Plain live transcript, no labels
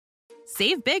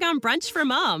Save big on brunch for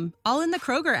mom, all in the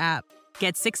Kroger app.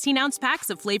 Get 16-ounce packs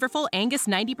of flavorful Angus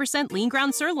 90% lean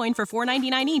ground sirloin for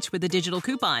 $4.99 each with a digital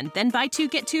coupon. Then buy 2,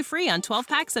 get 2 free on 12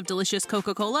 packs of delicious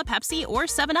Coca-Cola, Pepsi, or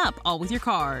 7-Up, all with your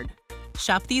card.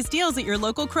 Shop these deals at your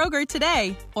local Kroger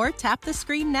today, or tap the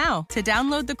screen now to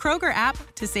download the Kroger app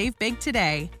to save big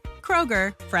today.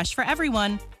 Kroger, fresh for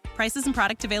everyone. Prices and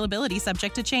product availability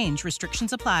subject to change.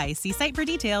 Restrictions apply. See site for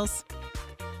details.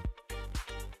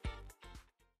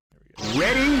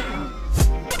 Ready?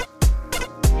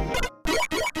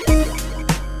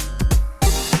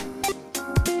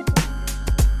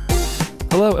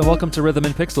 Hello and welcome to Rhythm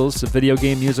and Pixels, a video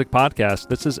game music podcast.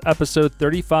 This is episode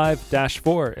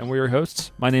 35-4, and we're your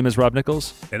hosts. My name is Rob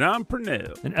Nichols. And I'm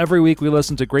Pernell. And every week we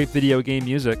listen to great video game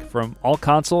music from all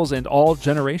consoles and all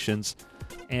generations.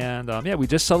 And we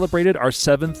just celebrated our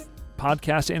 7th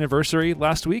podcast anniversary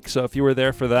last week, so if you were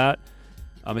there for that,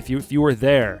 if you were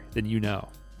there, then you know.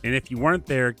 And if you weren't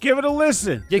there, give it a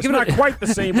listen. Yeah, it's not quite the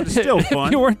same, but it's still fun.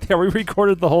 If you weren't there, we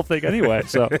recorded the whole thing anyway.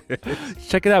 So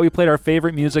check it out. We played our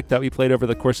favorite music that we played over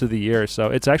the course of the year. So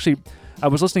it's actually, I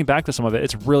was listening back to some of it.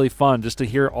 It's really fun just to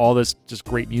hear all this just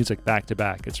great music back to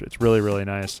back. It's really, really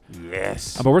nice.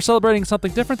 Yes. But we're celebrating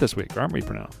something different this week, aren't we,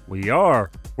 Pernell? We are.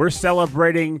 We're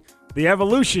celebrating the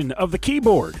evolution of the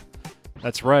keyboard.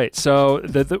 That's right. So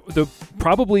the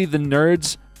probably the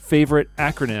nerd's favorite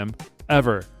acronym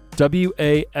ever.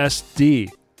 WASD,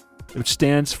 which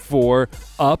stands for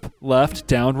up, left,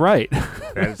 down, right.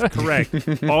 That is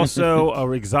correct. Also,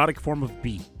 an exotic form of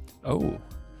bee. Oh,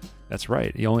 that's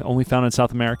right. You only found in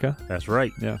South America? That's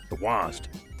right. Yeah. The WASD.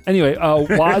 Anyway,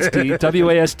 WASD,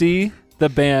 WASD, the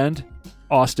band,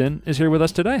 Austin, is here with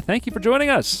us today. Thank you for joining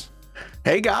us.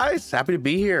 Hey, guys. Happy to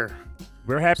be here.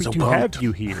 We're happy to have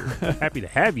you here. Happy to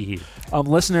have you here.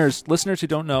 Listeners who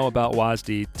don't know about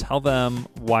WASD, tell them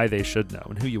why they should know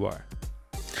and who you are.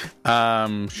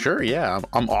 Sure, yeah.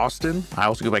 I'm Austin. I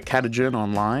also go by Catagen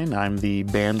online. I'm the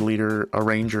band leader,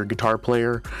 arranger, guitar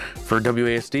player for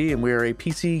WASD, and we are a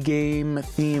PC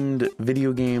game-themed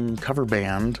video game cover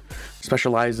band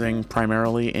specializing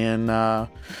primarily in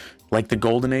like the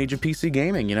golden age of PC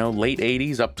gaming, late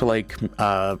 80s up to like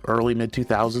early mid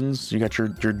 2000s. You got your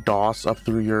DOS up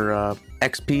through your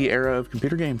XP era of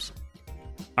computer games.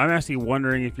 I'm actually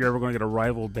wondering if you're ever going to get a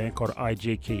rival band called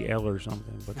IJKL or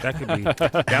something, but that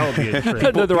would be a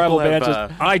trick. The rival band is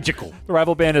IJKL. The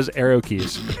rival band is Arrow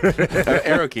Keys.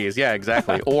 Arrow Keys, yeah,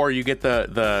 exactly. Or you get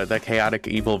the chaotic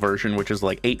evil version, which is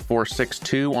like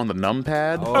 8462 on the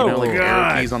numpad. Oh,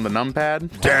 Arrow Keys on the numpad.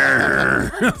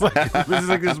 This is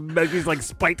like these like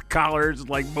spiked collars,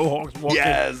 like mohawks walking.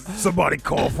 Yes. Somebody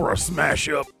call for a smash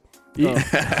up.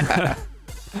 Yeah.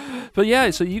 But yeah,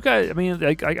 so you guys, I mean,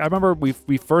 I remember we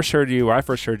first heard you, or I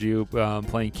first heard you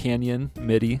playing Canyon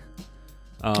MIDI.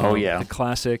 Oh yeah, the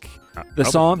classic, the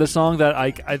song that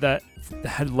I that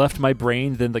had left my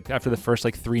brain. Then like after the first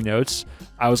like 3 notes,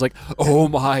 I was like, oh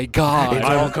my god, it's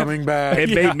all coming back. It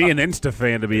made me an Insta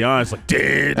fan, to be honest. Like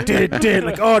did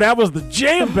like, oh, that was the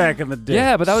jam back in the day.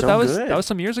 Yeah, but that was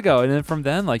some years ago, and then from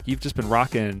then, like you've just been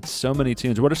rocking so many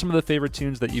tunes. What are some of the favorite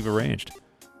tunes that you've arranged?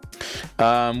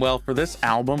 Well, for this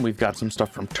album, we've got some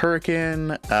stuff from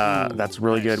Turrican. That's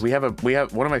really good. We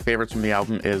have one of my favorites from the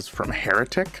album is from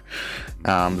Heretic,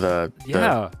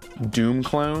 the Doom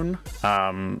clone.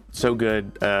 So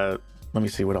good. Let me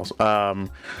see what else.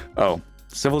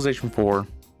 Civilization 4. Nice.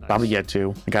 Probably yet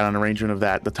to. I got an arrangement of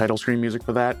that. The title screen music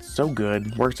for that, so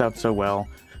good. Works out so well.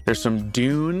 There's some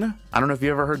Dune. I don't know if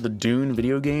you ever heard the Dune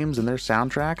video games and their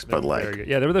soundtracks, but like,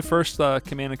 yeah, they were the first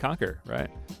Command and Conquer, right?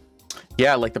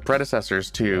 Yeah, like the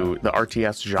predecessors to the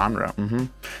RTS genre.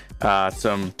 Mm-hmm.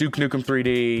 Some Duke Nukem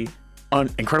 3D,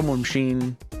 Incredible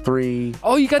Machine 3.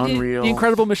 Oh, you got Unreal. the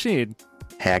Incredible Machine.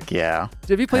 Heck yeah.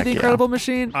 Have you played The Incredible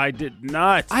Machine? I did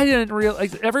not. I didn't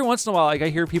realize. Like, every once in a while, like I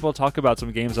hear people talk about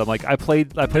some games. I'm like, I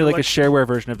played like a shareware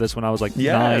version of this when I was like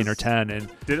 9 or 10. And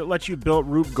did it let you build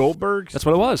Rube Goldbergs? That's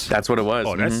what it was. That's what it was.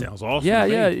 Oh, that sounds awesome. Yeah,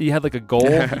 yeah. You had like a goal.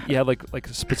 You had like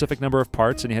a specific number of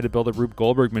parts, and you had to build a Rube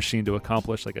Goldberg machine to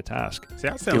accomplish like a task. See,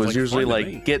 that sounds it was like usually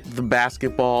like get the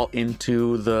basketball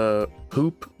into the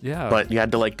hoop. Yeah. But you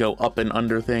had to like go up and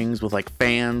under things with like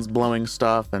fans blowing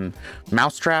stuff and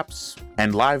mouse traps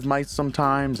and live mice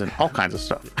sometimes and all kinds of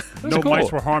stuff. No cool.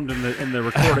 Mice were harmed in the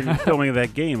recording and filming of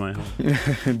that game, I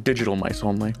hope. Digital mice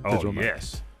only. Oh, digital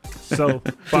yes. So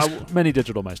many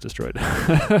digital mice destroyed.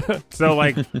 So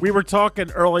like we were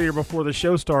talking earlier before the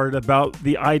show started about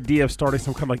the idea of starting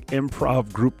some kind of like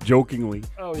improv group jokingly.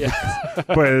 Oh yeah.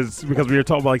 because we were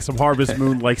talking about like some Harvest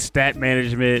Moon like stat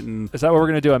management and is that what we're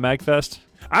gonna do at MagFest?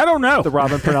 I don't know. The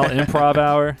Robin Purnell Improv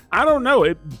Hour. I don't know.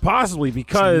 It possibly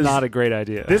because It's not a great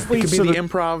idea. this It could leads be to the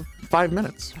improv 5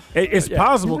 minutes. It's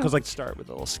possible because like start with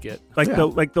a little skit.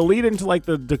 the lead into like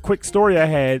the quick story I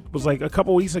had was like a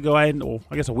couple weeks ago. I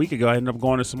guess a week ago I ended up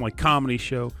going to some like comedy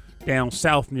show down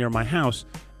south near my house,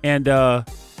 and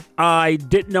I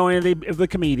didn't know any of the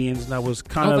comedians, and I was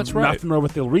kind of not familiar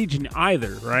with the region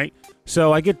either, right?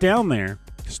 So I get down there.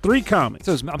 It's 3 comics.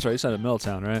 So I'm sorry, you said at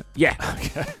Middletown, right? Yeah.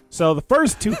 Okay. So the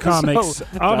first 2 comics, So,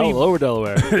 lower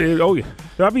Delaware. oh yeah.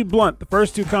 I'll be blunt. The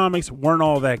first 2 comics weren't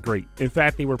all that great. In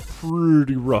fact, they were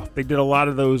pretty rough. They did a lot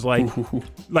of those like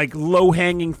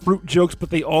low-hanging fruit jokes, but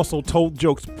they also told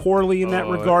jokes poorly in that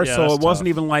regard. Yeah, so it wasn't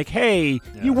even like, hey,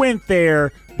 you went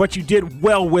there, but you did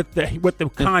well with the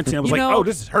content. It was oh,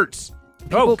 this hurts.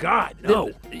 Oh God,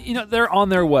 no! They're on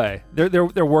their way.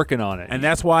 They're working on it, and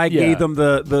that's why I gave them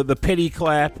the pity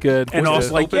clap. Good, and was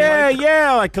also like like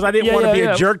because I didn't want to be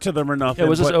a jerk to them or nothing. Yeah,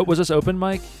 was this open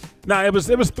mic? No, it was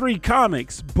 3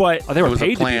 comics, but they were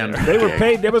paid to be there. They were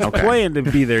paid. There was a plan to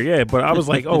be there. Yeah, but I was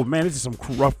like, oh man, this is some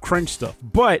rough cringe stuff.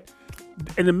 But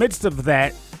in the midst of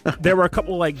that, there were a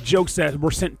couple like jokes that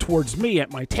were sent towards me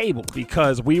at my table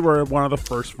because we were one of the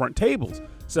first front tables.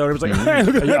 So it was like, hey,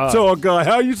 look at that tall guy.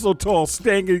 How are you so tall,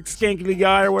 skankly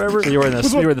guy or whatever? So you were in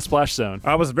the splash zone.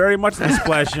 I was very much in the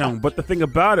splash zone. But the thing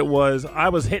about it was I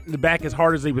was hitting the back as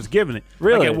hard as he was giving it.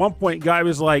 Really? Like at one point, guy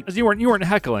was like, you weren't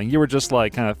heckling. You were just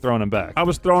like kind of throwing him back. I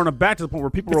was throwing him back to the point where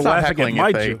people were laughing at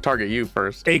my joke. Target you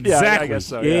first. Exactly. Yeah, I guess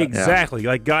so. Yeah. Exactly.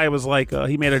 Like guy was like,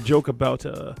 he made a joke about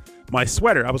my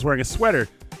sweater. I was wearing a sweater.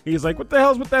 He's like, what the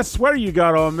hell's with that sweater you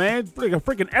got on, man? It's like a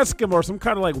freaking Eskimo or some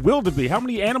kind of like wildebeest. How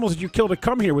many animals did you kill to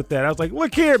come here with that? I was like,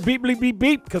 look here, beep, beep, beep,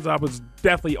 beep, because I was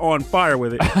definitely on fire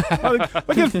with it. I was like,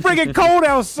 look, it's freaking cold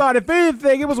outside. If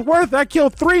anything, it was worth it. I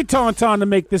killed 3 tauntaun to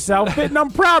make this outfit, and I'm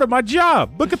proud of my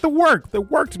job. Look at the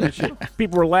workmanship.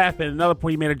 People were laughing. At another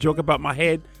point, he made a joke about my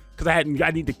head because I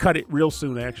need to cut it real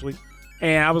soon, actually.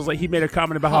 And I was like, he made a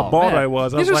comment about how bald I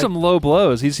was. These are some low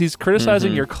blows. He's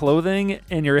criticizing your clothing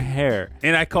and your hair.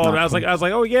 And I called it. I was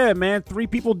like, oh yeah, man, 3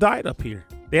 people died up here.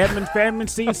 They haven't been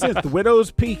seen since the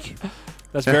Widow's Peak.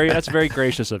 That's very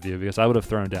gracious of you because I would have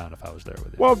thrown down if I was there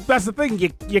with you. Well, that's the thing.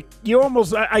 You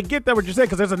almost I get that what you're saying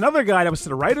because there's another guy that was to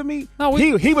the right of me. No,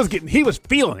 he was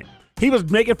feeling it. He was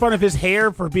making fun of his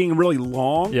hair for being really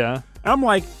long. Yeah. I'm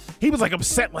like. He was like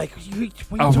upset, like.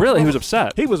 Oh, really? He was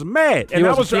upset. He was mad, and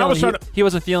I was trying to. He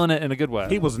wasn't feeling it in a good way.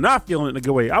 He was not feeling it in a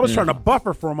good way. I was trying to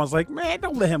buffer for him. I was like, man,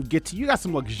 don't let him get to you. You got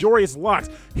some luxurious locks.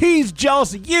 He's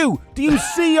jealous of you. Do you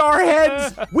see our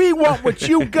heads? We want what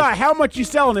you got. How much you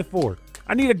selling it for?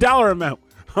 I need a dollar amount.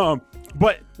 But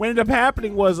what ended up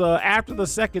happening was after the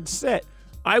second set,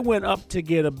 I went up to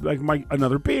get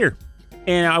another beer,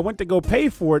 and I went to go pay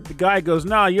for it. The guy goes,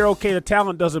 "Nah, you're okay. The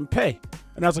talent doesn't pay."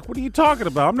 And I was like, what are you talking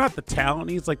about? I'm not the talent.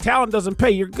 He's like, talent doesn't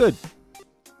pay. You're good.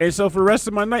 And so for the rest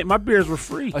of my night, my beers were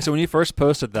free. So when you first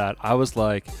posted that, I was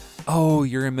like, oh,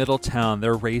 you're in Middletown.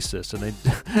 They're racist. And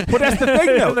they. But that's the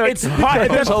thing,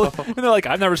 though. And they're like,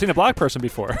 I've never seen a black person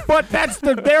before. But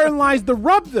therein lies the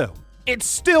rub, though. It's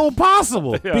still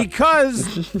possible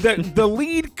because the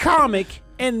lead comic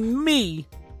and me,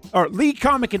 or lead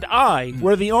comic and I,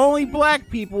 were the only black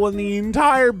people in the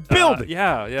entire building.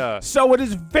 Yeah. So it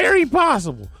is very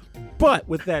possible. But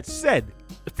with that said,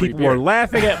 people were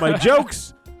laughing at my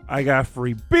jokes. I got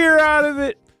free beer out of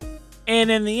it.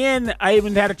 And in the end, I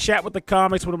even had a chat with the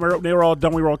comics when they were all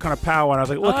done. We were all kind of powwowing. I was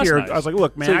like, "Look here." Nice. I was like,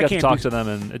 "Look, man, so you I got can't to talk to them."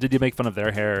 And did you make fun of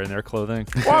their hair and their clothing?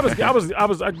 Well,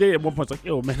 I did at one point. It's like,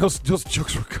 "Yo, man, those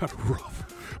jokes were kind of rough."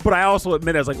 But I also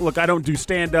admit, I was like, "Look, I don't do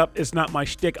stand up. It's not my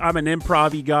shtick. I'm an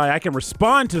improv-y guy. I can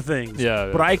respond to things.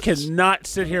 But I cannot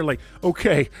sit here like,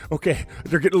 okay,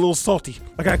 they're getting a little salty.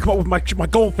 I gotta come up with my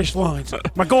goldfish lines,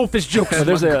 my goldfish jokes." So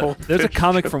there's a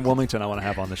comic from Wilmington I want to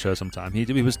have on the show sometime. He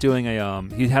was doing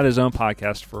he had his own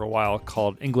podcast for a while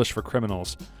called English for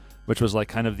Criminals, which was like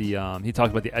kind of the he talked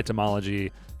about the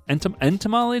etymology.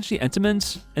 Entomology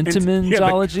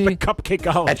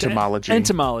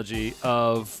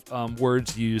of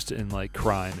words used in like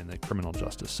crime in the criminal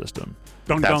justice system.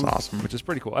 That's awesome. Which is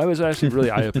pretty cool. It was actually really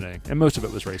eye-opening, and most of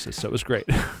it was racist, so it was great.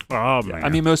 Oh man! I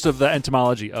mean, most of the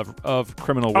etymology of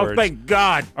criminal words. Oh, thank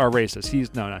God! Are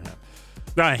racist. Not him.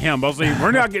 Not him. I was like,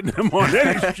 we're not getting him on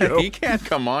any show. He can't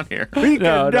come on here. He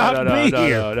cannot be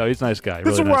here. No, he's a nice guy.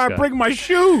 This is where I bring my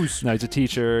shoes. No, he's a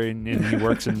teacher and he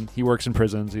works in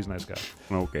prisons. He's a nice guy.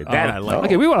 Okay, that I like.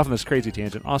 Okay, we went off on this crazy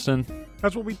tangent. Austin,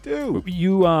 that's what we do.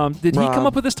 You did he come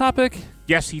up with this topic?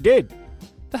 Yes, he did.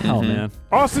 The hell, man.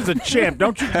 Austin's a champ.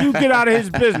 Don't you get out of his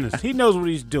business. He knows what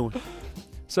he's doing.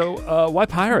 So, why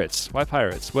pirates? Why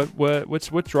pirates?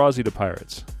 What draws you to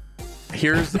pirates?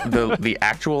 Here's the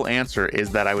actual answer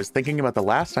is that I was thinking about the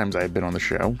last times I had been on the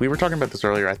show. We were talking about this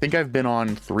earlier. I think I've been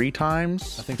on 3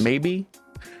 times, I think so. Maybe.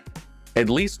 At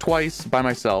least twice by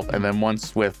myself, and then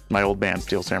once with my old band,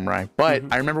 Steel Samurai. But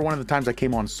I remember one of the times I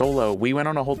came on solo, we went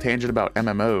on a whole tangent about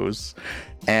MMOs,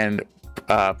 and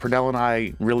Pernell and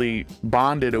I really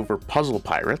bonded over Puzzle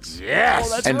Pirates. Yes!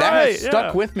 Oh, that's and right. that has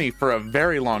stuck with me for a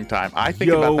very long time. I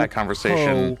think about that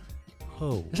conversation.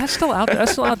 Is that still out there?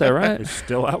 That's still out there, right? It's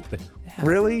still out there. Yeah.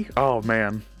 Really? Oh,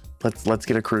 man. Let's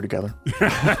get a crew together.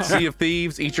 Sea of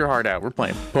Thieves, eat your heart out. We're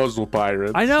playing Puzzle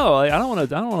Pirates. I know. Like, I don't want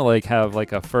to like have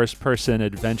like a first-person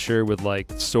adventure with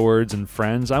like swords and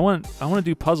friends. I want to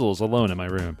do puzzles alone in my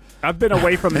room. I've been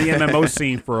away from the MMO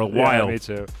scene for a while. Yeah, me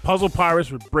too. Puzzle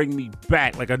Pirates would bring me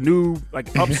back, like a new,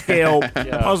 like upscale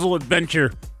puzzle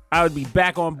adventure. I would be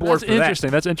back on board for that.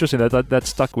 That's interesting. That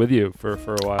stuck with you for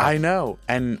a while. I know,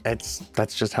 and that's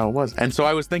just how it was. And so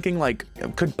I was thinking, like,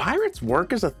 could pirates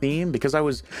work as a theme? Because I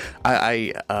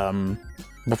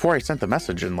before I sent the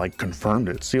message and like confirmed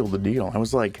it, sealed the deal, I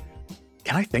was like,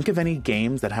 can I think of any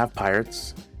games that have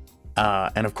pirates?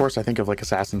 And of course, I think of like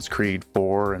Assassin's Creed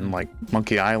 4 and like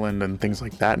Monkey Island and things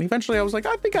like that. And eventually, I was like,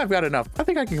 I think I've got enough. I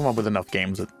think I can come up with enough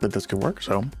games that this could work.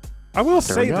 So. I will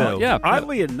say though,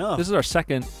 oddly enough, this is our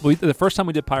second. The first time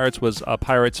we did pirates was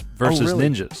Pirates versus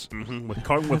Ninjas with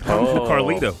Kung Fu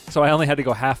Carlito. So I only had to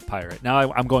go half pirate.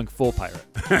 Now I'm going full pirate.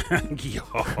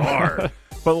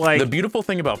 But like the beautiful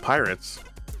thing about pirates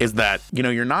is that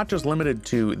you're not just limited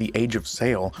to the Age of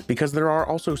Sail, because there are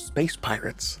also space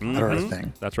pirates that are a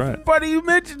thing. That's right. Funny you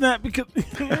mentioned that because.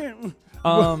 Wait,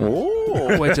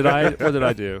 what did I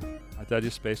do? Did I do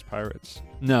space pirates?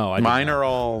 No, I didn't. Mine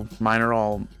are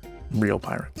all real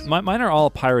pirates. Mine are all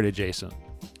pirate adjacent.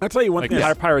 I'll tell you one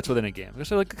thing. Pirates within a game.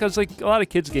 So because a lot of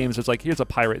kids' games, it's like here's a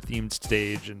pirate themed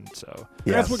stage, and so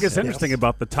that's what gets interesting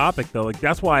about the topic, though. Like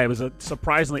that's why it was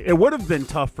surprisingly. It would have been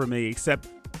tough for me, except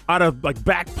out of like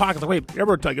back pockets. Like, wait, there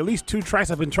were like at least 2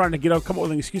 tracks I've been trying to come up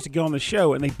with an excuse to get on the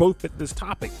show, and they both fit this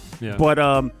topic. Yeah.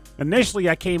 But initially,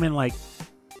 I came in like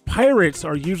pirates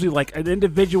are usually like an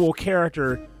individual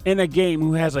character in a game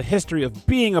who has a history of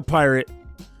being a pirate.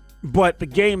 But the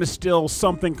game is still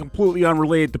something completely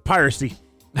unrelated to piracy.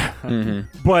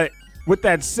 But with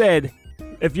that said,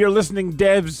 if you're listening,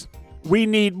 devs, we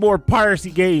need more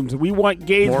piracy games. We want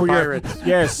games more where pirates.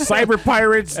 Yes, cyber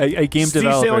pirates. A game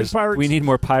developers. Pirates. We need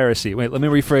more piracy. Wait, let me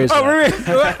rephrase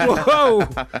that.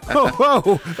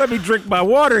 Whoa! Let me drink my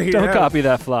water here. Don't copy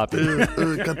that floppy.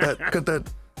 Cut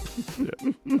that.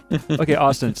 Okay,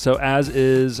 Austin. So as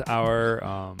is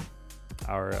our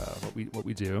what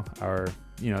we do, our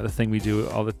the thing we do,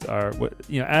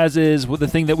 as is the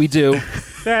thing that we do.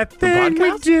 That thing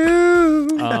we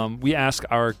do. We ask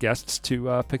our guests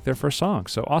to pick their first song.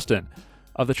 So Austin,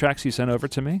 of the tracks you sent over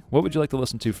to me, what would you like to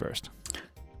listen to first?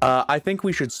 I think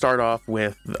we should start off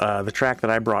with the track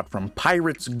that I brought from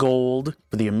Pirates Gold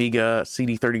for the Amiga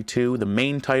CD32. The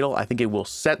main title, I think it will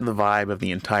set the vibe of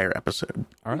the entire episode.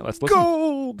 All right, let's listen.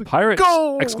 Gold! Pirates!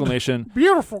 Gold! Exclamation.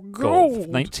 Beautiful gold!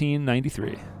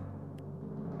 1993.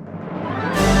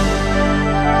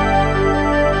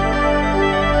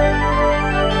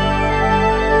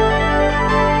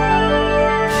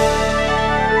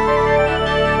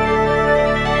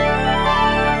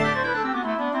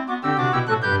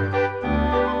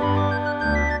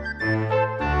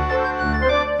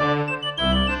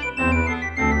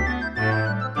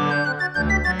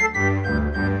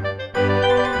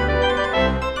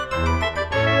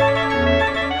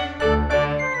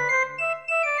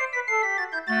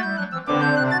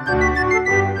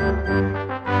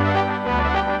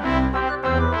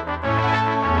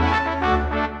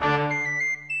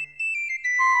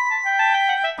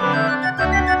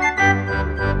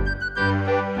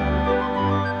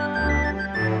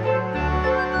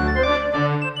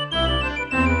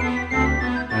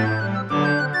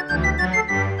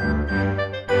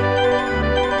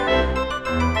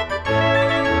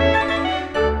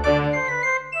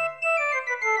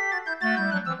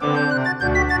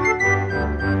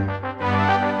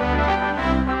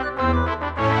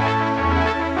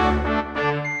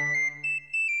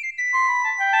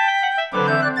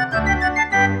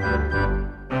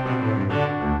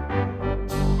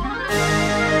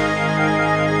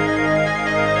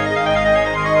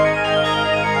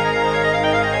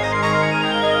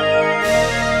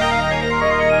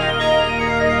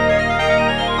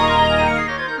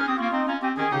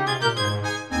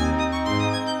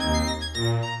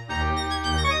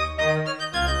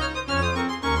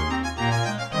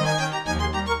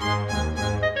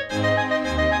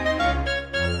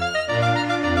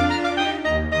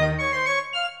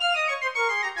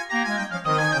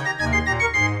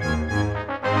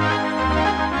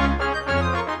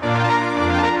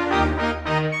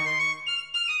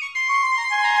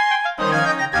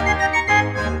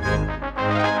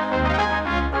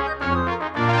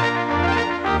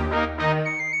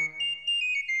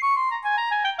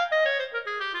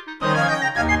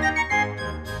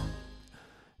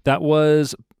 That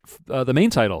was the main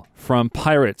title from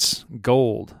Pirates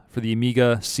Gold for the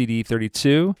Amiga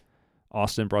CD32.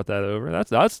 Austin brought that over.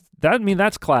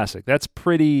 That's classic. That's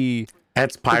pretty.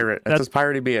 That's pirate. That's as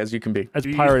piratey as you can be. As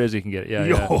pirate as you can get. Yeah.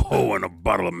 Yo, and a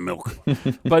bottle of milk.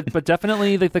 but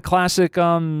definitely like the classic,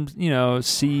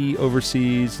 sea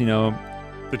overseas,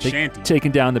 the shanty,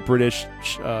 taking down the British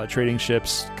trading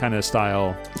ships kind of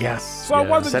style. Yes. So it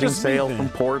wasn't setting just sail me from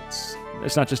ports.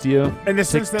 It's not just you. In the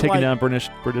sense that taking down British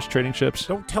trading ships.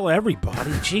 Don't tell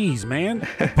everybody, jeez, man.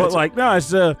 But no,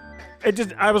 it's it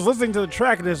just. I was listening to the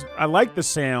track and I like the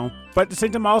sound, but at the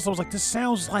same time, I also was like, this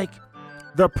sounds like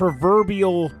the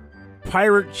proverbial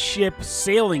pirate ship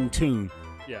sailing tune.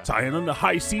 Yeah. Tying on the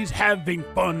high seas, having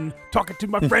fun, talking to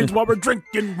my friends while we're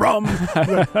drinking rum.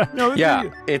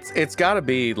 It's got to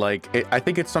be I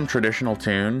think it's some traditional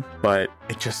tune, but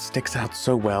it just sticks out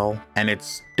so well, and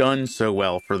it's done so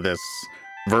well for this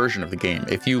version of the game.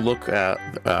 If you look at,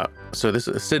 so this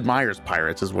is Sid Meier's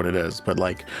Pirates is what it is, but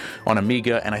on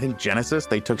Amiga and I think Genesis,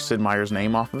 they took Sid Meier's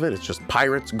name off of it. It's just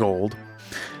Pirates Gold.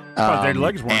 Their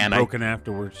legs weren't broken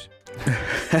afterwards.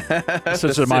 It's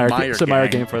a Sid Meier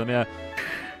game for them, yeah.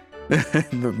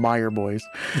 The Meyer boys.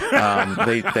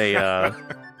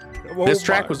 This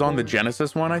track was on the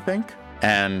Genesis one, I think,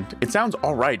 and it sounds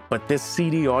all right, but this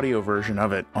CD audio version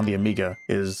of it on the Amiga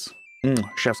is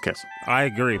chef's kiss. I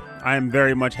agree. I am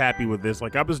very much happy with this.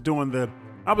 I was doing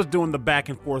the back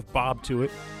and forth bob to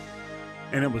it,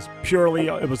 and it was pure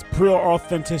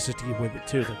authenticity with it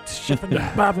too.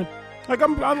 Bobbing.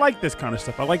 I like this kind of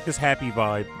stuff. I like this happy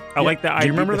vibe. I like the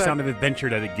idea, the sound of adventure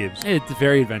that it gives. It's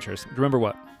very adventurous. Remember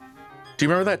what? Do you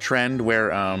remember that trend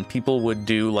where people would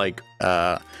do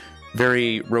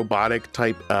very robotic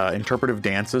type interpretive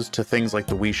dances to things like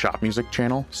the Wii Shop Music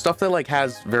channel? Stuff that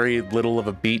has very little of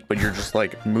a beat, but you're just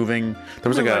Moving. There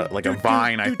was a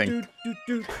vine, I think.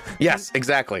 Yes,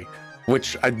 exactly.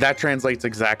 Which that translates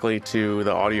exactly to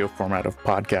the audio format of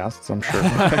podcasts, I'm sure.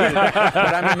 But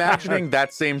I'm imagining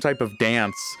that same type of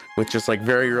dance with just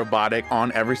very robotic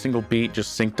on every single beat,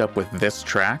 just synced up with this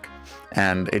track,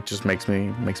 and it just makes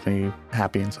me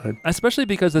happy inside. Especially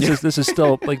because this is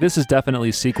still this is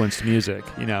definitely sequenced music.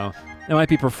 It might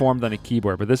be performed on a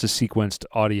keyboard, but this is sequenced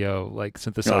audio,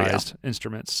 synthesized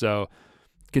instruments. So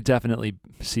could definitely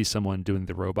see someone doing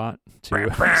the robot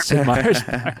to Sid Meier's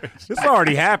Pirates. It's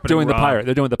already happening. Doing the pirate.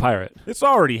 They're doing the pirate. It's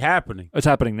already happening. It's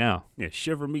happening now. Yeah,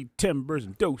 shiver me timbers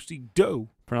and do-si-do.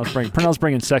 Pernell's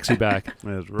bringing sexy back.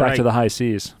 That's right. Back to the high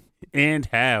seas. And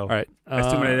how? All right.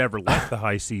 Assuming it ever left the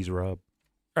high seas, Rob.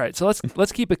 All right, so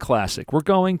let's keep it classic. We're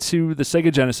going to the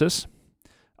Sega Genesis.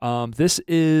 This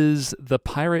is the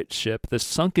pirate ship, the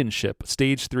sunken ship,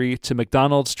 Stage 3 to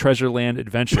McDonald's Treasureland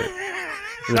Adventure.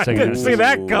 I didn't see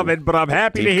that coming, but I'm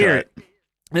happy to hear it.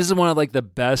 This is one of the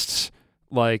best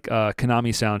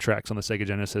Konami soundtracks on the Sega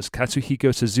Genesis.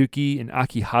 Katsuhiko Suzuki and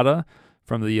Akihata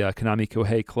from the Konami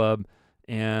Kohei Club,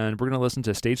 and we're going to listen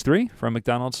to Stage 3 from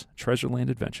McDonald's Treasureland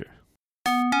Adventure.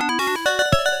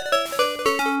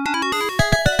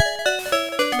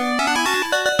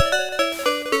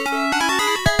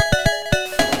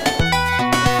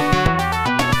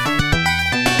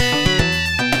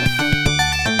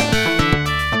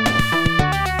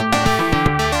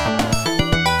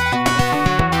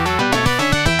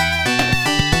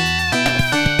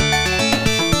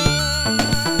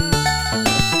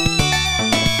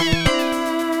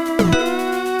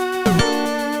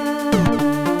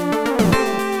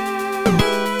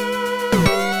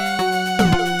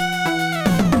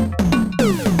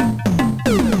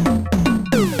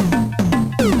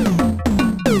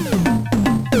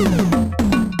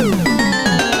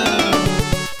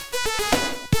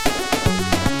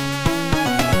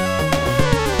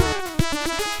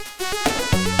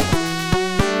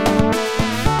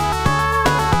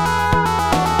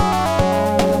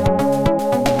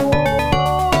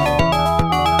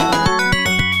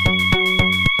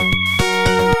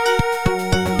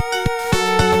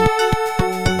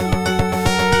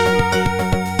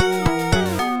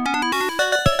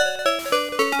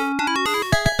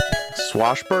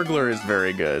 Swashbuckler is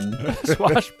very good.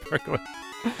 Swashbuckler.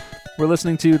 We're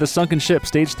listening to The Sunken Ship,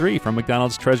 Stage 3 from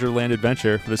McDonald's Treasureland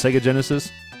Adventure for the Sega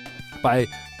Genesis by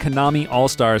Konami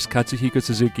All-Stars Katsuhiko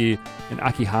Suzuki and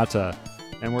Akihata.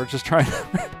 And we're just trying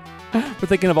we're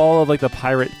thinking of all of the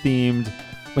pirate-themed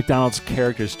McDonald's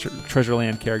characters,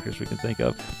 Treasureland characters we can think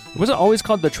of. Was it always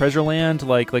called the Treasureland?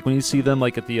 Like when you see them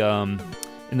at the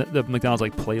in the McDonald's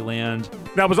Playland?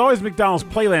 That was always McDonald's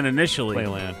Playland initially.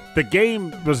 Playland. The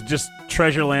game was just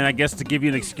Treasureland, I guess, to give you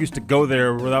an excuse to go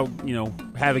there without,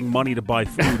 having money to buy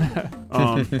food.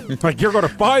 You're going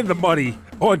to find the money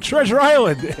on Treasure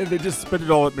Island, and they just spend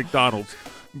it all at McDonald's.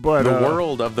 But the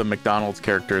world of the McDonald's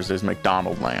characters is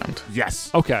McDonald Land.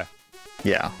 Yes. Okay.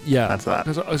 Yeah. Yeah. That's that.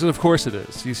 Because of course it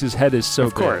is. His head is so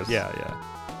Of course. big. Yeah.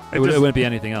 It wouldn't be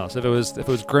anything else. If it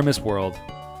was Grimace World,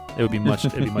 it would be much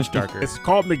darker. It's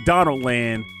called McDonald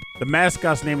Land. The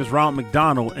mascot's name is Ronald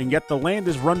McDonald, and yet the land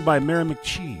is run by Mary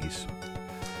McCheese.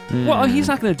 Well, he's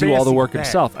not going to do all the work Fancy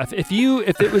himself. If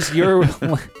it was your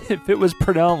if it was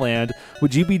Purnell Land,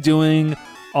 would you be doing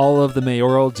all of the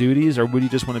mayoral duties, or would you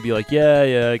just want to be like,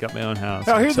 yeah, I got my own house?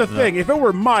 Now, here's the thing. If it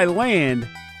were my land,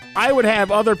 I would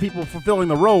have other people fulfilling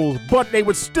the roles, but they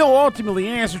would still ultimately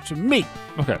answer to me.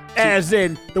 Okay. As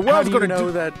in, the world's going to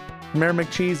know that Mayor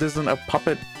McCheese isn't a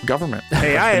puppet government.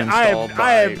 Hey, I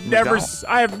have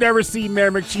never seen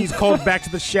Mayor McCheese called back to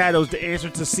the shadows to answer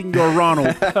to Senor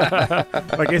Ronald.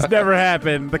 Like, it's never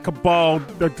happened. The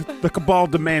cabal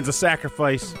demands a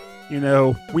sacrifice. You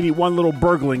know, we need one little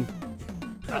burgling.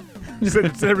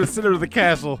 Center of the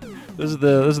castle. This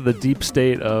is the deep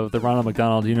state of the Ronald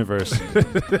McDonald universe.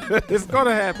 It's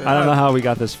gonna happen. I don't know how we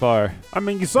got this far. I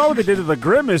mean, you saw what they did to the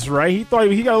Grimace, right? He thought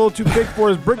he got a little too big for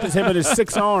his britches, him and his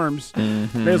 6 arms.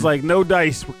 Mm-hmm. There's like, no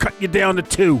dice. We're cutting you down to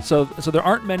 2. So there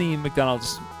aren't many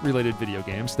McDonald's related video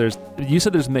games. You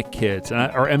said there's McKids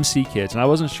or MC Kids, and I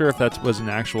wasn't sure if that was an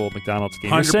actual McDonald's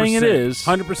game. You're saying it is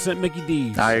 100% Mickey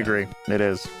D's. I agree. It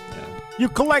is. You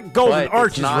collect golden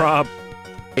arches, Rob.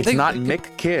 It's not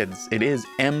Mick Kids. It is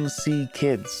MC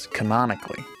Kids,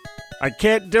 canonically. I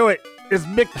can't do it. It's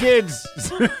Mick Kids.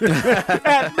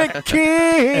 At Mick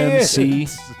Kids. MC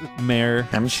Mayor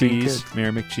MC Cheese. Kids.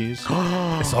 Mayor McCheese.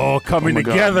 It's all coming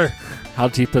together. How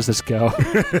deep does this go?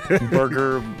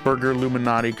 Burger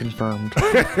Illuminati confirmed.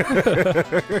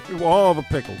 All the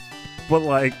pickles. But,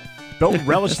 like, don't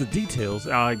relish the details.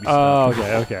 Okay.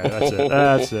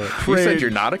 That's it. You said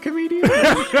you're not a comedian?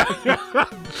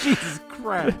 Jesus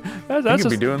Christ. You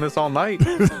could be doing this all night.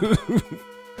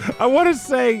 I want to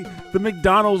say the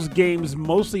McDonald's games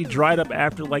mostly dried up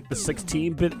after, like, the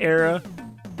 16-bit era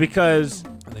because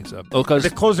I think so.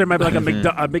 the closer might be like a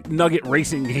McNugget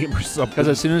racing game or something. Because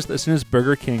as soon as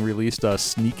Burger King released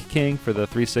Sneak King for the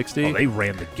 360, they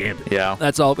ran the gambit. Yeah,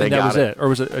 that's all. That was it, or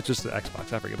was it just the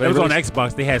Xbox? I forget. But it was on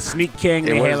Xbox. They had Sneak King.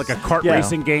 They had like a kart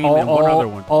racing game and one other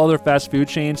one. All their fast food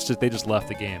chains they just left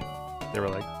the game. They were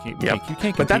like, you can't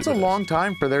compete. But that's a long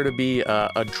time for there to be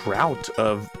a drought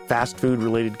of fast food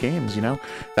related games, you know?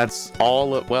 That's all,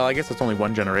 well, I guess it's only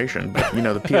one generation, but, you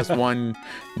know, the PS1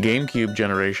 GameCube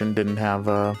generation didn't have,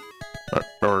 or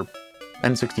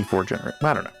N64 generation.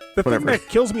 I don't know. The thing that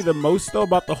kills me the most, though,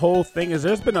 about the whole thing is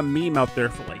there's been a meme out there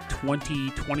for like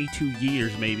 20, 22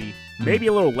 years, maybe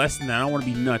a little less than that. I don't want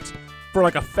to be nuts. For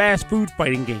like a fast food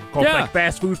fighting game called like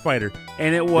Fast Food Fighter,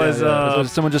 and it was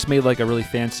someone just made like a really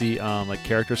fancy like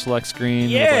character select screen.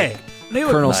 Yeah, with, like,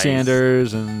 Colonel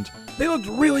Sanders, and they looked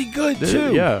really good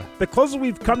too. Yeah, the closest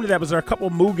we've come to that was there are a couple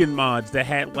Mugen mods that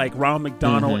had like Ronald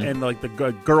McDonald and like the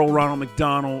girl Ronald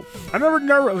McDonald. I never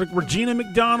like Regina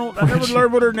McDonald. I never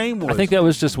learned what her name was. I think that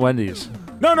was just Wendy's.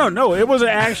 No. It was an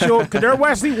actual. Because there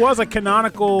actually was a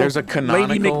canonical. There's a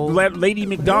canonical Lady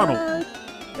McDonald.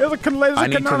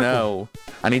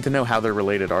 I need to know how they're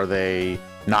related. Are they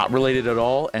not related at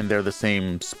all and they're the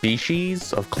same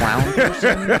species of clown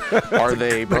person? Are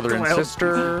they brother and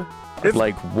sister?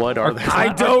 Like, what are they?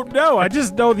 I don't know. I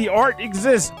just know the art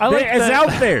exists. It's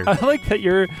out there. I like that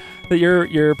you're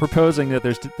proposing that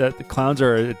the clowns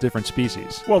are a different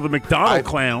species. Well, the McDonald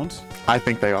clowns. I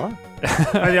think they are.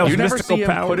 You never see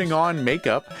him putting on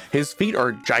makeup. His feet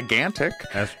are gigantic.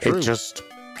 That's true.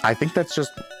 I think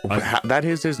that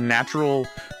is his natural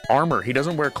armor. He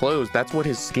doesn't wear clothes. That's what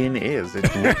his skin is.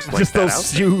 It looks like just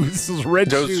those shoes, those red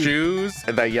shoes,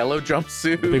 and that yellow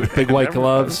jumpsuit, big white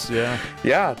gloves. Yeah.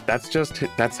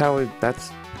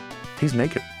 He's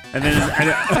naked. And then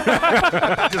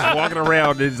just walking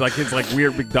around in his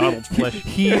weird McDonald's flesh.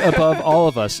 He above all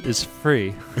of us is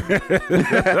free.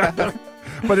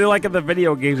 But like in the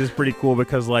video games, it's pretty cool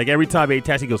because like every time he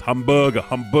attacks, he goes hamburger,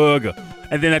 hamburger,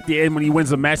 and then at the end when he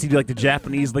wins the match, he do like the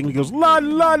Japanese thing. He goes la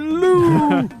la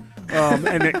loo.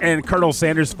 And Colonel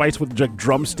Sanders fights with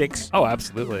drumsticks. Oh,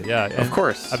 absolutely, yeah. Of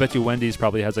course. I bet you Wendy's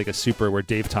probably has like a super where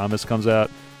Dave Thomas comes out.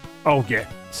 Oh yeah,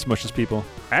 smushes people.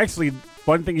 Actually,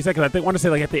 fun thing you said because I want to say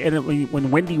like at the end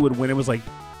when Wendy would win, it was like.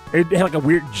 It had like a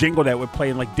weird jingle that would play,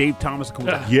 and like Dave Thomas would come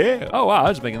like, yeah. Oh wow, I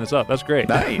was making this up. That's great.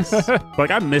 Nice.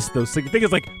 Like I missed those things. The thing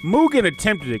is, like Mugen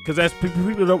attempted it because as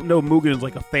people don't know, Mugen is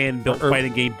like a fan-built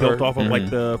fighting game built off of like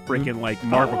the freaking like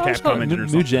Marvel Capcom engine or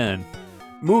something.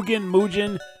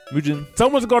 Mugen.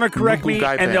 Someone's gonna correct me,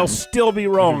 and they'll still be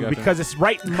wrong because it's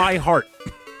right in my heart,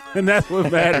 and that's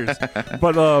what matters.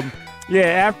 But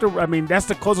Yeah, that's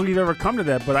the closest we've ever come to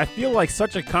that. But I feel like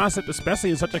such a concept, especially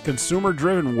in such a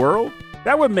consumer-driven world,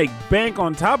 that would make bank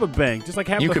on top of bank. Just like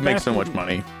having you could make so much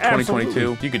money.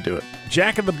 2022, you could do it.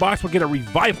 Jack in the Box would get a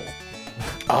revival.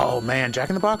 Oh man, Jack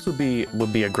in the Box would be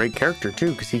a great character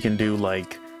too, because he can do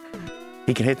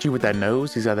he can hit you with that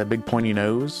nose. He's got that big pointy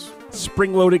nose.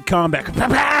 Spring-loaded combat.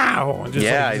 Pow! He's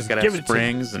got to have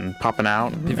springs and popping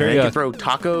out. He can throw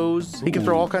tacos. He can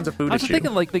throw all kinds of food at you. I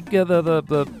was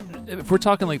thinking if we're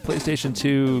talking like PlayStation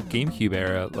 2, GameCube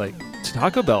era, like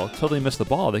Taco Bell totally missed the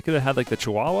ball. They could have had like the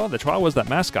Chihuahua. The Chihuahua was that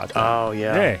mascot thing. Oh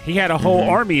yeah. Yeah, he had a whole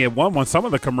army at some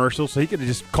of the commercials, so he could have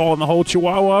just called in the whole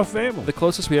Chihuahua family. The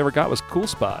closest we ever got was Cool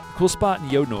Spot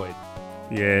and Yonoid.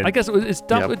 Yeah. I guess it's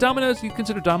Domino's. You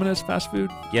consider Domino's fast food?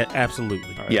 Yeah,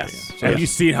 absolutely. Right, yes. Have you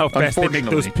seen how fast they make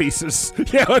those pieces?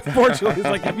 Yeah, unfortunately. It's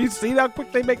like, have you seen how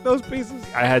quick they make those pieces?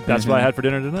 That's what I had for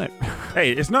dinner tonight.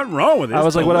 Hey, it's nothing wrong with it. I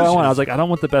was like, what do I want? I was like, I don't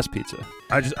want the best pizza.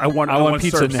 I want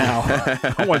pizza now.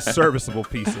 I want serviceable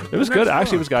pizza. It was good.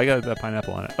 Actually, it was good. I got that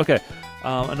pineapple on it. Okay.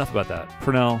 Enough about that.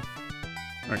 Purnell.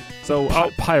 All right. So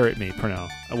pirate me, Purnell.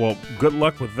 Well, good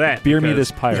luck with that. Beer me this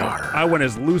pirate. I went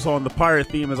as loose on the pirate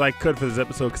theme as I could for this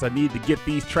episode because I need to get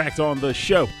these tracks on the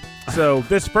show. So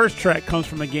this first track comes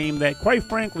from a game that, quite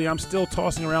frankly, I'm still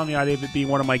tossing around the idea of it being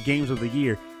one of my games of the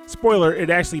year. Spoiler, it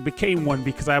actually became one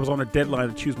because I was on a deadline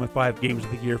to choose my 5 games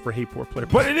of the year for Hey Poor Player.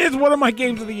 But it is one of my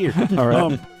games of the year. All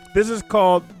right. This is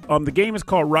called, the game is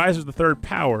called Rise of the Third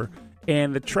Power,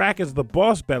 and the track is the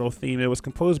boss battle theme. It was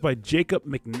composed by Jacob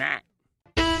McNatt.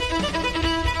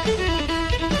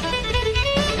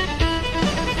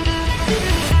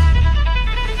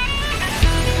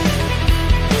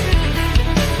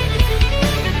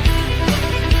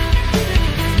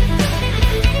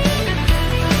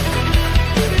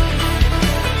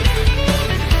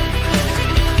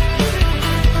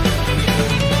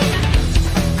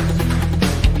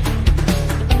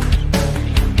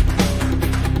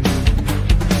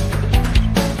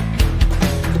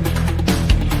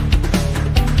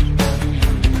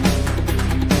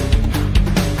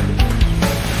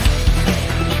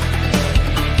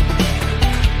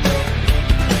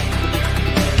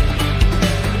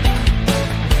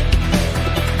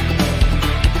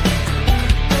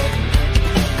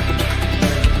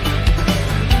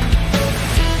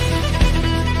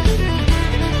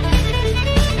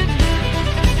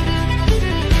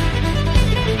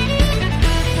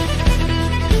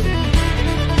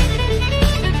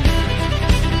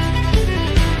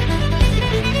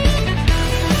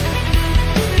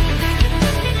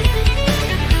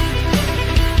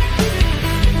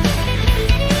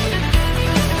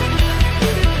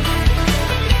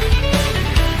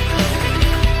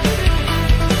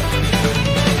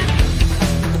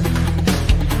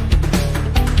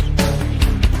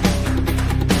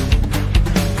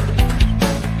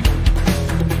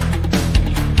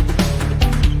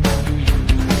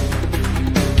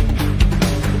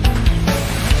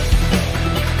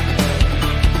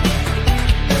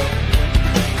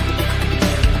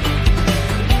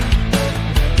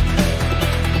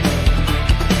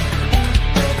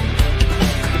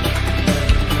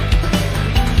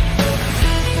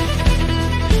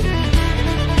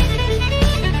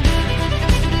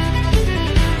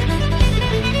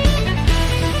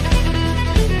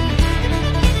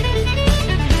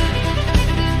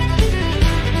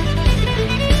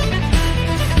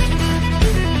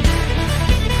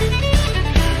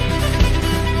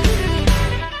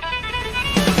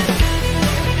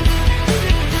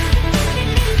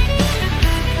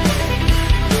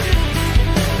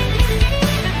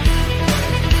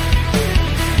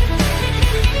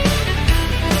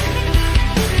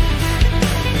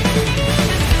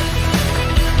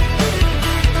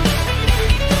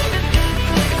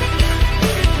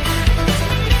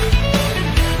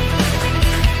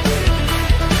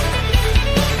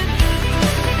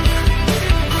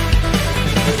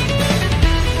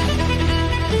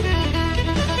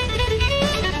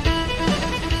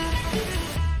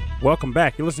 Welcome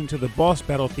back. You're listening to the boss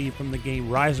battle theme from the game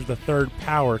Rise of the Third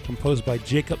Power, composed by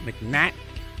Jacob McNatt.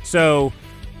 So,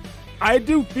 I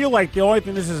do feel like the only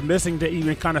thing this is missing to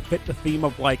even kind of fit the theme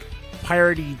of like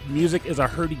piratey music is a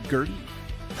hurdy-gurdy.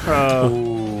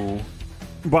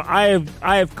 But I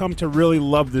have come to really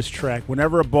love this track.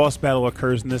 Whenever a boss battle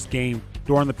occurs in this game,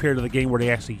 during the period of the game where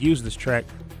they actually use this track,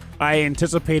 I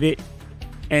anticipate it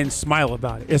and smile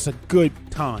about it. It's a good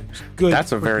time. It's good.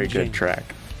 That's a very good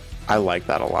track. I like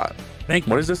that a lot. Thank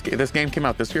you. What is this? This game came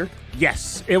out this year?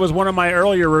 Yes. It was one of my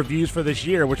earlier reviews for this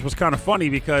year, which was kind of funny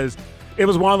because it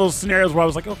was one of those scenarios where I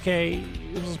was like, okay,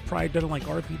 it was probably done in like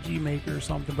RPG Maker or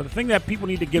something. But the thing that people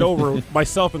need to get over,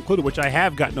 myself included, which I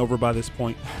have gotten over by this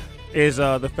point, is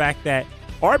the fact that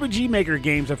RPG Maker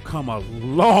games have come a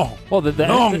long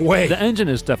long way. The engine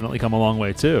has definitely come a long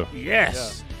way, too.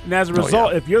 Yes. Yeah. And as a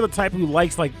result, if you're the type who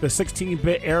likes like the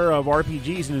 16-bit era of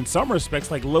RPGs, and in some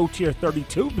respects like low-tier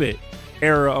 32-bit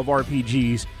era of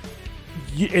RPGs,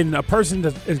 and a person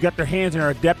that has got their hands and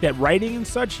are adept at writing and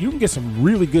such, you can get some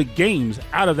really good games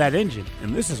out of that engine.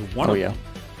 And this is one of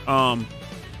them.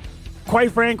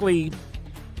 Quite frankly,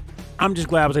 I'm just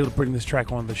glad I was able to bring this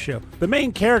track on the show. The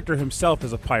main character himself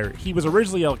is a pirate. He was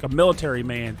originally like a military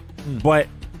man, but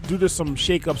due to some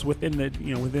shakeups within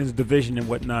within his division and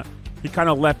whatnot, he kind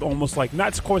of left almost like,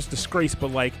 not of course disgrace,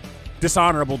 but like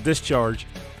dishonorable discharge.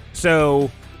 So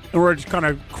in order to kind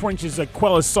of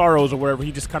quell his sorrows or whatever,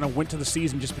 he just kind of went to the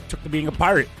seas and just took to being a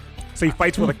pirate. So he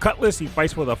fights with a cutlass, he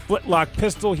fights with a flintlock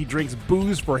pistol, he drinks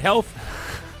booze for health.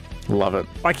 Love it.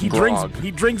 Like he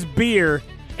drinks beer,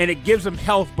 and it gives him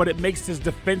health, but it makes his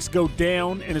defense go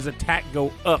down and his attack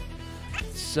go up.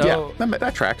 So yeah,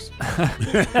 that tracks.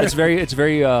 It's very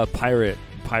pirate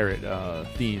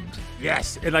themed.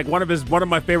 Yes, and like one of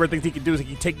my favorite things he can do is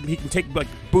he can take like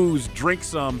booze, drink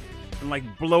some, and like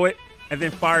blow it, and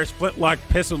then fire his flintlock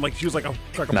pistol and like she was like a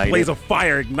blaze of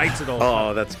fire, ignites it all.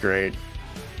 Oh, that's great.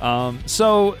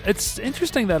 So it's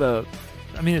interesting that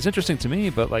it's interesting to me,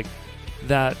 but like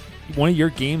that one of your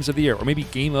games of the year, or maybe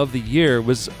game of the year,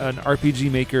 was an RPG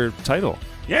Maker title.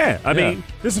 Yeah, I mean,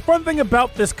 this is a fun thing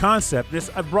about this concept.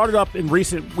 I brought it up in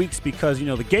recent weeks because,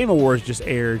 the Game Awards just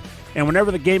aired, and whenever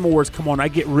the Game Awards come on, I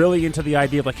get really into the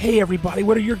idea of like, hey, everybody,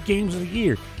 what are your games of the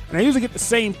year? And I usually get the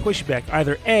same pushback.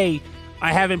 Either A,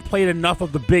 I haven't played enough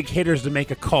of the big hitters to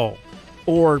make a call,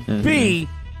 or B,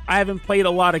 I haven't played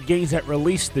a lot of games that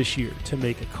released this year to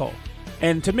make a call.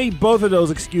 And to me, both of those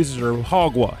excuses are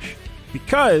hogwash.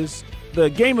 Because the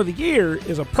game of the year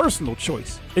is a personal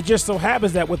choice. It just so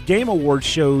happens that with Game Awards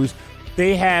shows,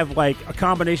 they have like a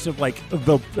combination of like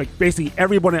basically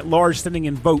everyone at large sending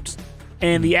in votes,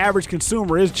 and the average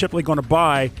consumer is typically going to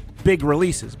buy big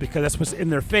releases because that's what's in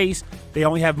their face. They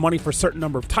only have money for a certain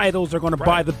number of titles. They're going to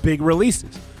buy the big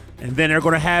releases, and then they're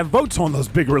going to have votes on those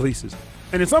big releases.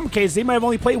 And in some cases, they might have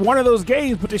only played one of those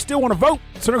games, but they still want to vote,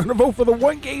 so they're going to vote for the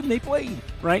one game they played,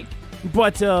 right?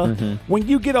 But when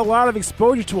you get a lot of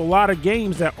exposure to a lot of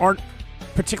games that aren't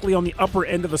particularly on the upper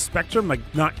end of the spectrum, like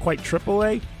not quite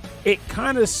AAA, it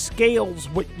kind of scales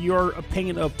what your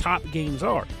opinion of top games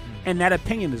are. And that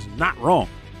opinion is not wrong.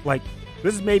 Like,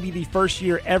 this is maybe the first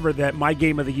year ever that my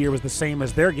game of the year was the same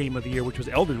as their game of the year, which was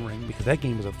Elden Ring, because that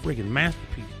game was a friggin'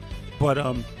 masterpiece. But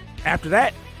after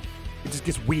that, it just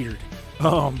gets weird.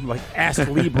 Like Ask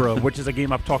Libra, which is a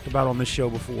game I've talked about on this show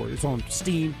before. It's on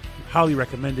Steam, highly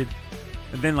recommended.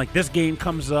 And then like this game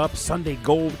comes up, Sunday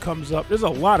Gold comes up. There's a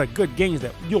lot of good games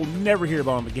that you'll never hear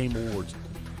about on the Game Awards.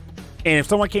 And if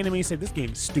someone came to me and said, this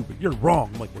game is stupid, you're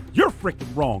wrong. I'm like, well, you're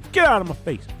freaking wrong. Get out of my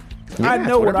face. Yeah, I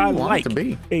know what I like. To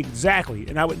be. Exactly.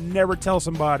 And I would never tell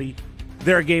somebody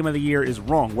their game of the year is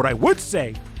wrong. What I would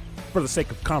say, for the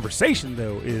sake of conversation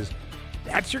though, is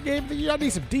that's your game of the year? I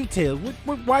need some details.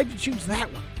 Why'd you choose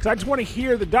that one? Because I just want to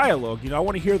hear the dialogue. I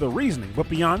want to hear the reasoning. But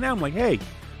beyond that, I'm like, hey,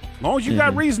 as long as you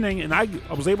got reasoning and I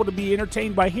was able to be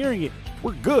entertained by hearing it,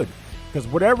 we're good. Because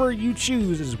whatever you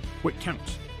choose is what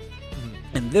counts.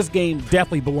 And this game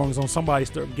definitely belongs on somebody's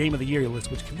game of the year list,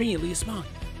 which conveniently is mine.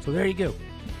 So there you go.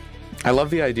 I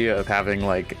love the idea of having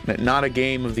like not a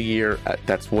game of the year.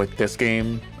 That's what this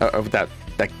game of that.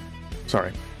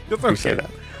 Sorry, that's okay. Say that.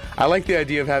 I like the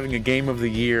idea of having a game of the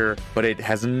year, but it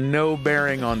has no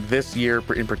bearing on this year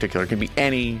in particular. It can be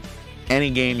any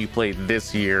game you played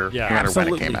this year, no matter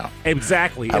absolutely. when it came out.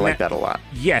 Exactly. I like that a lot.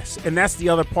 Yes, and that's the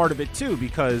other part of it too,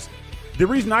 because the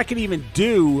reason I can even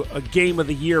do a game of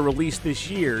the year release this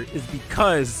year is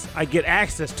because I get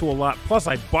access to a lot, plus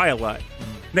I buy a lot.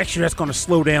 Next year, that's going to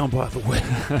slow down, by the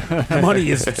way. Money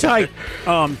is tight.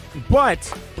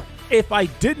 But if I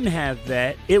didn't have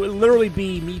that, it would literally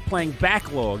be me playing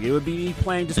backlog. It would be me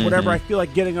playing just whatever I feel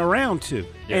like getting around to.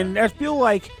 Yeah. And I feel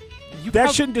like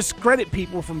that shouldn't discredit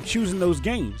people from choosing those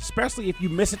games, especially if you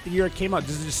miss it the year it came out.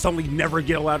 Does it just suddenly never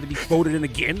get allowed to be voted in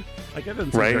again? Like, that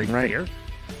doesn't seem very fair.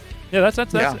 Yeah,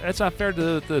 that's not fair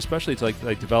to especially to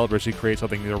like developers who create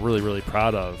something they're really, really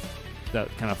proud of that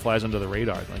kind of flies under the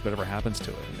radar, like whatever happens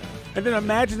to it. And then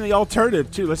imagine the alternative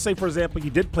too. Let's say, for example, you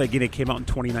did play a game that came out in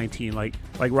 2019, like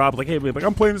Rob, like, hey,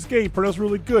 I'm playing this game, pronounced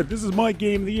really good. This is my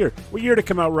game of the year. What year did it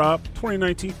come out, Rob?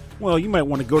 2019. Well, you might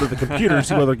want to go to the computer and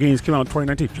see what other games came out in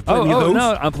 2019.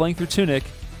 No, I'm playing through Tunic,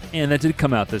 and that did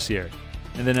come out this year.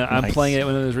 And then I'm playing it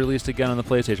when it was released again on the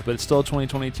PlayStation, but it's still a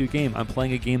 2022 game. I'm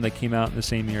playing a game that came out in the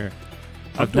same year.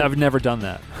 I've never done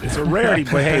that. It's a rarity,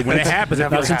 but hey, when it happens,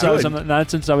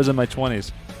 not since I was in my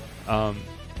 20s.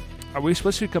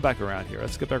 should come back around here.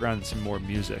 Let's get back around to some more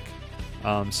music.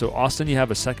 So Austin, you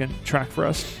have a second track for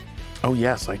us? Oh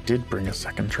yes, I did bring a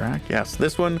second track. Yes,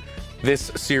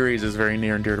 this series is very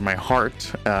near and dear to my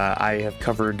heart. I have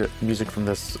covered music from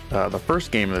this, the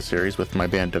first game of the series with my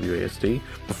band WASD.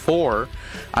 Before,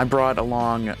 I brought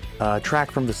along a track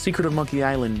from The Secret of Monkey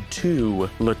Island 2,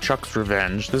 LeChuck's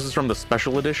Revenge. This is from the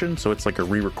special edition, so it's like a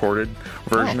re-recorded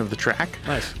version of the track.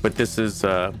 Nice. But this is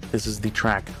the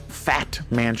track Fat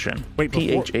Mansion. Wait,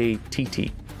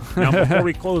 P-H-A-T-T. Now, before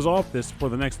we close off this for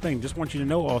the next thing, just want you to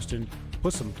know, Austin,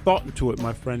 put some thought into it,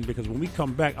 my friend, because when we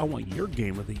come back, I want your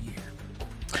game of the year.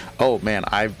 Oh man,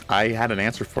 I had an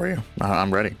answer for you.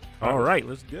 I'm ready. All right,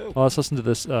 let's go. Well, let's listen to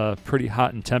this pretty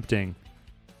hot and tempting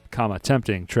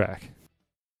track.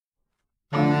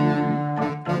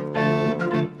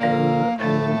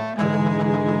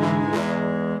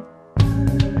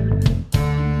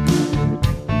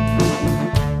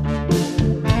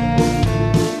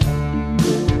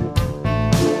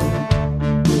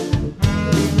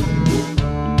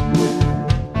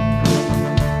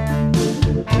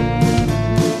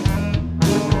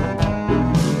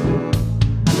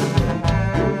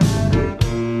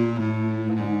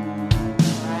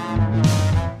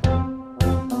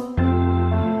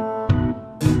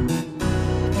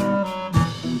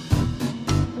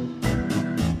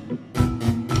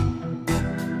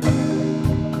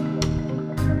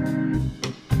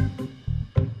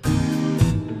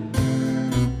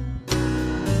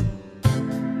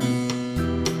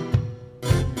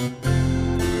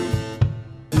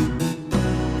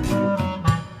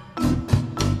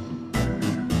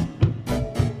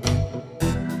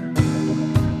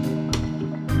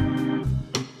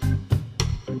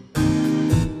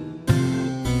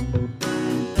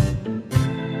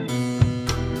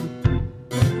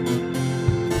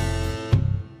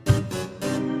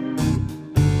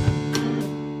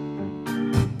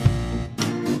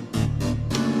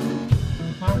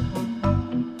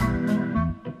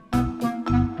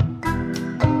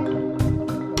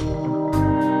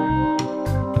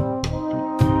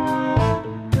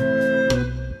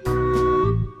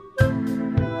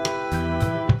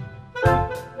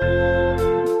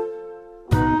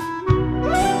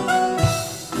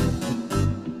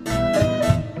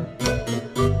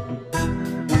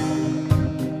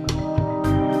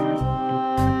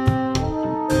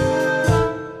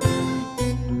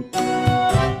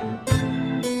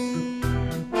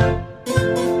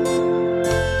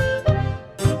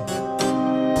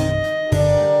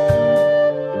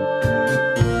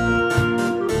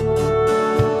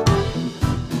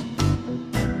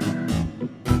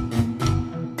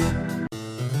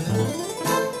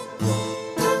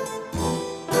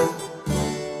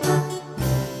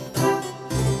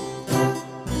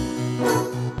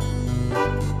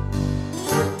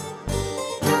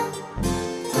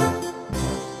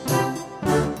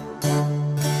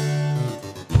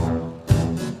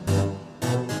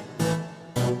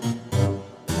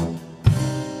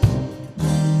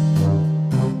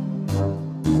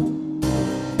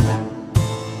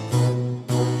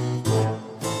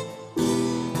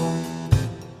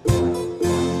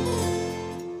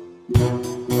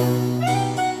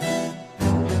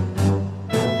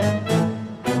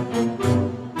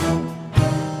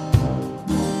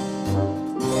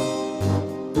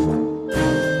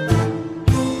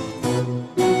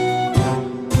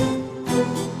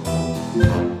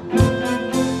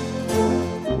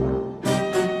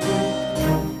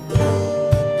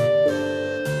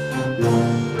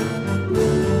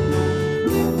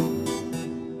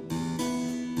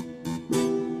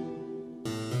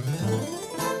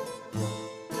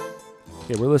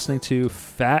 Okay, we're listening to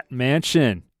Fat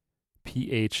Mansion,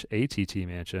 P-H-A-T-T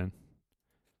Mansion.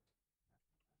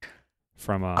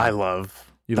 From I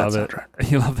love you that love soundtrack. it.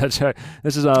 You love that track.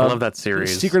 This is I love that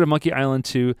series. Secret of Monkey Island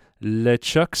 2,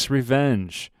 LeChuck's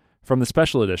Revenge from the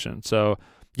special edition. So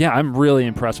yeah, I'm really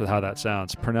impressed with how that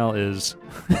sounds. Pernell is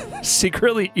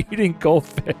secretly eating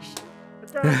goldfish.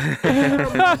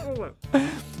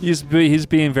 He's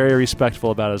being very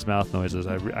respectful about his mouth noises.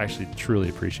 I actually truly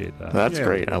appreciate that. That's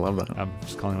great. I love that. I'm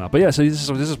just calling him out. But yeah, so this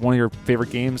is one of your favorite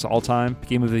games all time,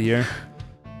 game of the year.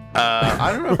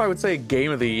 I don't know if I would say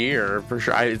game of the year for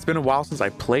sure. It's been a while since I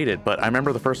played it, but I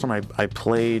remember the first time I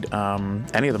played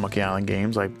any of the Monkey Island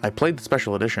games. I played the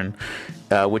special edition,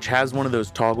 which has one of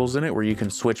those toggles in it where you can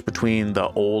switch between the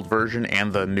old version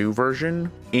and the new version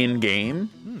in game.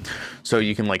 So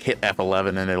you can like hit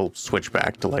F11 and it'll switch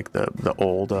back to like the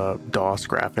old DOS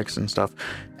graphics and stuff.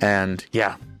 And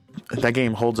yeah, that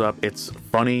game holds up. It's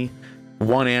funny,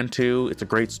 1 and 2. It's a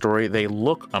great story. They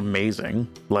look amazing.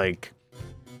 Like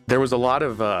there was a lot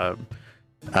of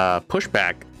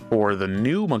pushback for the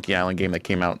new Monkey Island game that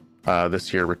came out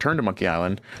this year, Return to Monkey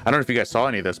Island. I don't know if you guys saw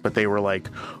any of this, but they were like,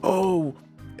 oh,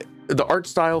 the art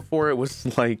style for it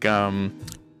was like,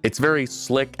 it's very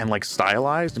slick and like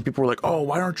stylized, and people were like, oh,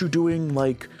 why aren't you doing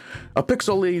like a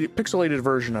pixelated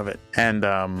version of it? And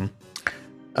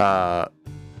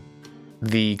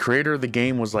the creator of the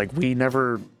game was like, we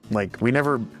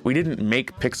didn't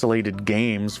make pixelated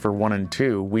games for 1 and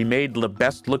 2. We made the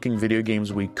best looking video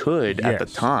games we could at the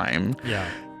time. Yeah.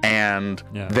 And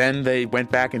then they went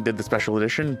back and did the special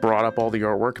edition, brought up all the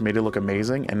artwork, made it look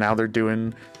amazing, and now they're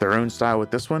doing their own style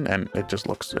with this one, and it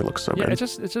looks so good.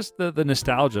 It's just the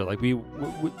nostalgia. Like we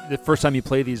the first time you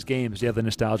play these games, you have the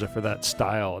nostalgia for that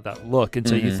style, that look, and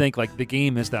so you think like the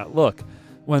game is that look.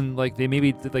 When like they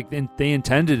maybe like they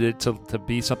intended it to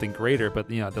be something greater, but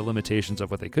the limitations of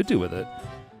what they could do with it.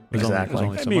 Exactly.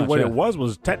 I mean, what it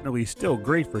was technically still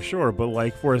great for sure, but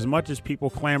like for as much as people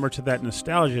clamor to that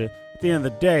nostalgia, at the end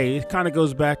of the day, it kind of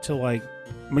goes back to like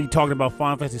me talking about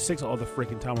Final Fantasy VI all the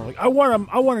freaking time. I'm like, I want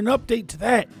an update to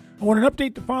that. I want an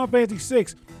update to Final Fantasy VI,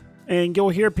 and you'll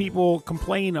hear people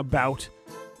complain about,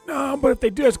 no, but if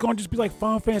they do, it's going to just be like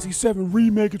Final Fantasy VII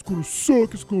Remake. It's going to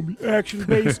suck. It's going to be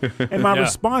action-based. And my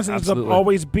response ends up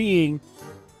always being,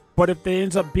 but if it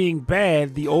ends up being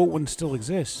bad, the old one still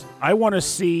exists. I want to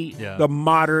see the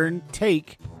modern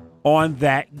take on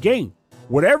that game.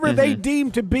 Whatever they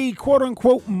deem to be,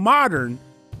 quote-unquote, modern,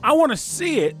 I want to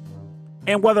see it.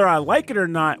 And whether I like it or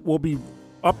not will be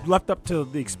left up to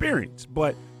the experience.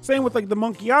 But same with like the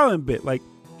Monkey Island bit. Like,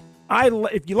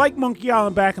 if you like Monkey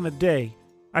Island back in the day,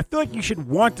 I feel like you should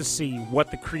want to see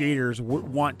what the creators would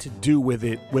want to do with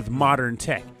it with modern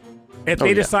tech. If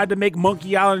they decide to make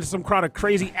Monkey Island some kind of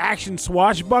crazy action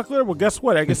swashbuckler, well, guess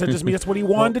what? I guess that just means that's what he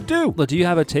wanted to do. Well, do you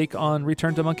have a take on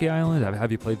Return to Monkey Island?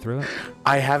 Have you played through it?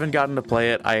 I haven't gotten to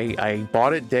play it. I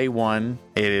bought it day one.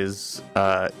 It is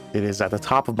at the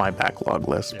top of my backlog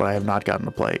list, but I have not gotten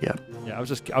to play it yet. Yeah,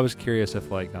 I was curious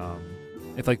if like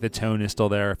the tone is still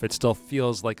there, if it still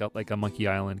feels like a Monkey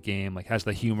Island game, like has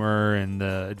the humor and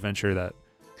the adventure that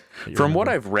from what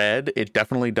I've read, it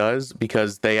definitely does,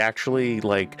 because they actually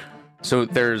like. So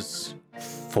there's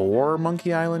 4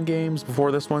 Monkey Island games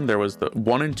before this one. There was the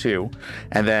 1 and 2,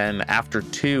 and then after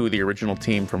 2, the original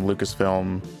team from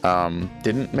Lucasfilm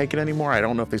didn't make it anymore. I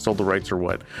don't know if they sold the rights or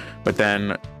what. But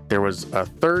then there was a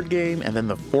 3rd game, and then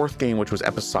the 4th game, which was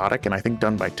episodic, and I think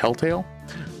done by Telltale.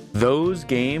 Those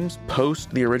games, post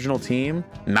the original team,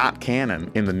 not canon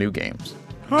in the new games.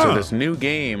 So this new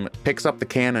game picks up the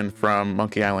canon from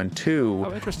Monkey Island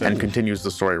 2 and continues the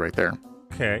story right there.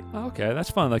 Okay, that's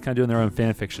fun. Like kind of doing their own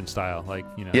fan fiction style, like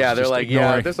Yeah, they're like,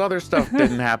 this other stuff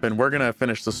didn't happen. We're gonna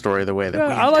finish the story the way that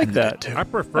we. I like that. I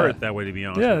prefer it that way, to be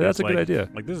honest. Yeah, that's a good idea.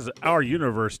 Like this is our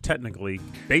universe. Technically,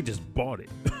 they just bought it.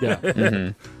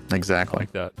 Yeah, exactly. I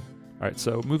like that. All right,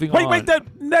 so moving on. Wait,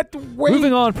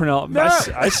 moving on, Pernell. No.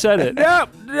 I said it. No.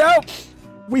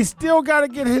 We still got to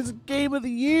get his game of the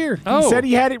year. He said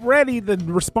he had it ready. The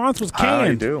response was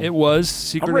canned. I do. It was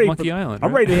Secret of Monkey Island.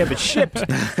 I'm ready to have it shipped.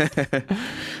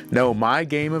 No, my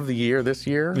game of the year this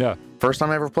year, first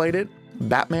time I ever played it,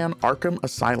 Batman Arkham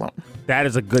Asylum. That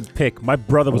is a good pick. My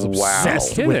brother was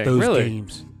obsessed with those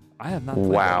games. I have not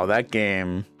played that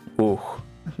game. Ooh.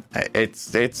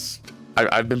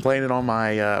 I've been playing it on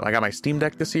my, I got my Steam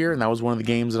Deck this year, and that was one of the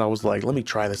games that I was like, let me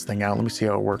try this thing out. Let me see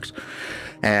how it works.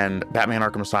 And Batman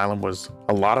Arkham Asylum was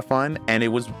a lot of fun, and it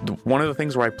was one of the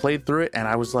things where I played through it, and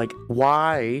I was like,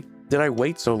 why did I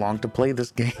wait so long to play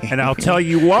this game? And I'll tell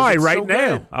you why right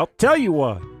now. Good. I'll tell you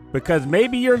why. Because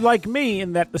maybe you're like me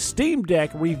in that the Steam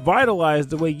Deck revitalized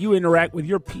the way you interact with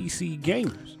your PC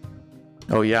games.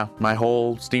 Oh, yeah. My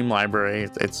whole Steam library,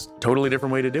 it's a totally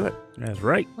different way to do it. That's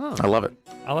right. Oh, I love it.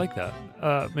 I like that.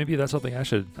 Maybe that's something I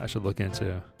should look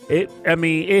into. It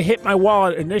hit my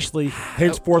wallet initially,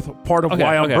 henceforth part of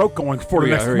why I'm broke going for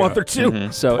the next month or two.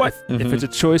 Mm-hmm. So if it's a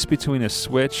choice between a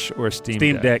Switch or a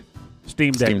Steam Deck.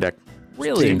 Steam Deck.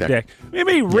 Really? Steam Deck. I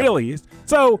mean, really.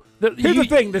 So here's the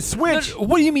thing: the Switch.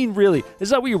 What do you mean, really? Is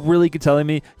that what you're really telling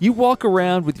me? You walk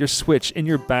around with your Switch in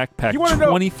your backpack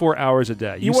 24 hours a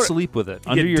day. You sleep with it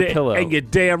under your pillow. And you're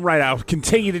damn right. I'll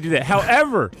continue to do that.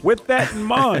 However, with that in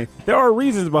mind, there are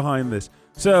reasons behind this.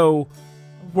 So,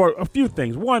 for a few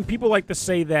things. One, people like to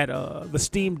say that the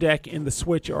Steam Deck and the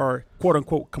Switch are quote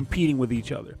unquote competing with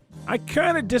each other. I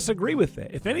kind of disagree with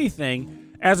that. If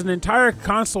anything, as an entire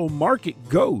console market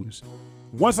goes,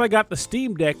 once I got the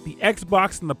Steam Deck, the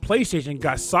Xbox and the PlayStation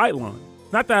got sidelined.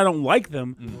 Not that I don't like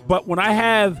them, but when I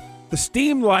have the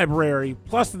Steam library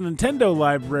plus the Nintendo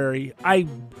library, I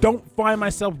don't find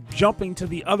myself jumping to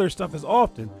the other stuff as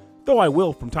often. though I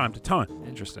will from time to time.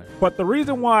 Interesting. But the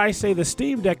reason why I say the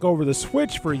Steam Deck over the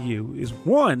Switch for you is,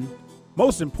 one,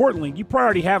 most importantly, you probably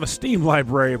already have a Steam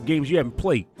library of games you haven't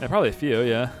played. Yeah, probably a few,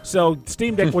 yeah. So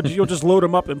Steam Deck, you'll just load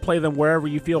them up and play them wherever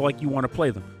you feel like you want to play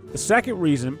them. The second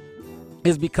reason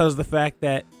is because of the fact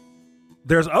that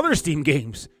there's other Steam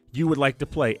games you would like to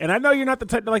play. And I know you're not the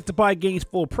type to like to buy games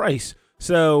full price.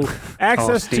 So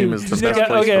access Steam to... is the best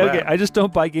place for that. I just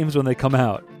don't buy games when they come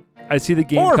out. I see the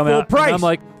game Or come full out, price. and I'm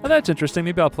like, oh, that's interesting.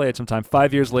 Maybe I'll play it sometime.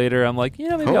 5 years later, I'm like,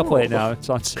 maybe I'll play it now. It's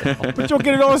on sale. But you'll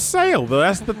get it on sale, though.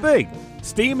 That's the thing.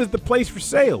 Steam is the place for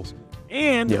sales.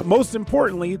 And most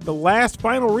importantly, the last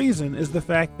final reason is the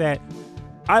fact that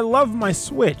I love my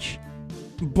Switch,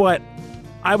 but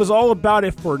I was all about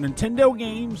it for Nintendo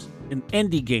games and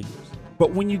indie games.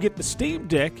 But when you get the Steam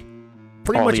Deck,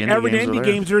 pretty much every indie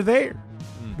games are there,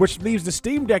 which leaves the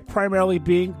Steam Deck primarily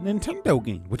being Nintendo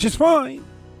game, which is fine.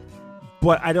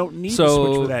 But I don't need to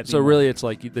switch for that. So really, it's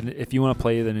like if you want to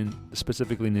play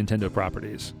specifically Nintendo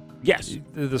properties, yes,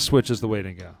 the Switch is the way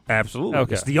to go. Absolutely.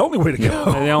 Okay. It's the only way to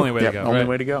go. The only way to go. Only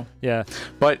way to go. Yeah.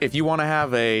 But if you want to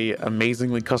have a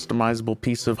amazingly customizable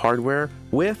piece of hardware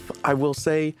with, I will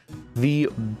say, the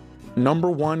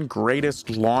 #1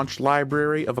 greatest launch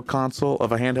library of a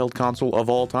handheld console of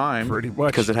all time, pretty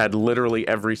much, because it had literally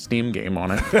every Steam game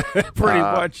on it. Pretty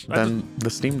much. Then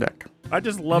the Steam Deck. I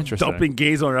just love dumping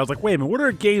games on it. I was like, wait a minute, what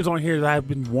are games on here that I've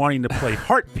been wanting to play?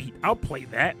 Heartbeat, I'll play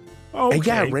that. Oh, okay.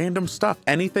 Yeah, random stuff.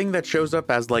 Anything that shows up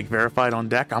as like verified on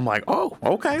deck, I'm like, oh,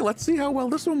 okay, let's see how well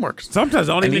this one works. Sometimes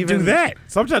I don't even do that.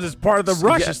 Sometimes it's part of the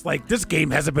rush. It's like, this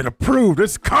game hasn't been approved.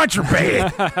 It's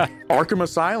contraband. Arkham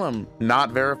Asylum,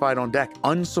 not verified on deck,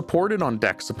 unsupported on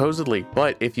deck, supposedly.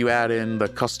 But if you add in the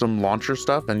custom launcher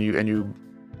stuff and you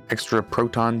extra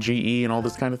Proton GE and all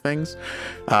this kind of things,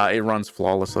 it runs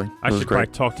flawlessly. I should probably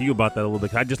talk to you about that a little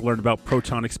bit. I just learned about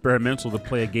Proton Experimental to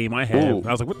play a game I have.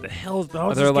 I was like, what the hell is this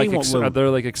game? Are there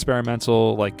like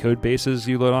experimental like code bases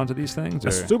you load onto these things?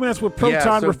 Assuming that's what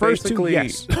Proton refers to,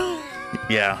 yes.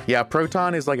 Yeah.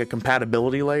 Proton is like a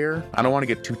compatibility layer. I don't want to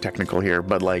get too technical here,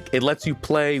 but like it lets you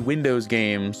play Windows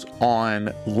games on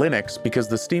Linux because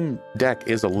the Steam Deck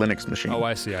is a Linux machine. Oh,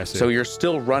 I see. So you're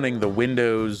still running the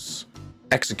Windows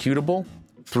executable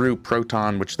through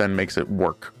Proton, which then makes it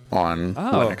work on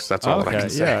Linux. That's all I can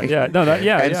say.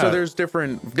 So there's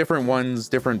different ones,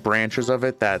 different branches of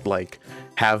it that like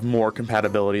have more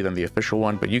compatibility than the official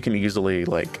one, but you can easily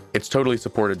it's totally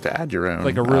supported to add your own,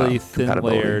 like a really thin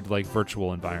layered like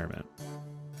virtual environment.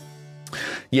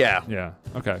 Yeah.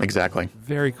 Okay. Exactly.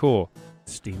 Very cool.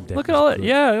 Steam Deck. Look at all it.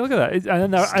 Yeah. Look at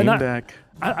that. Steam Deck.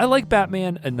 I like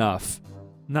Batman enough.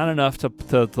 Not enough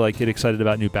to like get excited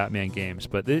about new Batman games,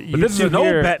 but this is an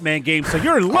old Batman game, so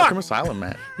you're in luck. Arkham Asylum,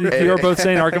 man. You're both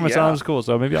saying Arkham Asylum is cool,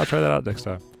 so maybe I'll try that out next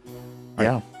time.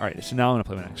 All right. So now I'm gonna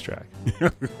play my next track.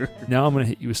 Now I'm gonna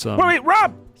hit you with some. Wait,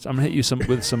 Rob. So I'm gonna hit you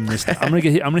with some. I'm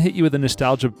gonna hit you with a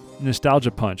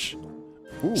nostalgia punch.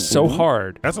 Ooh, so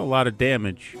hard. That's a lot of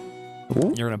damage.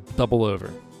 Ooh. You're gonna double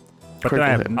over. But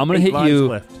I'm gonna hit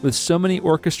you with so many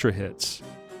orchestra hits.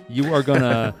 You are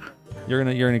gonna. You're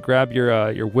gonna grab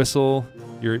your whistle,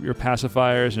 your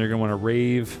pacifiers, and you're gonna want to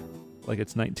rave like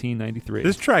it's 1993.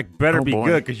 This track better be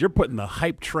good because you're putting the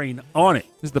hype train on it.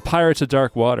 This is the Pirates of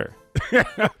Dark Water.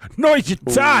 Noise you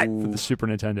die for the Super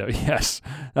Nintendo. Yes,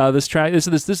 this track. This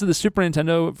is the Super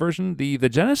Nintendo version. The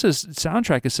Genesis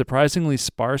soundtrack is surprisingly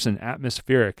sparse and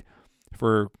atmospheric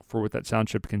for what that sound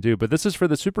chip can do. But this is for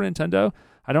the Super Nintendo.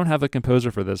 I don't have a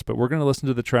composer for this, but we're gonna listen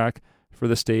to the track for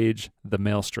the stage, The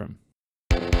Maelstrom.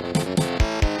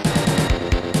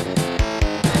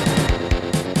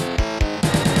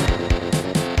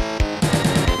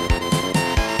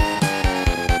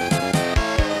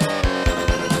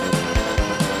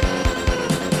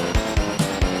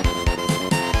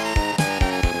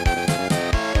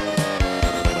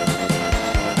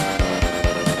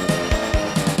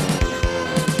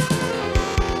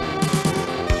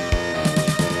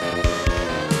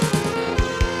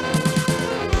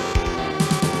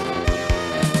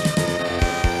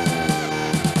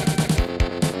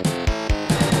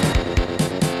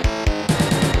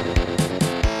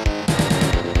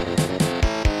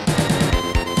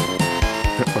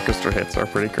 Hits are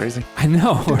pretty crazy. I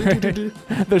know. Right?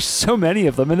 There's so many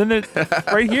of them, and then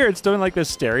right here it's doing like this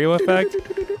stereo effect.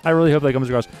 I really hope that comes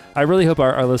across. I really hope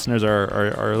our listeners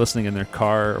are listening in their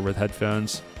car or with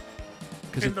headphones.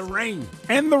 In the rain.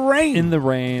 In the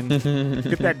rain.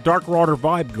 Get that Dark Water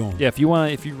vibe going. Yeah, if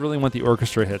you really want the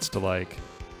orchestra hits to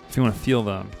if you want to feel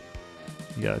them,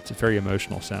 yeah, it's a very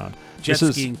emotional sound. Jet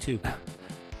skiing too.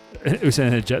 It was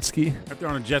in a jet ski. If they're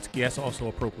on a jet ski, that's also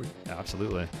appropriate. Yeah,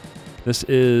 absolutely. This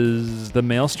is the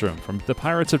Maelstrom from the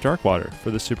Pirates of Darkwater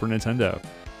for the Super Nintendo.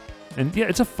 And yeah,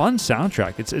 it's a fun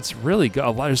soundtrack. It's really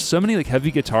good. There's so many like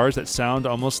heavy guitars that sound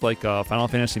almost like Final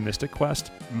Fantasy Mystic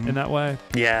Quest in that way.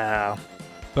 Yeah.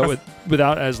 But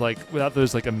without those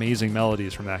like amazing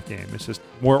melodies from that game. It's just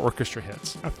more orchestra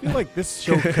hits. I feel like this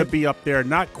show could be up there,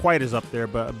 not quite as up there,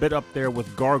 but a bit up there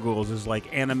with Gargoyles as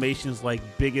like animation's like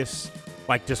biggest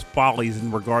like just follies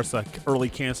in regards to like early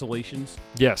cancellations.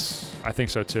 Yes, I think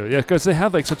so too. Yeah, because they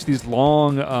have like such these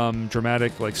long,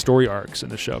 dramatic like story arcs in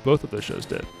the show. Both of those shows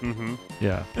did. Mm-hmm.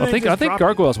 Yeah, I think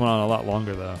Gargoyles went on a lot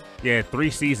longer though. Yeah, 3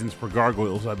 seasons for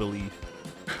Gargoyles, I believe.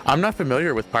 I'm not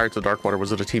familiar with Pirates of Darkwater.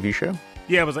 Was it a TV show?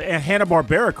 Yeah, it was a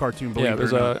Hanna-Barbera cartoon. Believe Yeah, it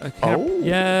was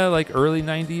like early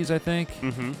 '90s, I think.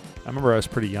 Mm-hmm. I remember I was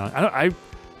pretty young.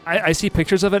 I see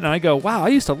pictures of it and I go, wow, I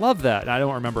used to love that. And I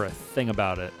don't remember a thing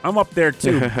about it. I'm up there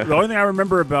too. The only thing I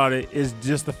remember about it is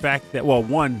just the fact that, well,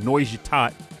 one, Noise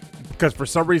Yatat, because for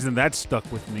some reason that stuck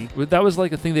with me. That was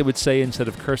like a thing they would say instead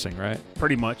of cursing, right?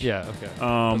 Pretty much. Yeah, okay. It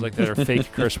was like their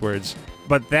fake curse words.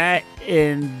 But that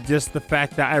and just the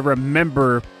fact that I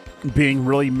remember being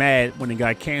really mad when it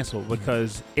got canceled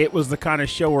because it was the kind of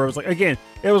show where it was like, again,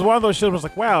 it was one of those shows where it was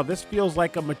like, wow, this feels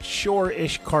like a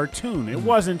mature-ish cartoon. It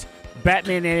wasn't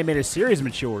Batman animated series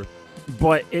mature,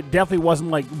 but it definitely wasn't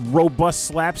like robust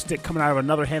slapstick coming out of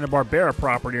another Hanna-Barbera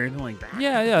property or anything like that.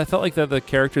 Yeah, I felt like that the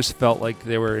characters felt like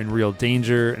they were in real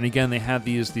danger, and again, they had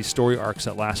these story arcs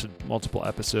that lasted multiple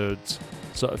episodes,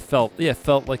 so it felt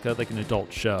like an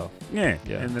adult show. Yeah,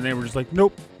 and then they were just like,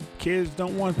 nope, kids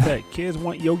don't want that. Kids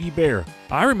want Yogi Bear.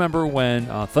 I remember when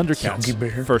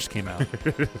Thundercats first came out,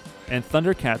 and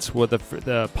Thundercats,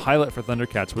 the pilot for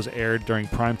Thundercats was aired during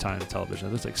primetime television.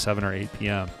 It was like 7 or 8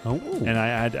 p.m. Oh. And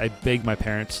I begged my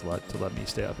parents to let me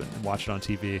stay up and watch it on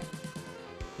TV.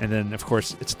 And then, of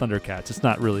course, it's Thundercats. It's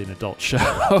not really an adult show.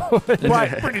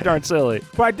 It's pretty darn silly.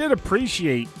 But I did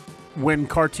appreciate when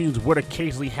cartoons would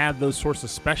occasionally have those sorts of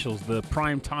specials, the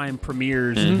primetime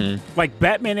premieres, like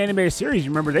Batman animated series.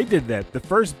 You remember they did that. The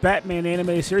first Batman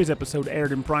animated series episode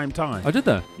aired in prime time. Oh, did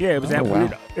that? Yeah, it was that wow.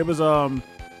 weird. It was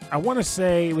I want to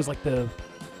say it was like it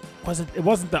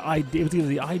wasn't the idea. It was either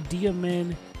the Idea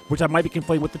Men, which I might be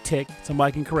conflating with the Tick.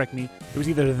 Somebody can correct me. It was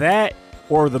either that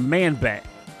or the Man Bat.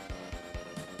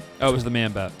 Oh, it was the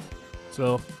Man Bat.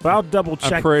 So, but I'll double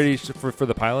check. I'm pretty sure for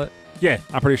the pilot. Yeah,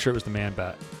 I'm pretty sure it was the Man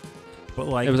Bat. but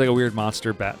like It was like a weird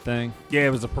monster bat thing. yeah, it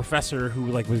was a professor who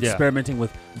like was experimenting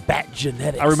with bat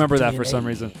genetics. I remember that DNA. for some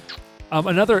reason.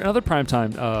 Another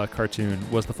primetime cartoon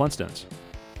was the Flintstones.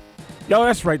 Oh,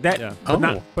 that's right. That,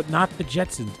 Yeah. but not the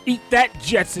Jetsons. Eat that,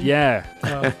 Jetson. Yeah.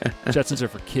 Jetsons are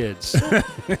for kids.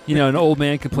 An old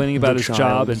man complaining about his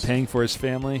job and paying for his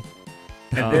family.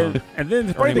 And then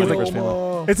the funny thing was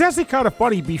like, it's actually kind of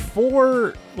funny.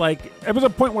 Before, like, it was a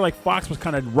point where like Fox was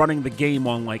kind of running the game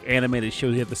on like animated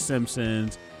shows. You had The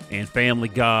Simpsons and Family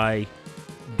Guy.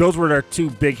 Those were their two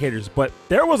big hitters. But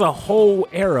there was a whole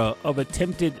era of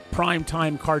attempted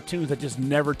primetime cartoons that just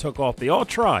never took off. They all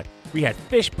tried. We had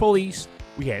Fish Police.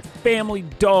 We had Family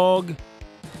Dog.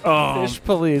 Fish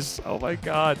Police. Oh, my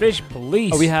God. Fish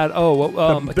Police. Oh, we had,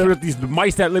 there were these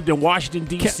mice that lived in Washington,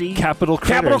 D.C. Capital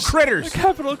Critters.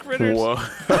 Capital Critters. Whoa.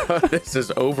 This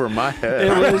is over my head.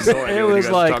 It was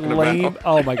like lame. About.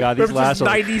 Oh, my God. These There was last just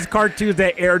 90s cartoons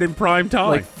that aired in prime time.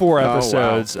 like 4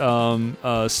 episodes.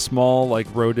 Wow. Small like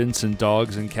rodents and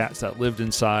dogs and cats that lived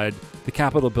inside the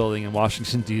Capitol building in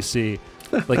Washington, D.C.,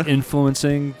 like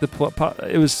influencing the plot.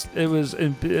 It was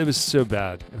so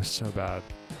bad. It was so bad.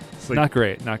 Like, not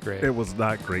great. It was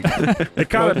not great. It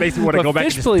kind of makes me want to go back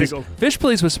and just dig over. Fish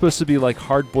Police was supposed to be like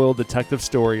hard-boiled detective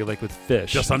story, like with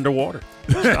fish. Just underwater.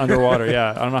 Just underwater,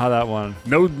 yeah. I don't know how that one.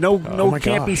 No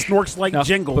campy snorks like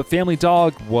Jingle. But Family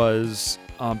Dog was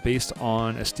based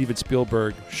on a Steven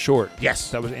Spielberg short. Yes.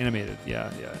 That was animated.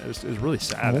 Yeah. It was really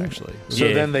sad, actually.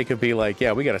 So then they could be like,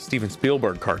 yeah, we got a Steven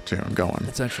Spielberg cartoon going.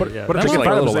 Essentially, yeah. but That it's was like-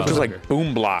 a little it's while Just longer. like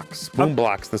Boom Blocks. Boom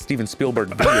Blocks, the Steven Spielberg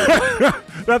video game.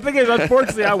 The thing is,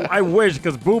 unfortunately, I wish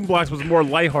because Boom Blocks was more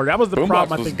lighthearted. That was the Boom problem.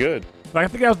 Blocks I was think. good. Like, I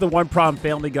think that was the one problem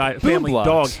Family Dog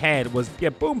Blocks. had was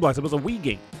Boom Blocks. It was a Wii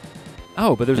game.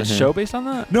 Oh, but there was a show based on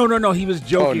that? No. He was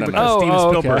joking no, no. because Steven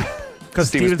Spielberg. Okay. Because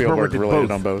Steven Spielberg did related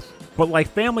both. on both. But like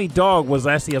Family Dog was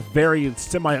actually a very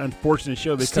semi-unfortunate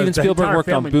show because Steven the Spielberg entire worked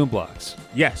on family- Boom Blocks.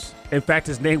 Yes. In fact,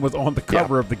 his name was on the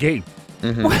cover of the game.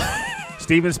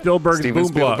 Steven Spielberg's Steven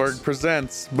Boom Spielberg Blocks.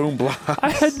 presents Boom Blocks.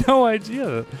 I had no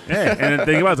idea. Yeah, and the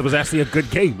thing was, it was actually a good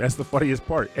game. That's the funniest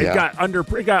part. It Yeah. got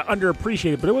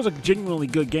underappreciated, but it was a genuinely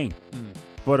good game.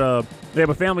 But they have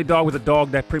a family dog with a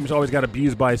dog that pretty much always got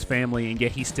abused by his family, and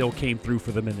yet he still came through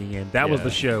for them in the end. That was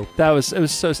the show.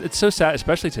 It's so sad,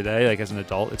 especially today. Like as an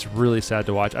adult, it's really sad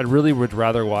to watch. I really would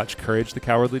rather watch Courage the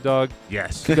Cowardly Dog.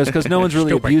 Yes, because no one's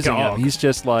really abusing dog. him. He's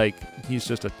just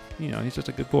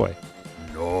a good boy.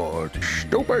 Naughty.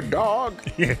 Stupid dog.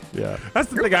 Yeah. That's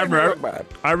the thing I remember.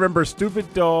 I remember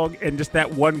stupid dog, and just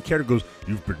that one character goes,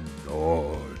 "You've been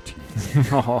naughty."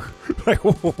 Like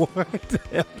what the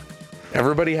hell?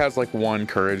 Everybody has like one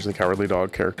Courage the Cowardly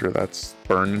Dog character that's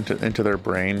burned into their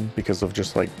brain because of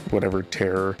just like whatever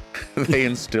terror they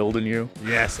instilled in you.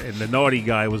 Yes, and the naughty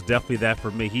guy was definitely that for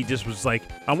me. He just was like,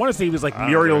 I want to say he was like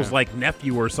Muriel's like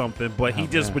nephew or something, but he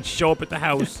just would show up at the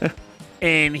house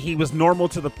and he was normal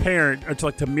to the parent,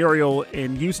 or to Muriel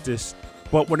and Eustace.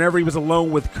 But whenever he was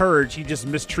alone with Courage, he just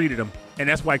mistreated him. And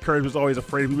that's why Courage was always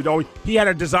afraid. He had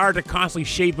a desire to constantly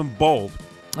shave him bald.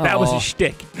 That was his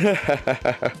shtick.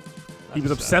 He was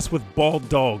obsessed with bald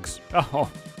dogs. Oh.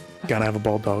 Gotta have a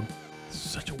bald dog.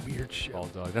 Such a weird show.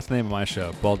 Bald Dog. That's the name of my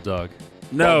show, Bald Dog.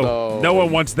 No, no one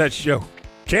wants that show.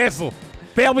 Cancel.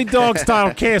 Family Dog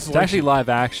style cancel. It's actually live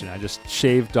action. I just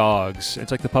shave dogs.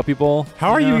 It's like the Puppy Bowl.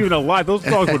 How are you even alive? Those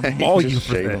dogs would maul you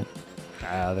for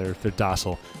that. They're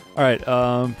docile. All right,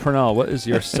 Pernell, what is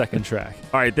your second track?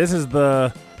 All right, this is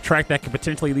the track that could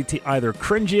potentially lead to either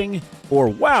cringing or,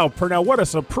 wow, Pernell, what a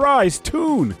surprise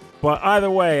tune. But either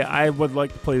way, I would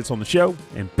like to play this on the show,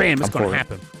 and bam, it's going to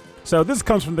happen. So this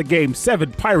comes from the game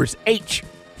 7 Pirates H,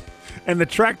 and the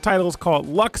track title is called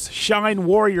Lux Shine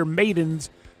Warrior Maidens,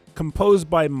 composed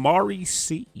by Mari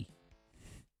C.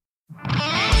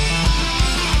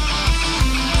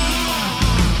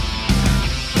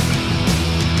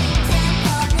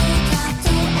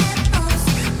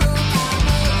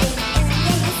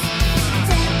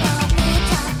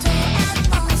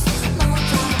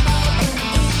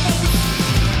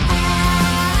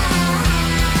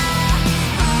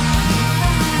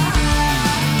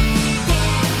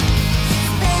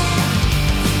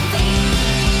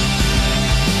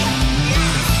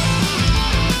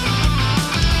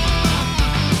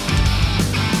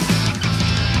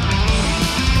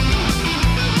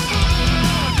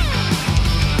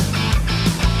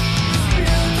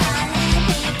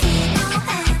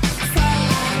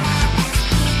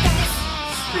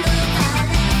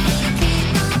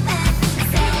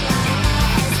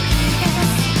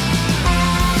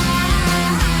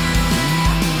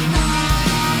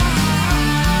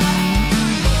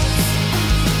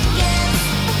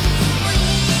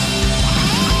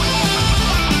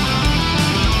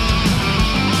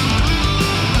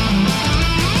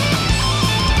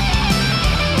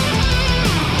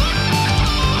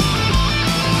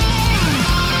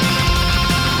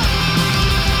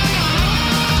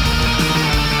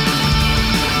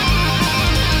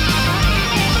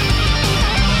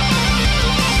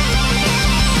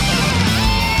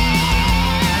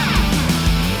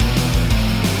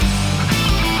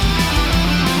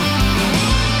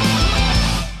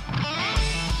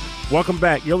 Welcome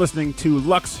back. You're listening to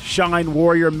Lux Shine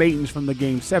Warrior Maidens from the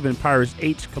game 7 Pirates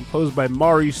H, composed by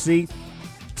Mari C.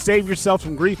 Save yourself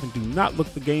some grief and do not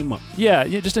look the game up. Yeah,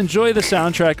 just enjoy the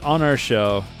soundtrack on our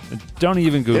show. Don't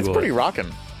even Google it. It's pretty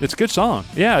rocking. It's a good song.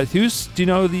 Yeah, do you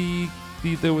know the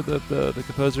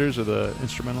composers or the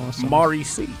instrumentalists? Mari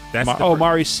C.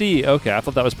 Mari C. Okay, I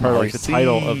thought that was part of like the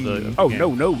title of the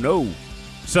game. No.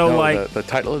 So the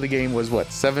title of the game was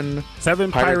what? 7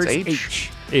 Pirates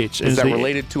H. Is that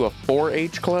related to a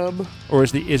 4-H club? Or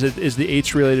is the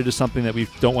H related to something that we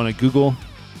don't want to Google?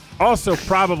 Also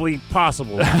probably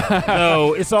possible.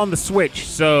 No, it's on the Switch,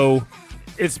 so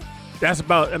that's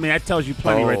about. I mean, that tells you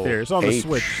plenty right there. It's on the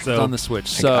Switch. So it's on the Switch.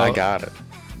 So I got it.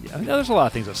 Yeah, there's a lot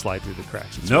of things that slide through the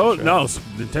cracks. No,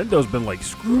 Nintendo's been like,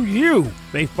 screw you.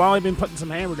 They've finally been putting some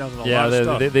hammer downs on a lot of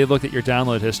stuff. They looked at your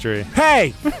download history.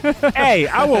 Hey,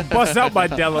 I will bust out my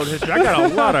download history. I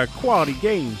got a lot of quality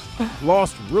games.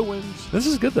 Lost Ruins. This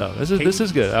is good though. This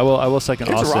is good. I will second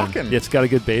It's Austin. rocking. Yeah, it's got a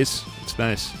good bass. It's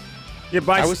nice. Yeah,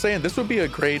 I was saying this would be a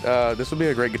great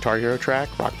Guitar Hero track,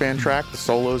 Rock Band track. The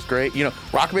solo's great. You know,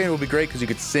 Rock Band would be great because you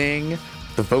could sing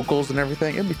the vocals and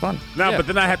everything. It'd be fun. But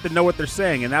then I have to know what they're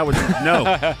saying, and that would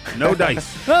no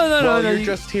dice. No. You're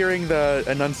just hearing the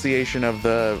enunciation of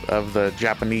the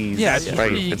Japanese. Yeah,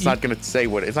 right. It's not going to say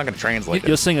what. It's not going to translate.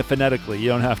 You'll sing it phonetically. You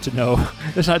don't have to know.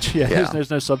 There's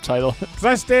no subtitle. Because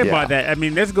I stand by that. I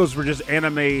mean, this goes for just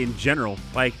anime in general.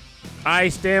 Like, I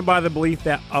stand by the belief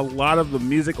that a lot of the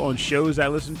music on shows I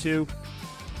listen to,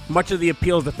 much of the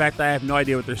appeal is the fact that I have no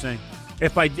idea what they're saying.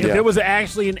 If it was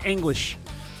actually in English,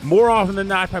 more often than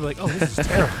not, I'd probably be like, oh, this is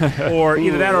terrible. Or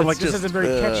either that or like, this isn't very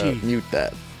catchy. Mute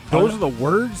that. Those are the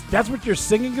words? That's what you're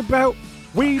singing about?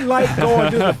 We like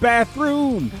going to the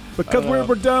bathroom because when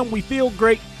we're done, we feel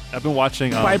great. I've been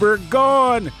watching Fiber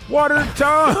gone, water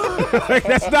time.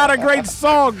 That's not a great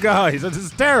song, guys. This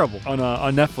is terrible. On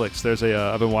Netflix. There's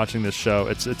I've been watching this show.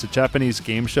 It's a Japanese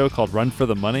game show called Run for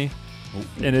the Money,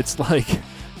 and it's like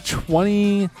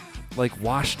 20 like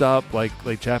washed up like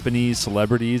Japanese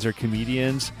celebrities or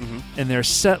comedians, and they're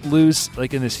set loose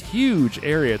like in this huge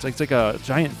area. It's like a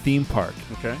giant theme park.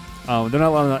 Okay. They're not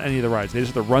allowed on any of the rides. They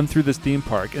just have to run through this theme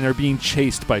park, and they're being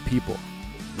chased by people.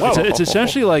 Whoa. It's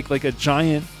essentially like a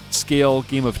giant scale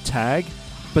game of tag,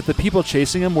 but the people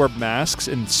chasing them wear masks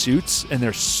and suits, and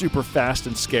they're super fast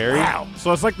and scary. Wow.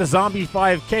 So it's like the zombie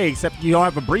 5K, except you don't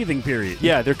have a breathing period.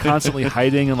 Yeah, they're constantly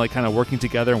hiding and like kind of working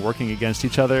together and working against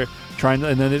each other, and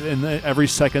then every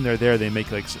second they're there, they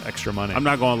make like extra money. I'm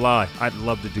not gonna lie, I'd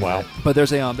love to do that. But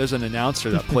there's an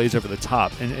announcer that plays over the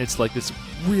top, and it's like this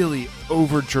really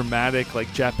over dramatic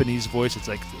like Japanese voice. It's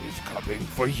like, "It's coming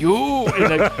for you,"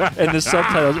 and the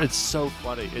subtitles. It's so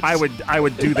funny. I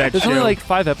would do that. There's show. only like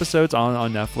 5 episodes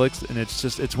on Netflix, and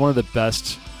it's one of the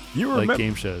best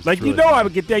game shows. Like, it's really I fun.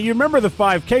 would get that. You remember the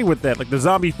 5K with that, like the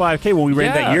zombie 5K when we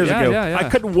ran that years ago. Yeah. I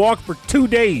couldn't walk for 2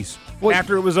 days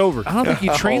after it was over. I don't think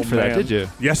you trained for that, did you?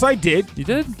 Yes, I did. You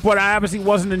did? But I obviously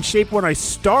wasn't in shape when I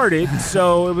started,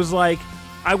 so it was like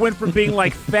I went from being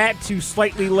like fat to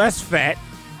slightly less fat,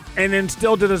 and then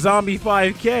still did a zombie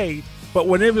 5K. But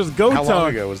when it was go time, how long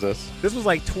ago was this? This was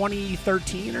like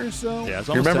 2013 or so. Yeah, it's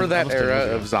You almost remember 10 that almost 10 years era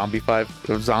ago.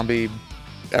 of zombie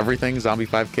everything, zombie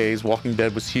 5Ks, Walking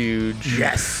Dead was huge.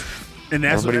 Yes. And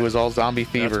that's Everybody was all zombie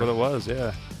fever. That's what it was,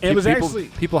 yeah. It was people, actually-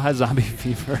 people had zombie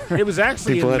fever. It was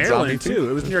actually People in had Maryland zombie too.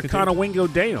 It was near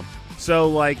Conowingo Dam. So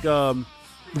like, it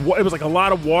was like a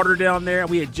lot of water down there.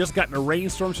 We had just gotten a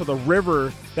rainstorm, so the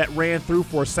river that ran through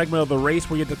for a segment of the race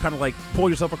where you had to kind of like pull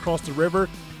yourself across the river.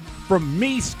 From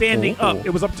me standing up,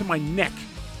 it was up to my neck,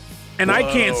 and I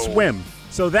can't swim.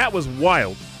 So that was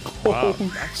wild. Wow,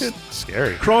 that's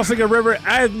scary. Crossing a river,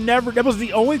 that was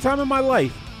the only time in my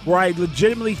life where I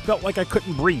legitimately felt like I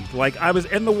couldn't breathe. Like I was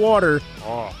in the water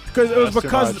because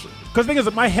the thing is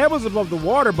that my head was above the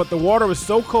water, but the water was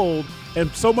so cold and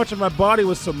so much of my body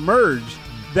was submerged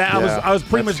that I was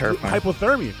pretty much terrifying.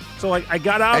 hypothermia. So like I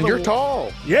got out And of you're the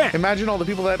tall. Yeah. Imagine all the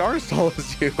people that aren't as tall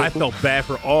as you. I felt bad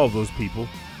for all of those people.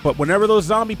 But whenever those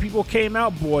zombie people came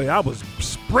out, boy, I was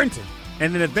sprinting.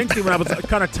 And then eventually when I was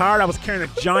kind of tired, I was carrying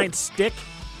a giant stick.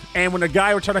 And when the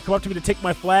guy was trying to come up to me to take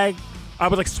my flag, I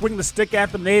was like swinging the stick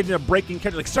at them. They ended up breaking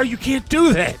character. Like, sir, you can't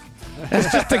do that.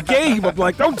 It's just a game. I'm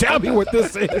like, don't tell me what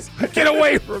this is. Get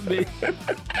away from me.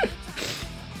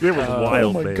 It was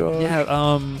wild, oh my man. God. Yeah,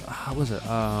 how was it?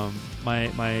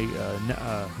 My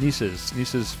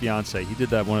niece's fiance, he did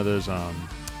that one of those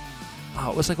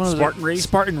it was like one of those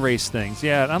Spartan race things.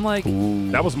 Yeah, and I'm like,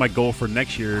 That was my goal for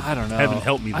next year. I don't know. Heaven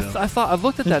help me, though. I've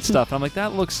looked at that stuff, and I'm like,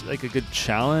 that looks like a good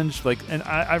challenge. Like, and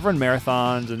I've run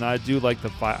marathons, and I do like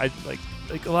I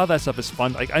like a lot of that stuff is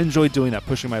fun. Like, I enjoy doing that,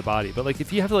 pushing my body. But like,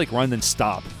 if you have to like run then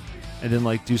stop, and then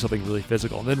like do something really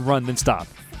physical, and then run then stop,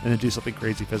 and then do something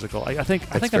crazy physical, I think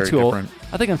I'm very too old. different.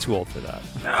 I think I'm too old for that.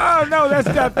 No,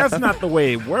 that's not the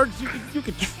way it works. You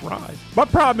can try. My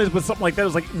problem is with something like that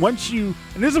is like once you,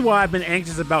 and this is why I've been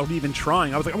anxious about even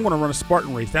trying. I was like, I'm going to run a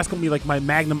Spartan race. That's going to be like my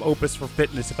magnum opus for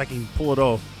fitness if I can pull it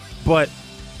off. But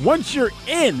once you're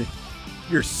in,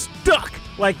 you're stuck.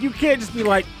 Like you can't just be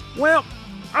like, well,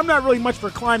 I'm not really much for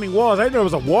climbing walls. I didn't know it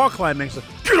was a wall climbing. So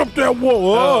get up that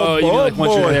wall. You mean like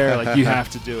once you're boy. there, like you have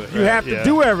to do it. You right? have to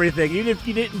do everything, even if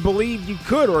you didn't believe you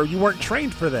could or you weren't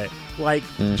trained for that. Like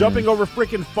jumping over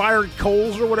freaking fire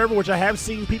coals or whatever, which I have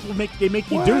seen people make you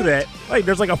do that. Like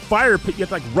there's like a fire pit, you have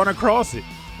to like run across it.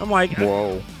 I'm like,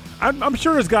 Whoa. I'm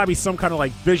sure there's got to be some kind of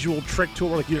like visual trick to it,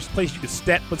 where like there's a place you can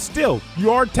step, but still,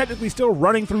 you are technically still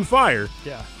running through fire.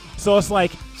 Yeah. So it's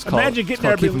like, imagine getting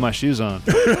there, keeping my shoes on.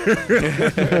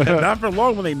 not for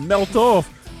long when they melt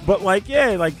off. But like,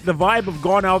 yeah, like the vibe of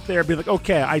going out there, be like,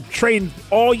 okay, I trained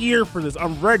all year for this,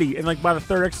 I'm ready. And like by the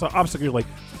third extra obstacle, you're like,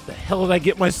 what the hell did I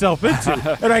get myself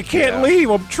into? And I can't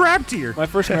leave. I'm trapped here. My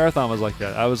first marathon was like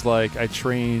that. I was like, I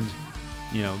trained,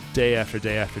 day after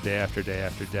day after day after day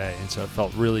after day, and so it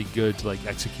felt really good to like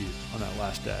execute on that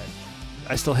last day.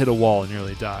 I still hit a wall and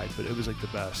nearly died, but it was like the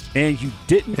best. And you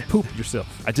didn't poop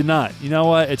yourself. I did not. You know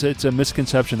what? It's a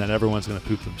misconception that everyone's going to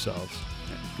poop themselves.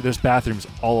 There's bathrooms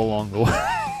all along the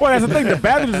way. Well, that's the thing. The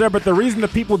bathrooms are there, but the reason the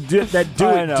people do it is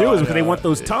because they want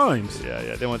those times.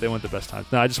 Yeah. They want the best times.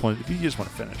 No, you just want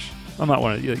to finish. I'm not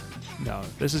one of no.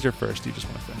 This is your first. You just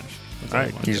want to finish. That's All all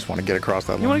right, you just want to get across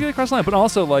that line. You want to get across the line, but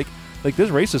also like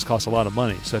these races cost a lot of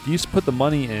money. So if you put the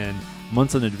money in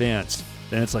months in advance,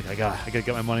 then it's like I gotta get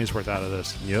my money's worth out of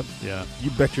this. Yep. Yeah. You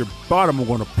bet your bottom I'm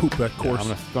going to poop that course.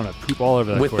 I'm gonna poop all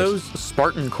over that With course. those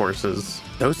Spartan courses,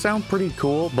 those sound pretty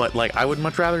cool, but like I would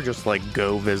much rather just like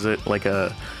go visit like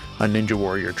a Ninja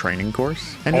Warrior training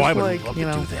course and just I would like love you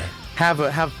to know do that.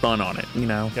 have fun on it. You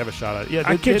know. Have a shot at it. Yeah,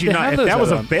 I kid you not. have If those that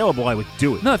was at, available, I would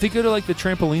do it. No, if you go to like the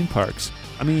trampoline parks,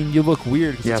 I mean, you look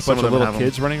weird because Yeah, it's a bunch some of of them little have 'em.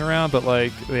 kids running around, but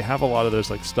like they have a lot of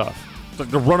those like stuff. It's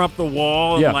like to run up the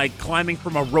wall Yeah. and like climbing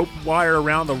from a rope wire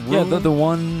around the room. Yeah, the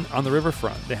one on the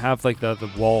riverfront, they have like the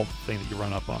wall thing that you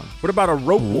run up on. What about a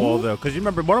rope wall, though? Because you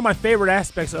remember, one of my favorite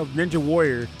aspects of Ninja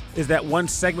Warrior is that one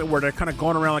segment where they're kind of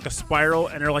going around like a spiral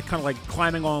and they're like kind of like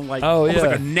climbing on like almost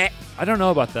like a net. I don't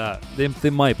know about that. They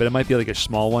might, but it might be like a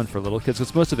small one for little kids.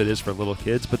 Because most of it is for little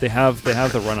kids, but they have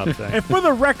the run up thing. And for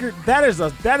the record, that is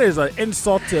an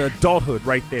insult to adulthood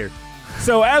right there.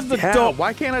 So as the Yeah, adult,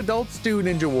 why can't adults do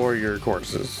Ninja Warrior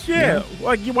courses? yeah,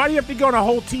 like why do you have to go on a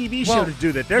whole TV show Well, to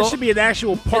do that? There should be an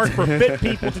actual park for fit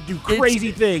people to do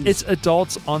crazy things. It's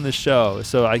adults on the show,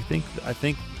 so I think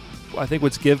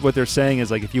what they're saying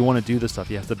is like if you want to do this stuff,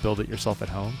 you have to build it yourself at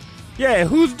home. yeah,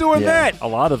 who's doing Yeah. that? A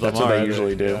lot of them That's what are. they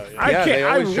usually do. I can't- they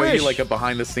always I show wish. you like a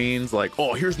behind the scenes, like,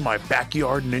 oh, here's my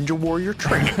backyard Ninja Warrior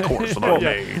training course that I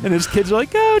made. And his kids are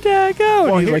like, "Go, Dad, go!"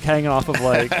 Well, and he's here- like hanging off of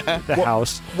like the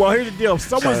house. Well, here's the deal. If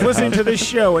someone's listening to this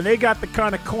show and they got the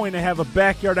kind of coin to have a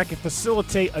backyard that can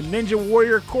facilitate a Ninja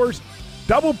Warrior course,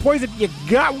 double points if you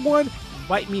got one,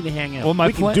 invite me to hang out. Well,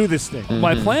 we can do this thing.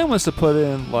 My plan was to put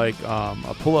in like a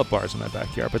pull-up bars in my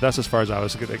backyard, but that's as far as I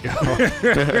was gonna go.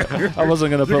 I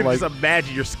wasn't gonna put like. Just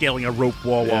imagine you're scaling a rope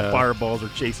wall Yeah. while fireballs are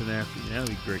chasing after you. That'd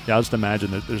be great. Yeah, I'll just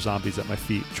imagine that there's zombies at my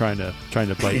feet trying to bite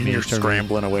And me. you're and turn me-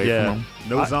 scrambling away Yeah. from them.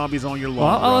 No zombies on your lawn. Well,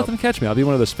 I'll let Rob. them catch me. I'll be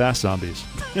one of those fast zombies.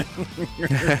 I'll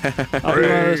be one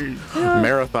of those-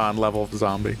 Marathon level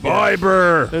zombie.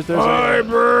 Fiber! There's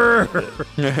Fiber!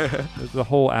 There's the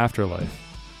whole afterlife.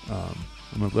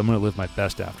 I'm gonna live my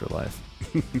best afterlife.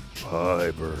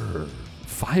 Fiber.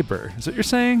 Fiber. Is that what you're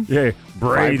saying? Yeah,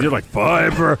 brains. You're like,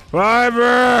 fiber!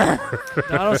 Fiber!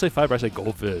 No, I don't say fiber. I say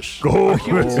goldfish.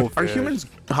 Goldfish. Are humans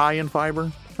high in fiber?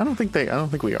 I don't think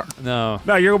we are. No.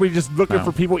 No, you're going to be just looking No.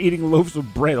 for people eating loaves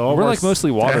of bread. All We're of like us.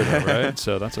 mostly water though, right?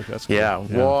 So that's okay. That's cool. Yeah,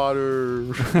 water.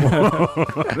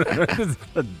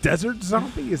 A desert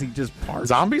zombie? Is he just parched?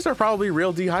 Zombies are probably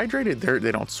real dehydrated.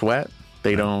 They don't sweat.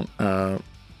 They don't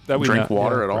That we drink know-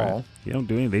 water yeah, at right. all. You don't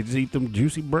do anything. They just eat them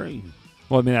juicy brains.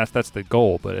 Well, I mean that's the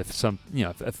goal. But if some,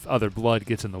 if other blood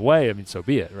gets in the way, I mean, so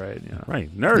be it, right?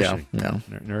 Right. Nourishing. Yeah.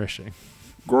 Nourishing.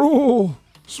 Gruel.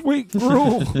 Sweet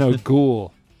gruel. No,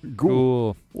 ghoul.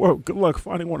 Ghoul. Well, good luck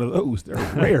finding one of those. They're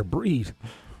a rare breed.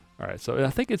 All right, so I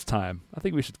think it's time. I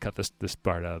think we should cut this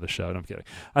part out of the show. No, I'm kidding.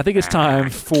 I think it's time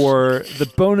for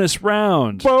the bonus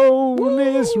round.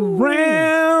 Bonus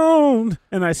round.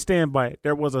 And I stand by it.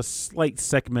 There was a slight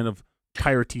segment of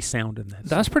piratey sound in that.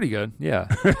 That's pretty good. Yeah,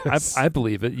 I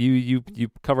believe it. You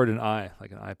covered an eye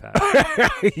like an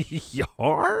iPad.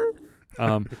 Yar?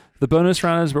 The bonus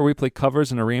round is where we play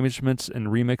covers and arrangements and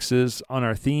remixes on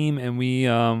our theme, and we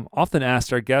often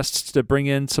asked our guests to bring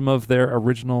in some of their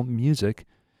original music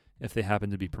if they happen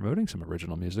to be promoting some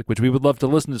original music, which we would love to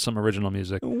listen to some original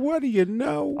music. What do you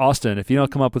know? Austin, if you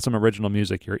don't come up with some original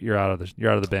music, you're out of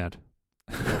the band.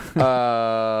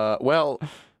 Well,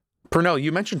 Pernell,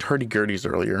 you mentioned hurdy-gurdies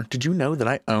earlier. Did you know that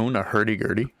I own a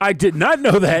hurdy-gurdy? I did not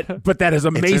know that, but that is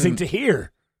amazing in- to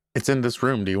hear. It's in this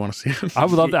room. Do you want to see it? I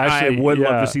would love to actually. I would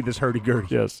love yeah. to see this hurdy-gurdy.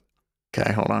 Yes.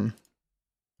 Okay, hold on.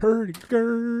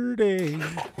 Hurdy-gurdy.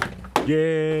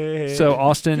 Yeah. So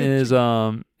Austin is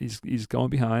he's going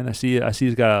behind. I see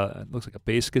he's got it looks like a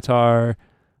bass guitar.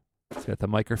 He's got the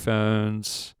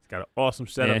microphones. He's got an awesome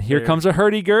setup. And here there. comes a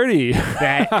hurdy-gurdy.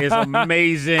 That is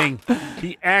amazing.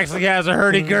 He actually has a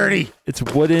hurdy-gurdy. It's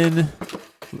wooden.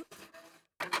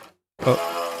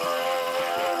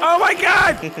 Oh my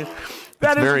God!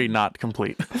 That is Very not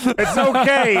complete. It's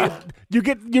okay. You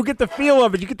get the feel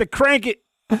of it. You get to crank it.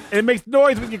 And it makes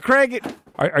noise when you crank it.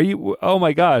 Are you? Oh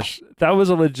my gosh, that was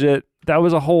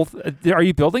a whole. Are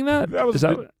you building that? That was Is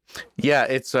that? good. Yeah,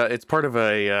 it's part of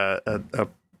a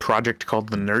project called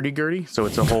the Nerdy Gurdy. So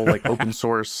it's a whole like open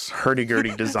source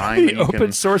hurdy-gurdy design. that The you open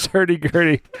can, source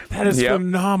hurdy-gurdy. That is Yep.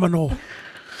 phenomenal.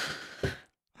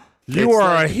 You It's,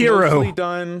 are like, a hero. Mostly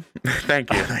done.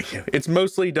 Thank you. It's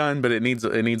mostly done, but it needs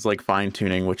like fine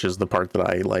tuning, which is the part that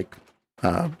I like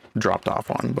dropped off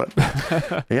on. But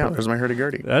yeah, there's my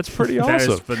hurdy-gurdy. That's pretty That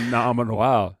awesome. is phenomenal.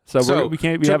 Wow. So, So- we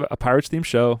have a Pirates themed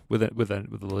show with With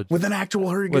an actual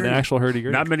hurdy-gurdy. an actual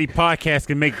hurdy-gurdy. Not many podcasts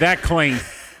can make that claim.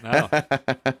 No. Watch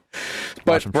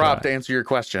But 'em Rob, try. to answer your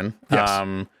question,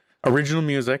 Yes. original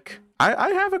music, I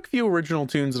have a few original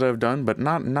tunes that I've done, but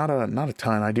not a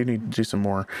ton. I do need to do some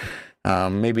more.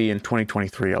 Maybe in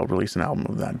 2023 I'll release an album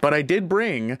of that. But I did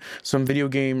bring some video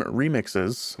game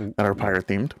remixes that are pirate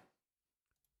themed.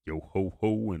 Yo ho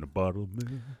ho in a bottle of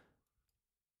milk.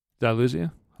 Did I lose you?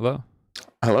 Hello?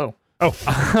 Hello. Oh,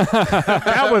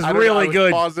 that was really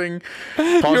good. Pausing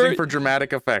for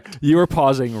dramatic effect. You were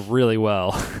pausing really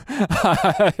well.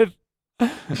 I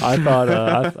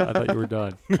thought you were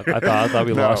done. I thought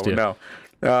we lost you. No.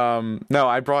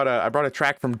 I brought a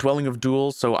track from Dwelling of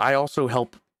Duels. So I also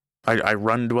help. I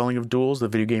run Dwelling of Duels, the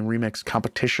video game remix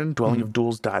competition,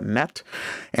 dwellingofduels.net,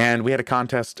 and we had a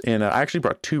contest in. I actually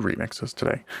brought 2 remixes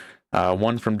today.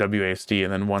 One from WASD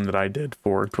and then one that I did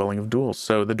for Dwelling of Duels.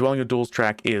 So the Dwelling of Duels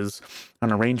track is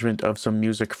an arrangement of some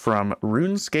music from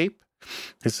RuneScape.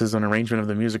 This is an arrangement of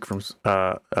the music from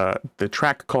the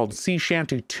track called Sea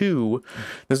Shanty 2.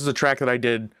 This is a track that I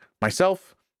did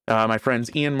myself, my friends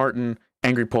Ian Martin,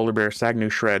 Angry Polar Bear,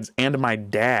 Sagnu Shreds, and my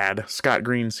dad, Scott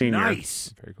Green Sr.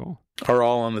 Nice. Very cool. Are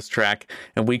all on this track,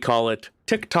 and we call it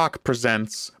TikTok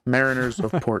Presents Mariners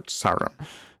of Port Sarum. All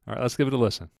right, let's give it a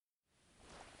listen.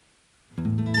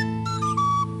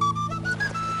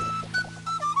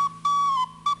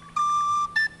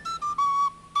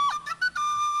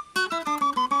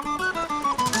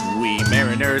 We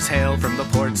mariners hail from the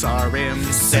ports our rim,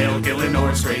 sail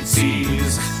Gillinore's great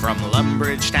seas. From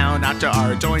Lumbridge town out to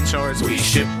our joint shores, we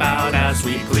ship out as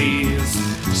we please.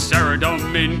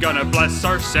 Saradom gonna bless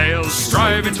our sails,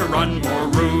 striving to run more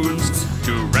runes.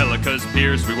 To Relica's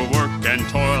piers we will work and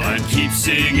toil and keep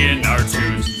singing our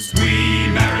tunes. We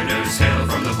mariners hail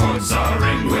from the ports our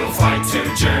rim, we'll fight to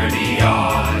journey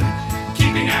on.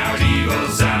 Keeping out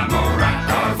Eagle's Amorak,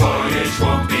 our voyage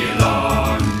won't be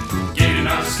long. Gaining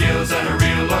our skills at a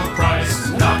real low price,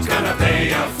 not gonna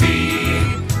pay a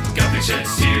fee. Guthrie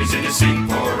sheds tears in his sleep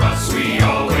for us, we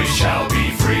always shall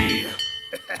be free.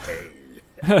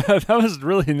 That was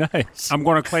really nice. I'm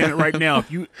going to claim it right now.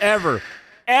 If you ever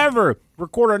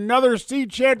record another sea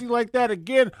shanty like that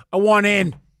again, I want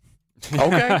in.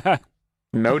 Okay.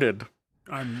 Noted.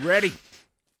 I'm ready.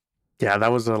 Yeah,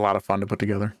 that was a lot of fun to put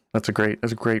together. That's a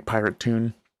great pirate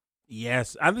tune.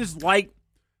 Yes, I just like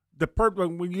the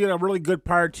when you get a really good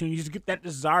pirate tune, you just get that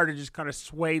desire to just kind of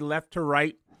sway left to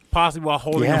right, possibly while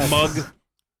holding a mug,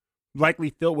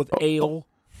 likely filled with ale.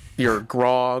 Your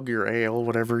grog, your ale,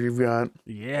 whatever you've got.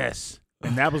 Yes,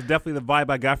 and that was definitely the vibe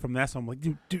I got from that. So I'm like,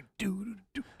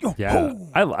 yeah,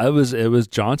 it was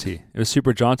jaunty. It was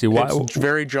super jaunty. Why? It's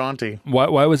very jaunty.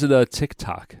 Why was it a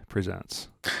TikTok Presents?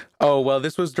 Oh well,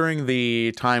 this was during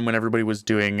the time when everybody was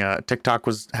doing TikTok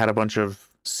had a bunch of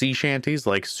sea shanties,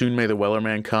 like Soon May the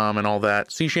Wellerman Come and all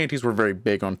that. Sea shanties were very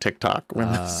big on TikTok when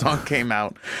the song came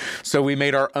out. So we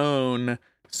made our own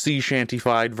sea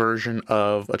shantified version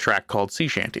of a track called Sea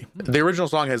Shanty. The original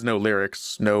song has no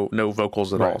lyrics, no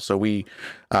vocals at all. So we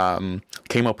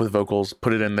came up with vocals,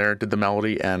 put it in there, did the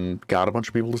melody, and got a bunch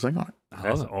of people to sing on it.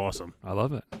 That's awesome. I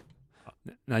love it.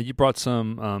 Now you brought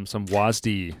some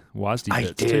WASD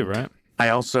bits too, right? I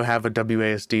also have a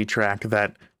WASD track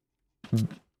that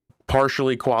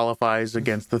partially qualifies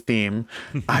against the theme.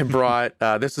 I brought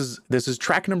this is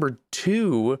track number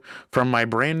 2 from my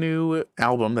brand new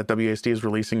album that WASD is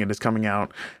releasing. It is coming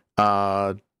out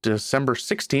December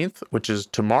 16th, which is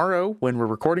tomorrow when we're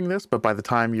recording this, but by the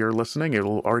time you're listening,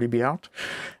 it'll already be out.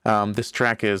 This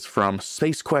track is from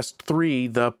Space Quest 3,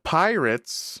 The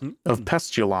Pirates of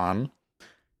Pestulon.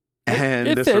 And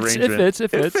it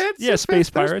fits. Yeah, Space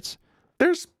Pirates.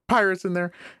 There's pirates in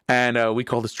there, and we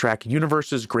call this track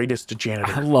Universe's Greatest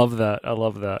Janitor. I love that.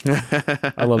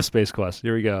 I love Space Quest.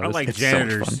 Here we go. I like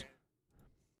janitors. So much fun.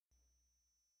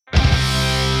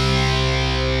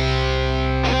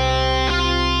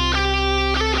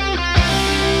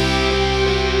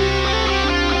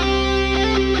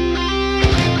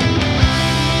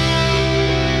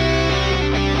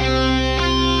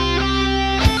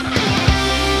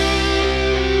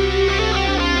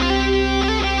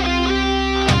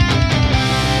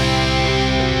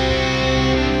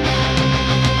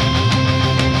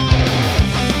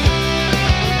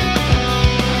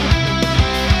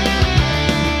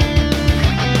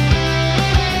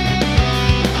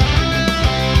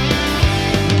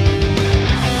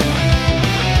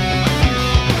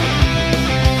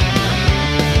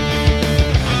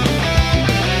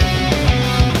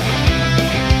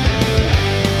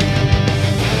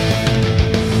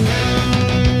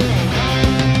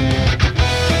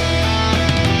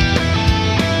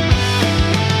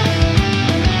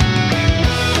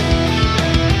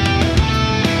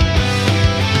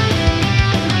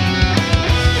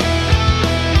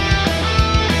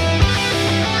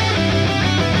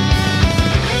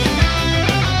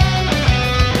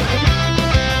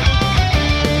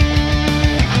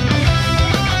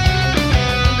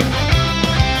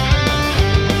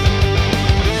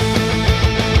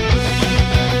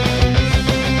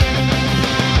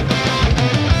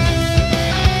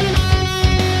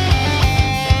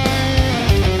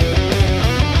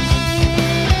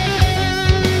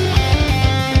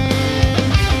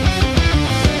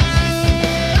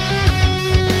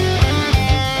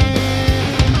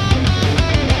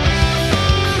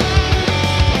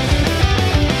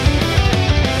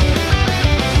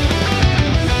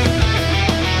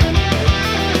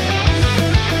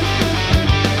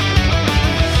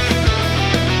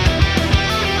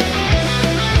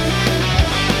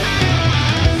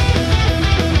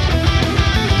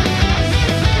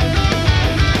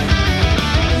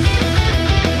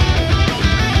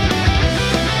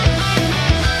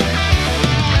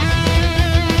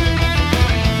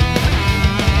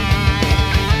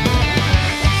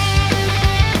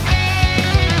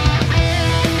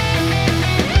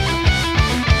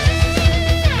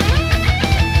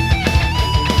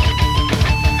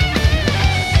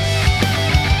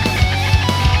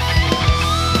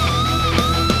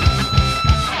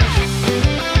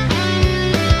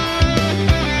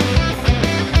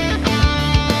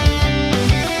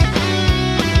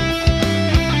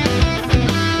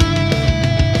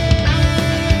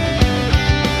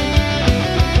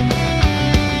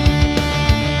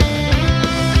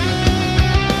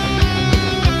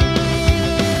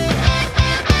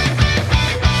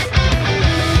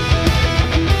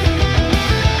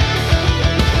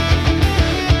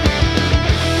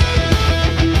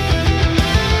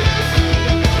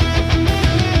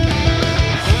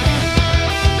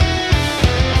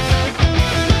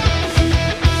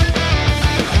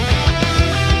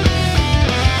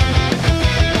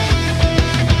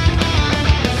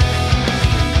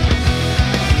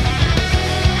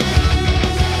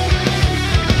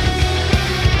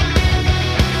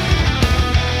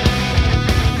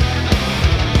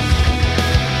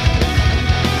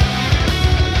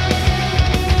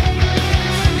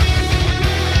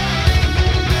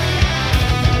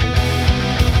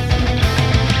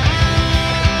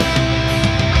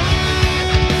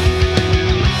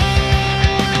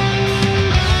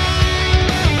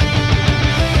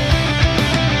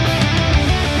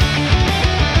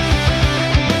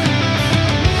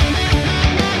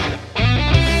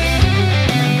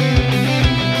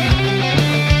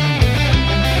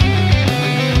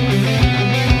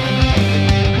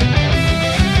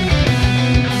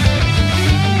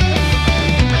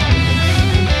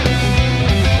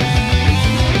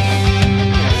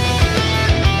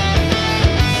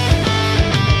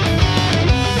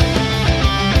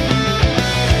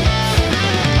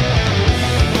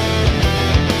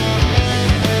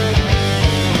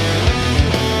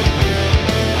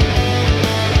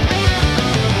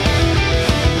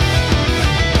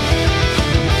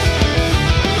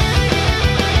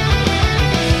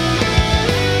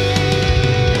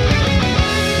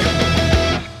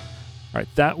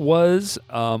 that was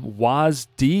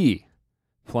WASD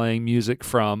playing music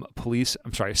from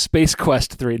Space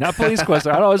Quest 3. Not Police Quest.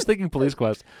 I was thinking Police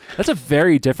Quest. That's a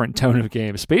very different tone of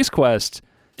game. Space Quest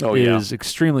is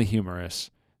extremely humorous.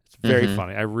 It's very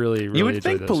funny. I really you would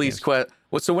enjoy think Police Quest.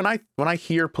 Well, so when I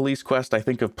hear Police Quest, I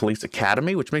think of Police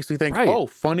Academy, which makes me think, oh,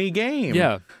 funny game.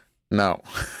 Yeah. No,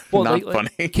 well, not funny.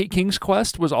 King's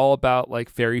Quest was all about like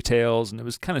fairy tales, and it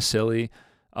was kind of silly.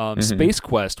 Space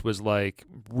Quest was like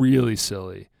really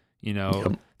silly. You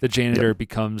know, the janitor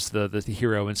becomes the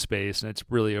hero in space, and it's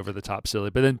really over the top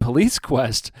silly. But then Police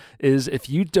Quest is if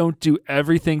you don't do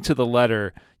everything to the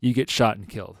letter, you get shot and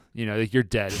killed. You know, like you're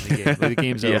dead in the game. Like the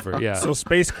game's over. Yeah. So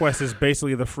Space Quest is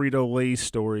basically the Frito-Lay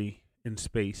story in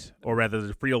space, or rather,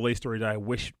 the Frito-Lay story that I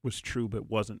wish was true but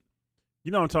wasn't.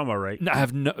 You know what I'm talking about, right? No,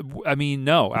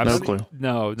 no, absolutely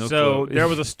no clue. So there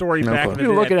was a story back in the day.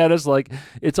 You're looking at us like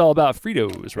it's all about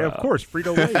Fritos, right? Yeah, of course,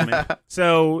 Frito-Lay, man.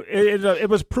 So it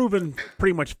was proven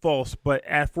pretty much false, but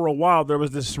for a while there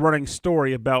was this running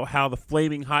story about how the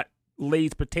Flaming Hot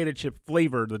Lay's potato chip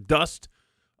flavor, the dust,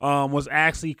 was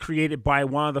actually created by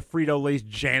one of the Frito-Lay's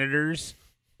janitors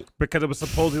because it was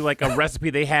supposedly like a recipe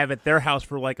they have at their house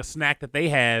for like a snack that they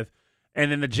have,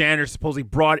 and then the janitor supposedly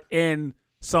brought in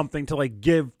something to like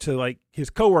give to like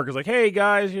his coworkers, like, hey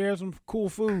guys, here's some cool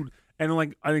food. And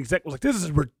like an exec was like, this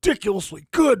is ridiculously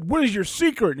good. What is your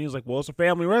secret? And he was like, well, it's a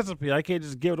family recipe. I can't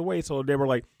just give it away. So they were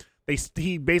like, they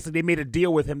made a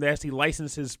deal with him to actually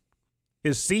license his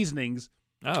seasonings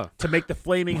to make the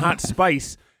flaming hot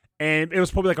spice. And it was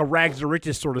probably like a rags to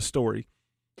riches sort of story.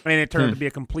 And it turned out to be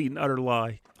a complete and utter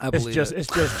lie. It's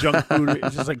just junk food.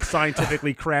 It's just like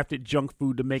scientifically crafted junk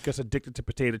food to make us addicted to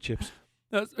potato chips.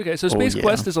 Okay, so Space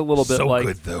Quest is a little bit like,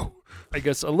 good, though. I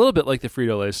guess a little bit like the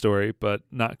Frito-Lay story, but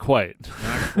not quite.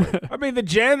 I mean, the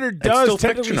janitor does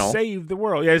technically save the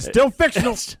world. Yeah, it's still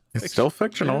fictional. It's still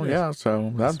fictional, yeah.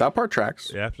 So that part tracks.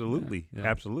 Yeah, absolutely,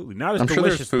 absolutely. Not as delicious, sure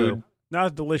there's food. Though. Not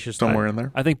as delicious somewhere in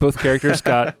there. I think both characters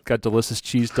got delicious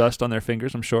cheese dust on their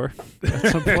fingers, I'm sure, at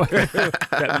some point.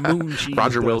 That moon cheese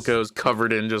Roger dust. Wilco's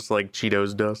covered in just like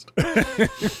Cheetos dust.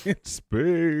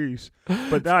 Space.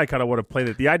 But now I kind of want to play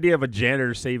that. The idea of a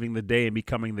janitor saving the day and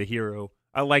becoming the hero.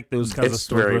 I like those kinds of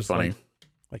stories. It's very funny.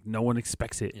 Like no one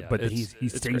expects it, but he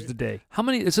saves the day. How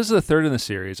many? This is the third in the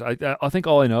series. I think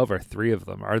all I know of are 3 of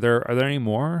them. Are there any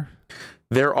more?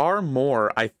 There are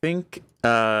more. I think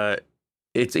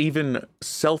it's even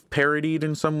self-parodied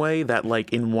in some way that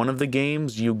like in one of the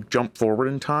games you jump forward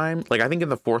in time. Like I think in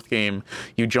the 4th game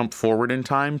you jump forward in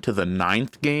time to the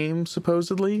 9th game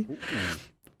supposedly.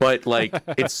 But like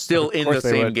it's still in the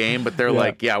same game, but they're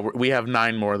like, we have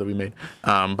 9 more that we made.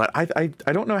 But I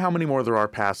don't know how many more there are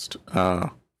past 4.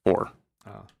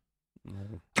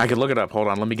 I could look it up. Hold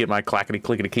on, let me get my clackety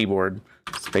clickety keyboard.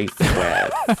 Space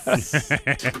Quest.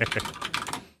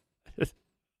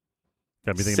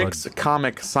 6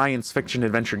 comic science fiction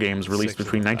adventure games released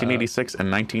between 1986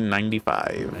 and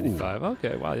 1995. 95.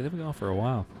 Okay, wow, they've been going for a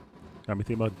while. Got me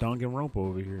thinking about Danganronpa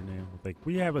over here now. Like,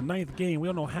 we have a 9th game. We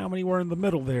don't know how many were in the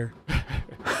middle there.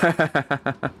 All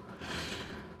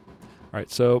right,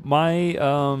 so my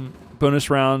bonus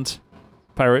round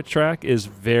pirate track is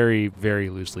very,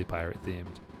 very loosely pirate themed.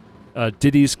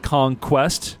 Diddy's Kong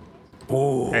Quest.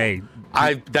 Oh, hey.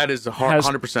 That is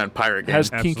 100% pirate game. Has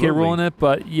King K. Rool in it,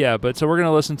 but so we're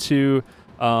gonna listen to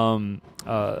what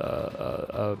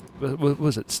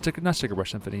was it? Not Sticker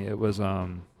Brush Symphony. It was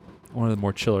one of the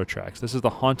more chiller tracks. This is the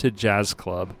Haunted Jazz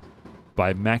Club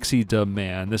by Maxi Da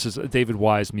Man. This is David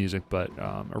Wise music, but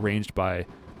arranged by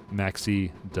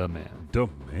Maxi Da Man. Da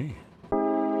Man.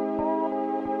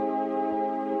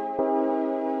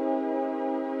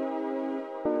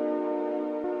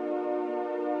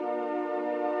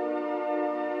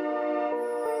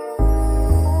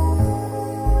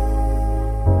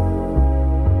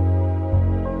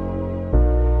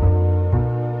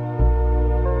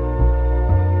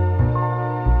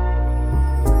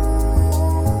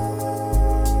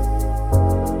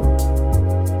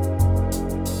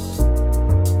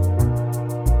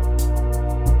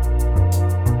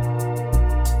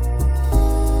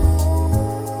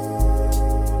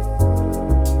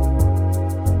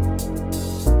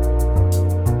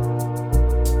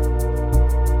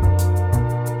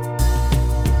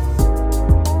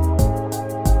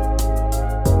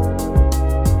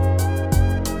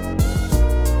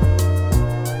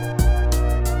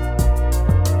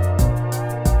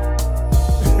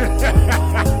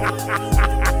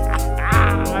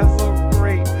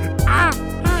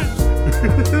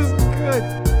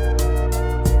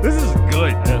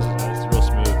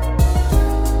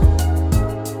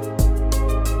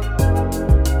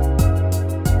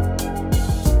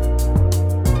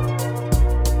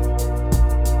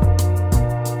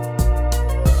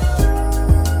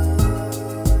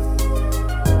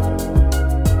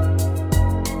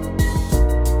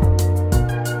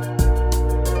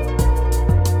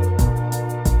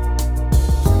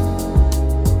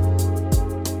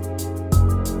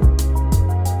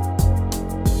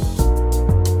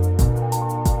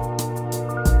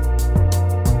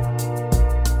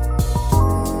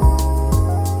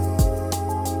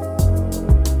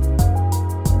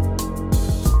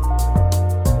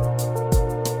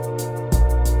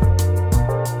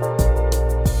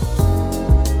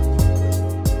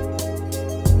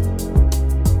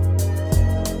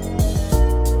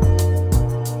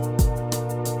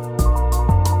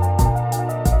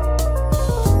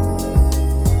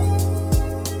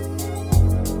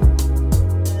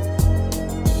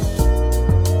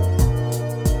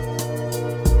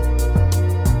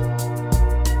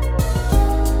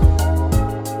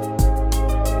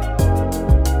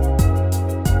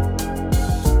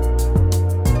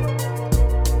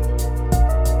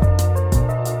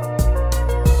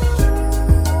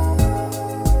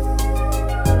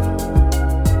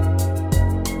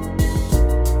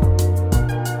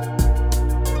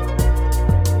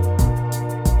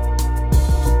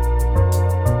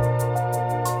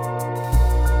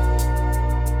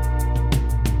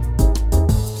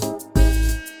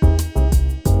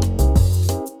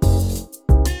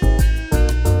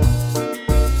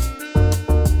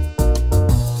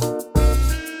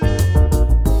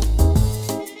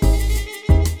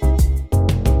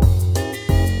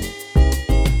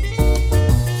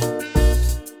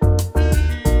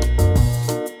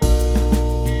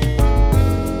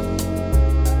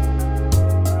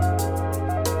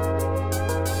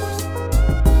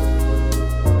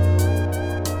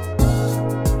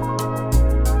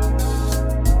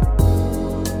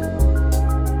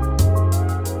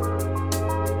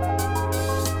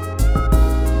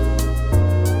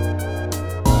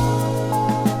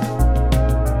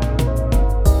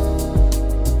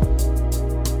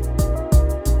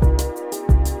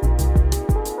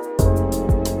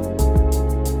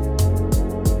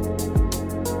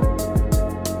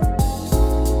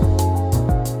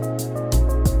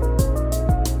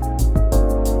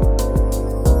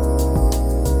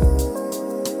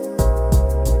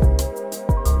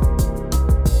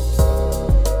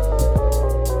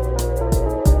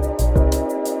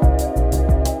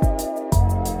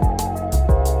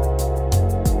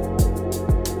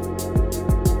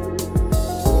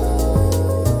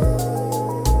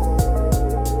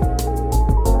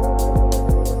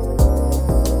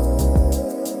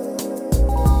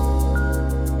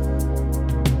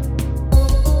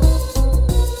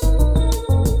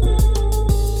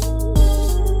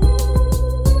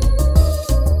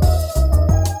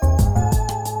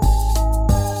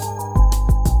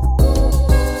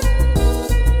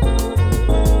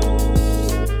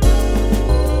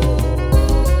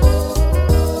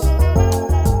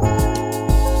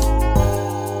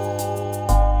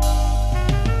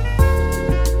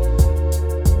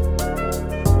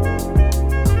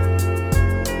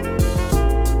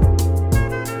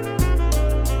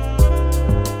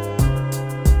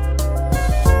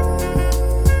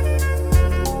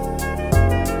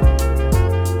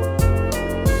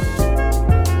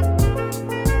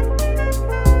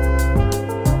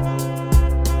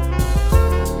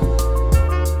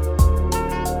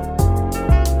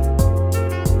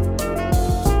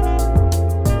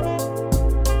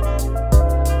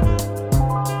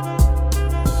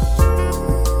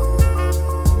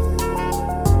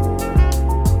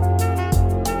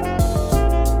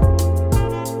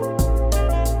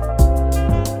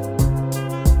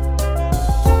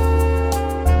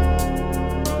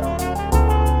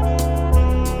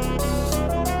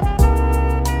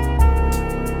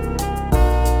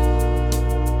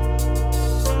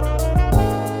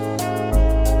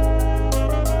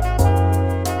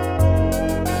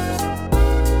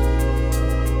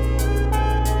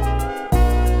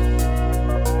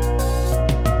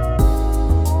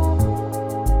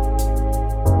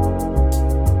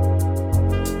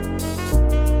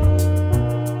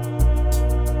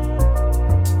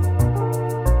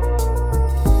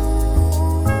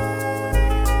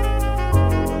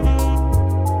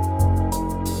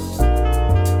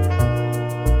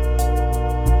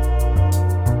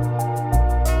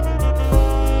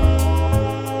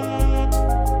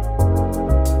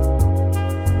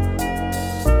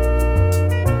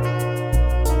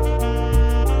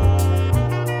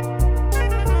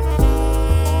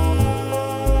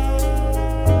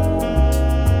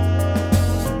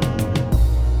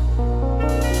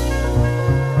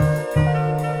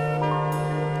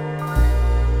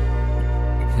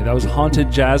 That was Haunted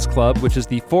Jazz Club, which is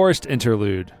the Forest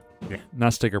Interlude. Yeah.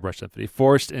 Not Sticker Brush Symphony.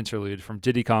 Forest Interlude from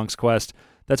Diddy Kong's Quest.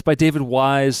 That's by David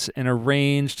Wise and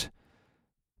arranged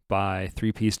by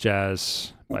 3-Piece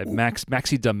Jazz by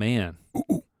Maxi Daman.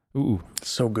 Ooh.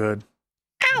 So good.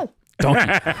 Donkey.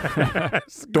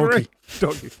 Donkey.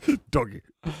 Donkey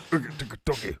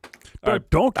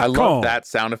I love Kong. that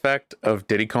sound effect of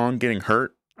Diddy Kong getting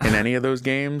hurt in any of those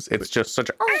games. It's just such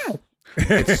a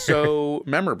it's so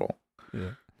memorable. Yeah.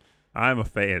 I'm a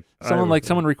fan.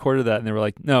 Someone recorded that and they were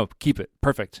like, "No, keep it.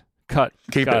 Perfect. Cut.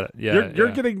 Got it. Yeah.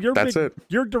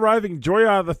 You're deriving joy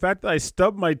out of the fact that I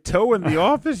stubbed my toe in the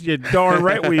office. You darn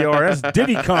right we are. That's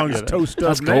Diddy Kong's toe stub.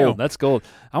 That's now. gold. That's gold.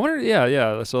 I wonder.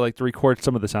 Yeah. So like to record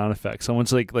some of the sound effects.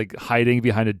 Someone's like hiding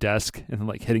behind a desk and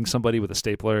like hitting somebody with a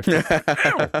stapler.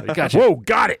 Like, gotcha. Whoa,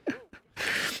 got it.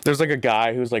 There's like a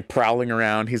guy who's like prowling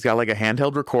around. He's got like a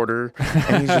handheld recorder,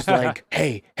 and he's just like,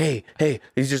 hey. He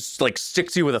just like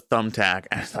sticks you with a thumbtack,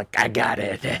 and it's like, I got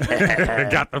it. I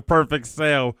got the perfect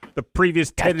sound. The previous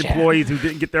 10 employees who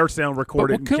didn't get their sound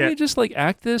recorded. But couldn't we just like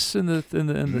act this in the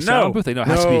No. sound booth? No, it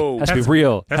has to be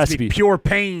real. Has to be pure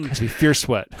pain. Has to be fierce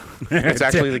sweat. It's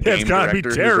actually the game director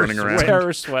who's running around.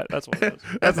 Terror sweat. That's what it is.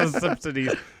 That's a subsidy.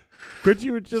 Could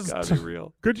you just gotta be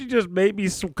real? Could you just make me?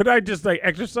 Could I just like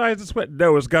exercise the sweat?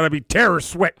 No, it's gotta be terror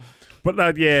sweat. But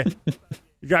yeah,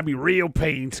 you gotta be real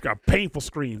pain. It's got a painful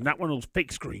scream, not one of those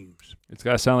fake screams. It's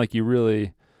gotta sound like you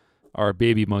really are a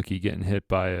baby monkey getting hit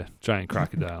by a giant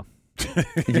crocodile.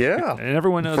 Yeah, and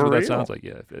everyone knows for what real. that sounds like.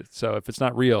 Yeah. So if it's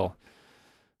not real,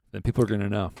 then people are gonna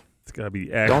know. It's gotta be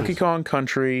Donkey Kong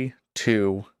Country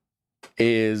 2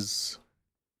 is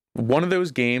one of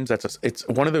those games it's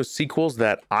one of those sequels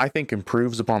that I think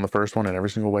improves upon the first one in every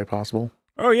single way possible.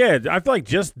 Oh yeah, I feel like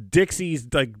just Dixie's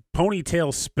like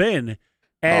ponytail spin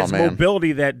adds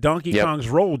mobility that Donkey Kong's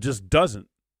roll just doesn't.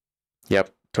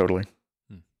 Yep, totally.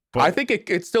 But I think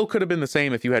it still could have been the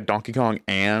same if you had Donkey Kong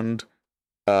and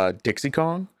Dixie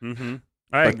Kong. Mm-hmm.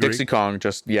 But Dixie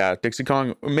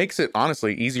Kong makes it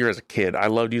honestly easier as a kid. I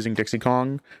loved using Dixie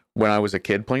Kong when I was a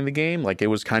kid playing the game. Like it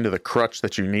was kind of the crutch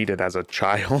that you needed as a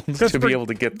child to be able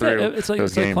to get through. Yeah, it's like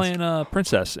playing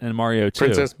Princess in Mario 2.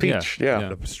 Princess Peach,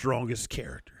 yeah. The strongest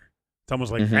character. It's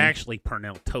almost like actually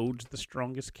Pernell Toad's the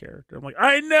strongest character. I'm like,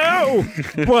 I know,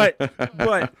 but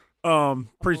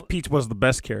Peach was the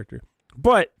best character.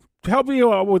 But help me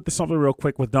out with something real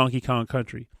quick with Donkey Kong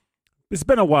Country. It's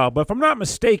been a while, but if I'm not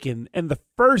mistaken, in the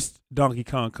first Donkey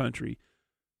Kong Country,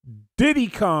 Diddy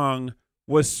Kong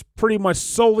was pretty much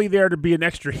solely there to be an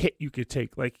extra hit you could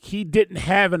take. Like, he didn't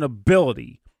have an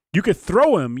ability. You could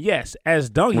throw him, yes, as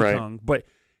Donkey Kong, but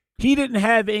he didn't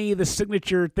have any of the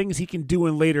signature things he can do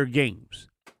in later games.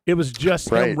 It was just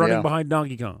him running behind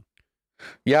Donkey Kong.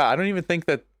 Yeah, I don't even think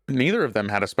that neither of them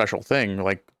had a special thing.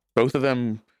 Like, both of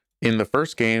them in the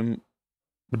first game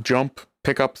would jump,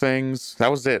 pick up things. That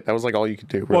was it. That was like all you could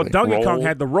do. Really. Well, Donkey Kong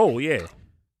had the roll, yeah.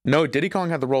 No, Diddy Kong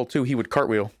had the roll too. He would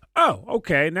cartwheel. Oh,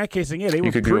 okay. In that case, then, yeah, they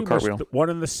were pretty much one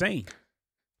and the same.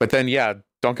 But then,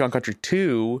 Donkey Kong Country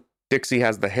 2, Dixie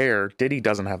has the hair. Diddy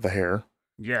doesn't have the hair.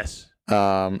 Yes.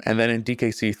 And then in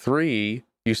DKC 3,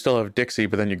 you still have Dixie,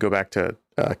 but then you go back to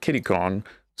Kiddy Kong.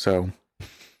 So,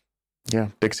 yeah,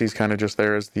 Dixie's kind of just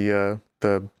there as the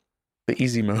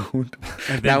easy mode.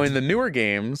 Now, in the newer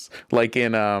games, like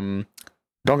in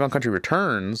Donkey Kong Country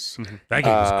Returns, that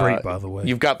game was great, by the way.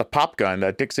 You've got the pop gun.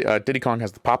 Diddy Kong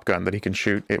has the pop gun that he can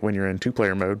shoot it when you're in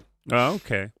 2-player mode. Oh,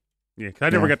 okay. Yeah, because I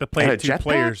never got to play it 2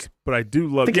 players, but I do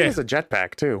love. I think he has a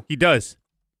jetpack too. He does.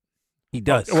 He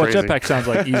does. Well, jetpack sounds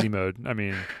like easy mode. I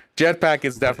mean, jetpack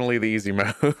is definitely the easy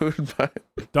mode. But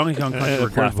Donkey Kong Country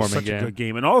Returns was such a good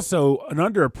game, and also an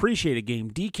underappreciated game.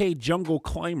 DK Jungle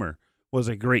Climber was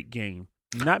a great game.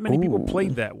 Not many people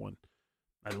played that one.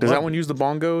 Does that one use the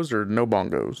bongos or no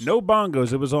bongos? No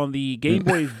bongos. It was on the Game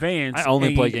Boy Advance. I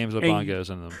only play games with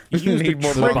bongos in them. He used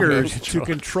the triggers to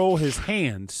control his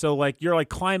hand. So, like, you're like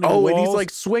climbing walls. And he's like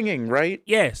swinging, right?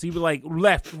 Yes. He would like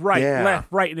left, right,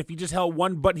 left, right. And if you just held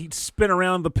one button, he'd spin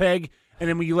around the peg. And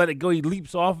then when you let it go, he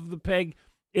leaps off of the peg.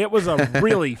 It was a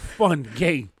really fun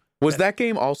game. Was that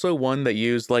game also one that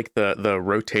used like the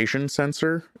rotation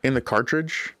sensor in the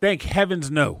cartridge? Thank heavens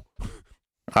no.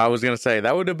 I was going to say,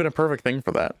 that would have been a perfect thing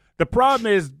for that. The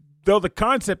problem is, though the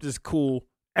concept is cool,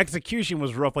 execution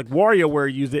was rough. Like,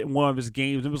 WarioWare used it in one of his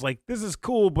games. It was like, this is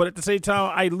cool, but at the same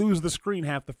time, I lose the screen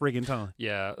half the friggin' time.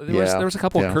 Yeah. There was a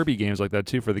couple of Kirby games like that,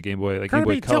 too, for the Game Boy. Like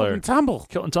Kirby, Game Boy Color. Tilt and Tumble.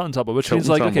 Tilt and Tumble, which means,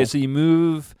 like, okay, so you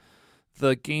move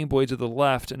the Game Boy to the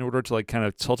left in order to, like, kind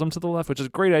of tilt them to the left, which is a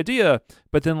great idea,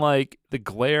 but then, like, the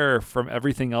glare from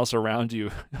everything else around you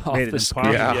off the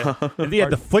screen. Yeah. And they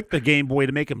had to flick the Game Boy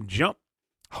to make him jump.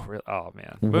 Oh, really? Oh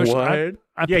man.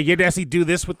 What? Yeah, you'd actually do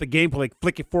this with the gameplay, like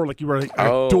flick it forward like you were like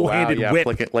a dual-handed whip.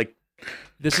 Flick it like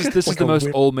This is like the a most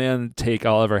whip. old man take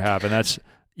I'll ever have, and that's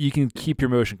you can keep your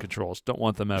motion controls. Don't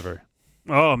want them ever.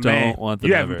 Oh man, Don't want them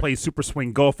you haven't ever. played Super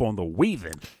Swing Golf on the Wii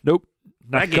then? Nope.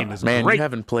 That game is Man, great. you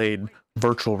haven't played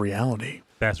virtual reality.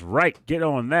 That's right. Get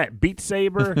on that. Beat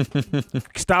Saber.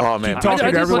 Stop. Oh, man. Keep talking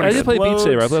I to everyone. did play Beat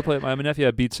Saber. explodes. My nephew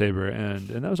had Beat Saber, and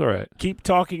that was all right. Keep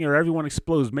talking or everyone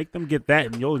explodes. Make them get that,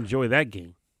 and you'll enjoy that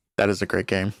game. That is a great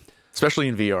game, especially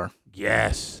in VR.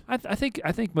 Yes. I think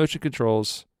motion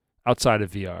controls outside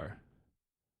of VR.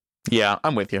 Yeah,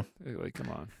 I'm with you. Like, come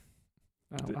on.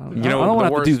 I You don't know,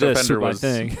 want the to do worst this offender with my was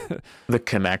thing. the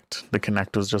Kinect. The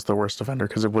Kinect was just the worst offender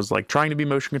because it was like trying to be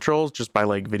motion controls just by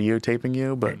like videotaping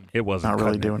you, but It wasn't not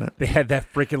really cutting doing it. They had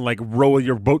that freaking like row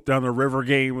your boat down the river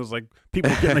game. It was like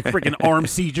people getting like freaking arm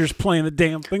seizures playing the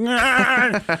damn thing.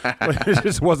 It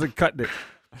just wasn't cutting it.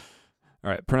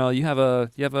 All right, Pernell, you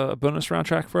have a bonus round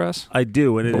track for us? I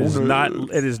do, and it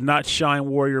is not Shine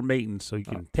Warrior Maiden, so you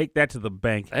can take that to the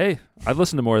bank. Hey, I've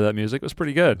listened to more of that music. It was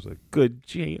pretty good. It was a good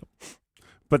jam.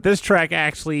 But this track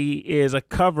actually is a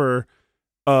cover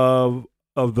of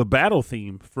the battle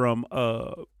theme from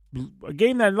a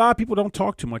game that a lot of people don't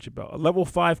talk too much about, a level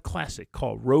 5 classic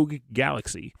called Rogue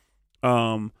Galaxy.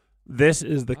 This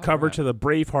is the cover to the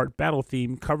Braveheart battle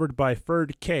theme, covered by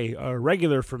Ferd K, a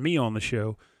regular for me on the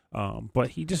show. But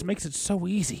he just makes it so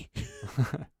easy.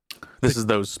 This is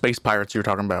those space pirates you were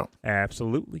talking about.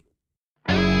 Absolutely.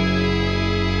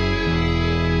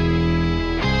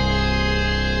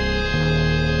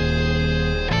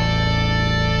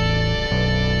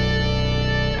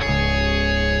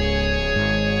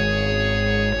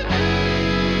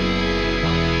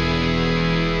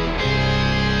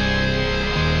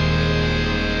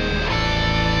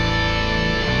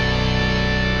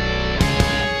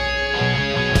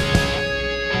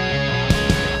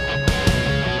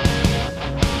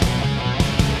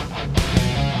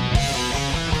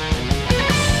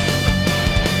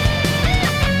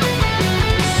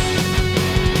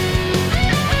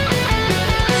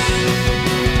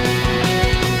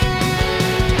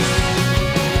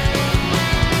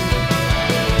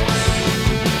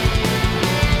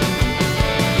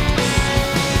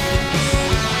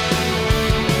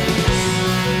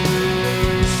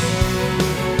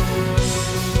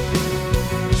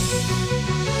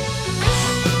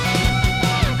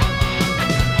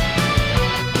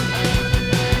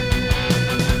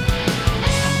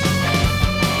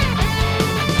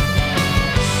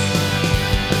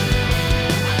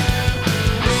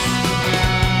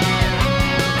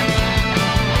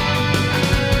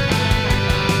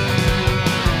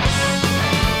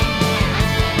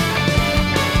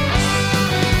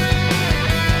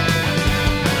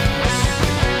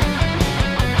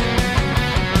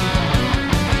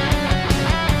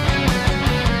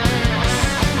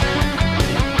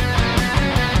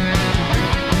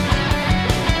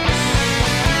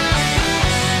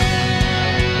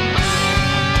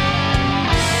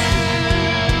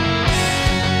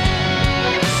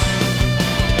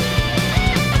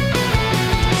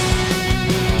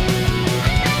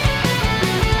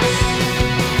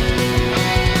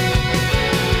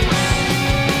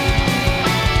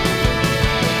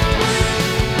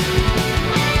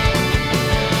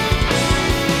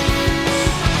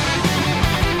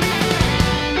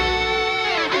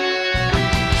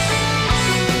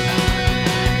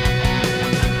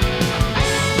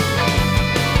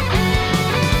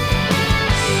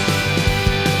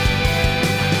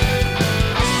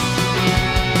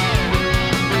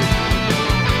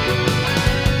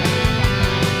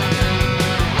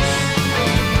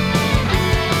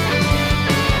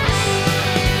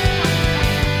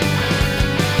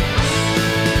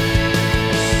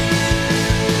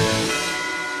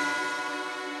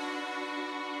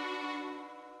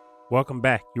 Welcome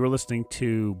back. You are listening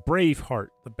to Braveheart,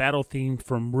 the battle theme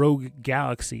from Rogue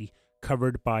Galaxy,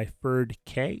 covered by Ferd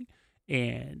K.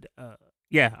 And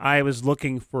I was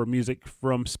looking for music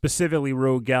from specifically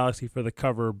Rogue Galaxy for the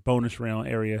cover bonus round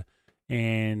area,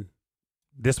 and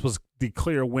this was the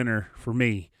clear winner for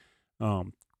me.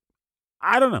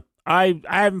 I don't know. I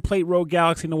haven't played Rogue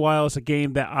Galaxy in a while. It's a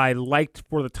game that I liked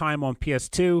for the time on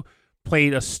PS2.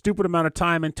 Played a stupid amount of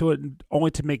time into it,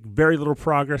 only to make very little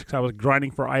progress because I was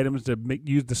grinding for items to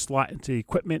use the slot into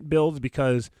equipment builds,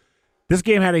 because this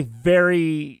game had a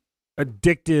very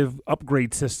addictive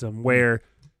upgrade system where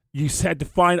you had to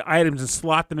find items and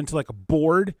slot them into like a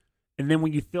board, and then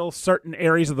when you fill certain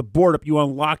areas of the board up, you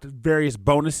unlocked various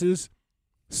bonuses.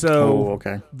 So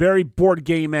very board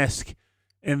game-esque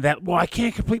in that, I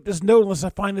can't complete this node unless I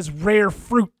find this rare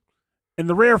fruit, and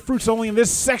the rare fruit's only in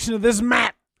this section of this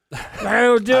map.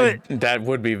 I'll do it. That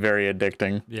would be very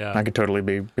addicting. Yeah. I could totally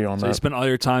be on So that. you spend all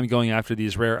your time going after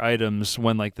these rare items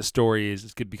when like the story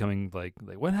is becoming like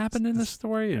what happened in this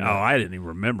story? Oh, I didn't even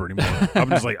remember anymore.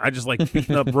 I just like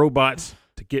beating up robots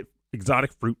to get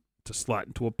exotic fruit to slot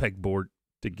into a pegboard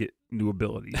to get new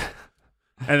abilities.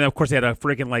 And then, of course, they had a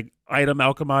freaking like item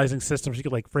alchemizing system. So you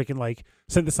could like freaking like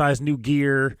synthesize new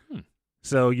gear.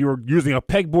 So you were using a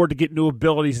pegboard to get new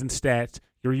abilities and stats.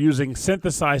 You're using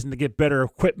synthesizing to get better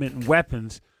equipment and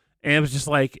weapons. And it was just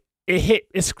like,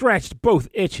 it scratched both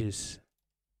itches.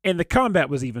 And the combat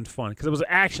was even fun because it was an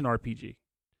action RPG.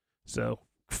 So,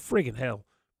 friggin' hell.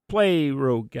 Play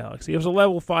Rogue Galaxy. It was a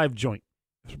level 5 joint.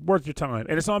 It's worth your time.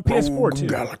 And it's on PS4 too.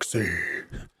 Galaxy.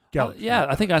 Yeah,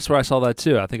 I think that's where I saw that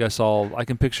too. I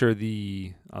can picture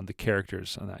the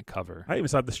characters on that cover. I even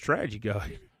saw the strategy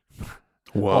guide.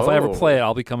 Whoa. Well, if I ever play it,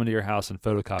 I'll be coming to your house and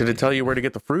photocopying. Did it tell you where to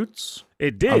get the fruits?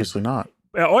 It did. Obviously not.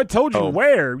 Oh, I told you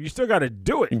where. You still got to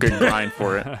do it. You could grind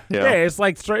for it. Yeah, it's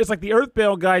like the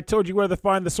Earthbound guy told you where to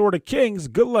find the Sword of Kings.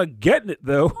 Good luck getting it,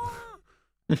 though.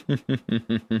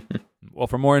 Well,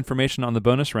 for more information on the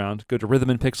bonus round, go to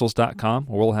rhythmandpixels.com,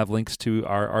 where we'll have links to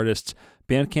our artists'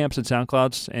 Bandcamps and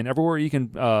SoundClouds, and everywhere you can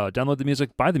download the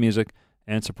music, buy the music,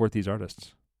 and support these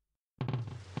artists.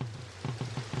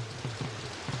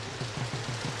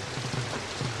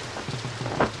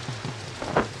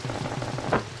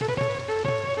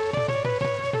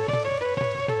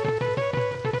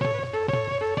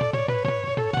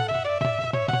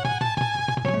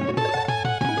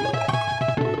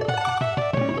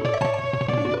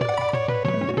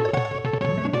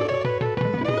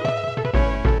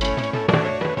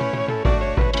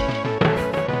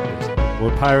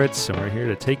 We're pirates, and we're here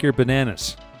to take your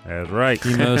bananas. That's right.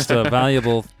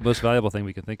 The most valuable thing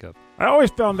we can think of. I always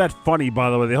found that funny,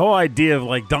 by the way. The whole idea of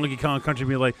like Donkey Kong Country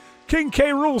being like, King K.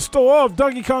 Rool stole all of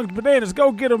Donkey Kong's bananas.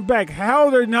 Go get them back.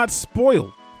 How they're not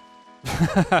spoiled?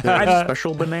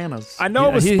 Special bananas. I know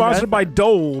it was sponsored by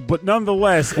Dole, but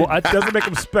nonetheless, it doesn't make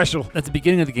them special. At the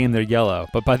beginning of the game, they're yellow,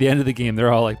 but by the end of the game,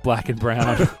 they're all like black and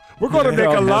brown. We're going to make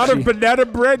a lot of banana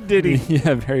bread, Diddy.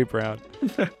 Yeah, very proud.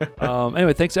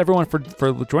 Anyway, thanks everyone for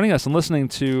joining us and listening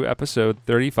to episode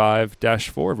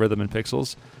 35-4 of Rhythm and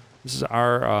Pixels. This is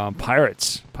our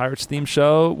Pirates theme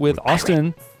show with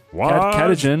Austin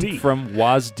Katajan from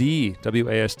WASD,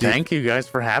 WASD. Thank you guys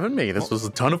for having me. This was a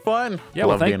ton of fun. Yeah,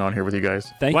 Love being on here with you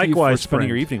guys. Thank you for spending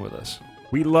your evening with us.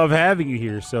 We love having you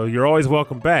here, so you're always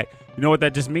welcome back. You know what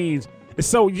that just means?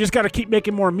 You just got to keep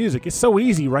making more music. It's so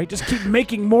easy, right? Just keep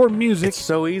making more music. It's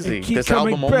so easy. Keep this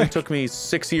coming album only took me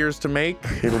 6 years to make.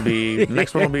 It'll be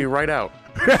next one will be right out.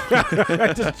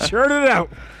 Just churn it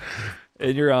out.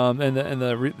 And your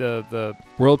the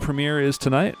world premiere is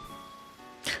tonight.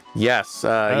 Yes.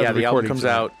 The album comes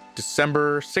out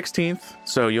December 16th,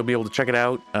 so you'll be able to check it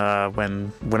out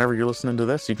whenever you're listening to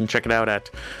this. You can check it out at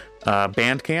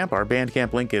Bandcamp. Our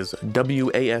Bandcamp link is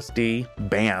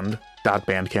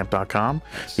wasdband.bandcamp.com.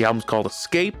 The album's called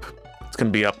Escape. It's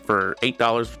going to be up for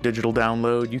 $8 for digital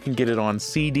download. You can get it on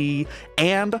CD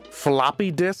and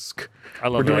floppy disk.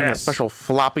 We're doing a special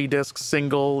floppy disk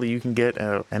single you can get,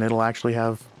 and it'll actually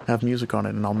have music on it,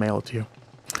 and I'll mail it to you.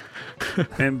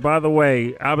 And by the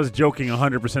way, I was joking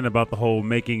 100% about the whole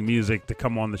making music to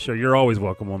come on the show. You're always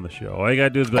welcome on the show. All you got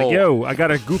to do is be like, yo, I got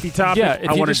a goofy topic. Yeah,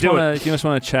 I want to do it. If you just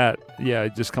want to chat, yeah,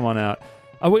 just come on out.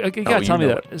 You got to tell me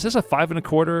that. Is this a 5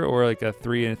 1/4 or like a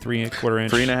 3 3 1/4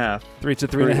 inch? 3.5. 3 to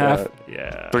 3.5?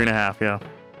 Yeah. 3.5, yeah.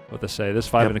 What to say? This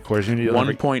 5 1/4 you need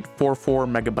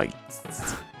 1.44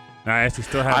 megabytes. I actually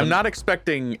still have. I'm not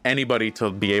expecting anybody to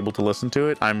be able to listen to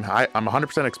it. I'm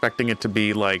 100% expecting it to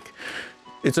be like,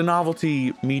 it's a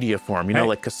novelty media form,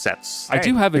 like cassettes. I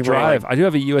do have a drive. I do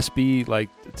have a USB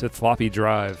to floppy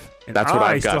drive. And that's what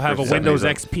I I've got. still have a Windows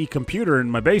XP computer in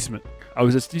my basement. Oh,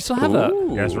 you still have that?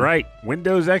 That's right.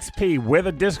 Windows XP with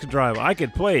a disk drive. I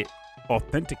could play it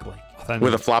authentically.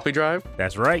 With a floppy drive?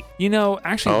 That's right.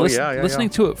 Actually, listening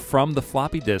to it from the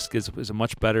floppy disk is a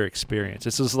much better experience.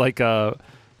 This is like the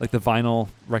vinyl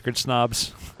record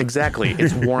snobs. Exactly.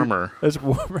 It's warmer. It's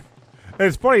warmer.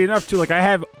 It's funny enough too. Like I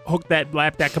have hooked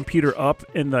that computer up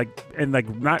in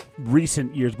not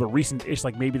recent years, but recent-ish,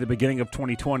 like maybe the beginning of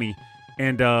 2020,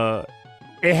 and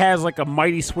it has like a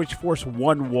Mighty Switch Force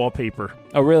 1 wallpaper.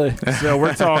 Oh, really? So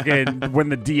we're talking when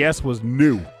the DS was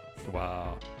new.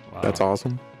 Wow. That's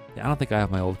awesome. Yeah, I don't think I have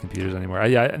my old computers anymore.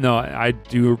 I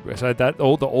do. So the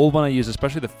old one I used,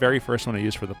 especially the very first one I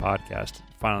used for the podcast,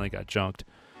 finally got junked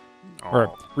or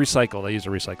recycled. I used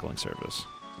a recycling service.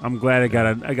 I'm glad I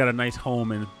got a nice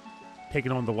home and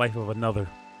taking on the life of another.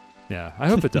 Yeah, I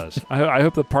hope it does. I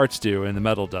hope the parts do, and the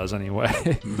metal does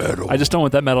anyway. Metal. I just don't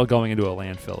want that metal going into a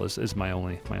landfill. Is my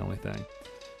only thing.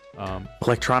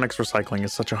 Electronics recycling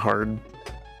is such a hard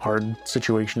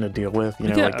situation to deal with,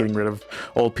 like getting rid of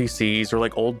old PCs or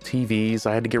like old TVs.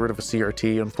 I had to get rid of a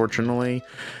CRT, unfortunately,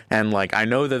 and like I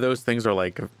know that those things are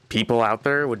like people out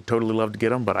there would totally love to get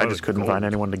them, but I just couldn't find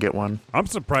anyone to get one. I'm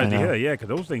surprised to hear that, because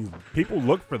those things, people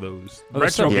look for those.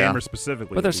 Retro gamers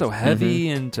specifically. But they're so heavy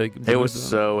and to it was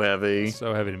so heavy.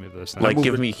 So heavy to move those things. Like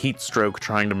give me heat stroke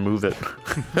trying to move it.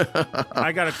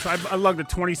 I lugged a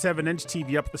 27-inch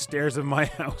TV up the stairs of my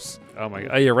house. Oh my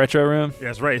god! Your retro room? Yeah,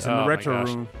 that's right. It's in the retro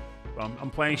room.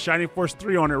 I'm playing Shining Force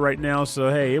 3 on it right now, so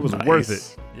hey, it was worth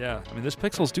it. Yeah, I mean, those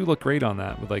pixels do look great on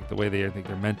that with like the way I think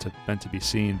they're meant to be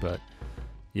seen, but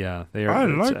yeah, they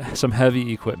are some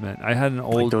heavy equipment. I had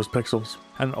those pixels.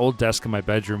 Had an old desk in my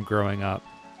bedroom growing up,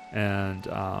 and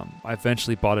I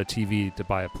eventually bought a TV to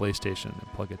buy a PlayStation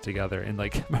and plug it together. And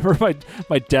like, remember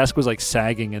my desk was like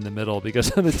sagging in the middle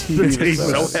because of the TV. It's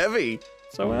so heavy.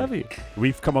 So heavy.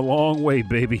 We've come a long way,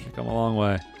 baby. Come a long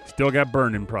way. Still got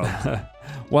burning problems.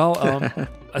 Well,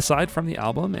 aside from the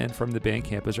album and from the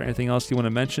Bandcamp, is there anything else you want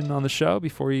to mention on the show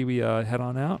before we head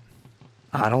on out?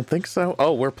 I don't think so.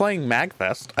 Oh, we're playing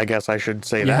MagFest. I guess I should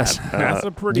say yes. that. That's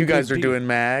a pretty. You guys are doing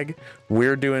Mag.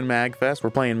 We're doing MagFest.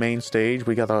 We're playing main stage.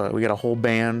 We got a whole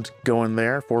band going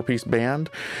there, 4-piece band.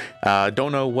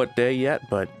 Don't know what day yet,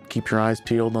 but keep your eyes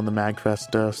peeled on the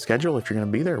MagFest schedule if you're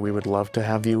going to be there. We would love to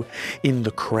have you in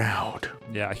the crowd.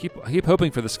 Yeah, I keep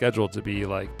hoping for the schedule to be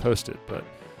like posted, but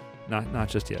not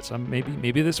just yet. So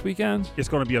maybe this weekend. It's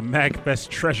going to be a MagFest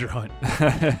treasure hunt.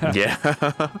 Yeah.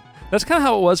 That's kind of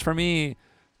how it was for me.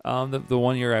 The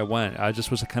one year I went, I just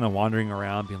was kind of wandering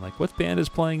around, being like, "What band is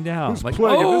playing now?" Who's like,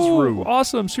 playing in this room?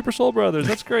 Awesome, Super Soul Brothers.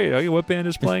 That's great. Okay, what band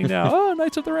is playing now? Oh,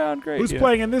 Knights of the Round. Great. Who's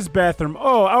playing in this bathroom?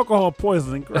 Oh, alcohol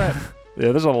poisoning. Crap.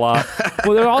 Yeah, there's a lot.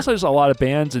 Well, there are also just a lot of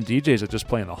bands and DJs that just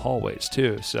play in the hallways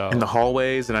too. So in the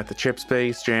hallways and at the chip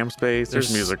space, jam space,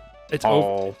 there's music. It's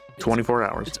all 24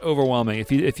 hours. It's overwhelming.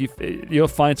 If you'll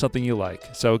find something you like.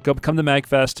 So come to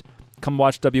MagFest. Come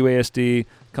watch WASD.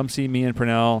 Come see me and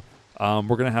Purnell. We're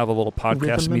going to have a little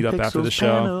podcast meetup after the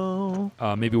show.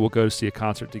 Maybe we'll go see a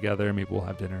concert together. Maybe we'll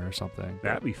have dinner or something.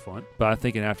 That'd be fun. But I'm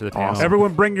thinking after the panel.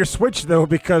 Everyone bring your Switch, though,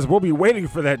 because we'll be waiting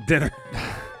for that dinner.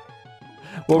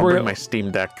 I'll bring my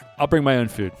Steam Deck. I'll bring my own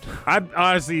food. I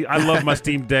love my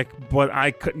Steam Deck, but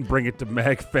I couldn't bring it to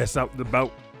MagFest out and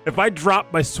about. If I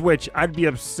dropped my Switch, I'd be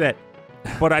upset.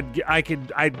 But I'd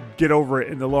get over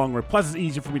it in the long run. Plus, it's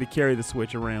easier for me to carry the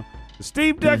Switch around. The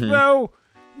Steam Deck, though.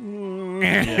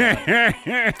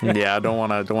 Yeah, I don't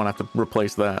want to have to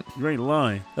replace that. You ain't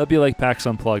lying. That'd be like PAX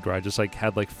Unplugged, where I just like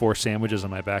had like 4 sandwiches in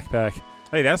my backpack.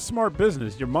 Hey, that's smart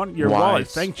business. Your wallet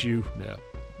thanked you. Yeah,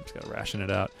 just gotta ration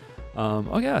it out.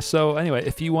 So anyway,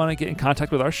 if you want to get in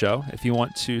contact with our show, if you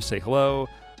want to say hello,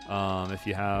 if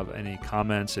you have any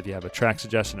comments, if you have a track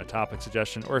suggestion, a topic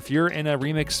suggestion, or if you're in a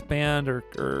remix band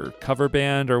or cover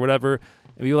band or whatever,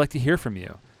 we would like to hear from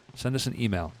you. Send us an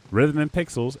email.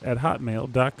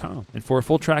 rhythmandpixels@hotmail.com. And for a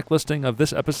full track listing of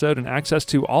this episode and access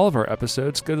to all of our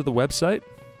episodes, go to the website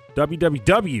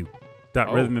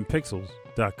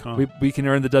www.rhythmandpixels.com. We can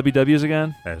earn the WWs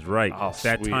again? That's right. Oh, it's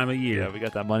that sweet. time of year. Yeah, we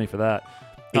got that money for that.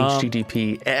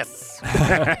 HTTPS.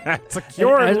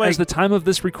 Secure link. As the time of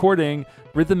this recording,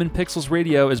 Rhythm and Pixels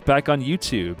Radio is back on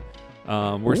YouTube.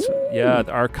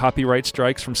 Our copyright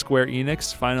strikes from Square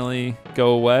Enix finally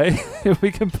go away.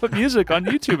 We can put music on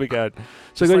YouTube again.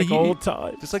 So just go like to old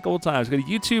times. Just like old times. Go to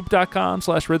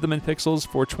youtube.com/rhythmandpixels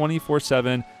for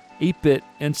 24/7 8-bit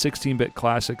and 16-bit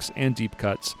classics and deep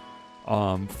cuts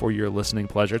for your listening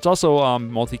pleasure. It's also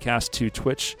multicast to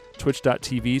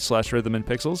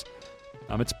twitch.tv/rhythmandpixels.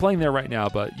 It's playing there right now,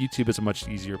 but YouTube is a much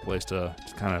easier place to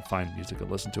kind of find music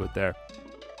and listen to it there.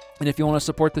 And if you want to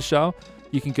support the show,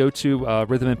 you can go to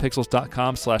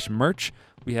rhythmandpixels.com/merch.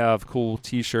 We have cool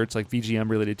t-shirts, like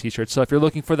VGM-related t-shirts. So if you're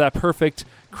looking for that perfect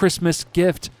Christmas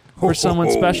gift for someone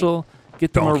special,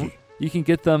 get them you can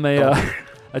get them a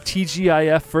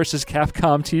TGIF versus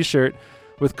Capcom t-shirt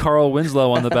with Carl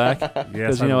Winslow on the back.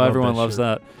 Because everyone loves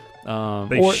that.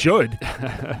 They should.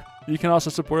 You can also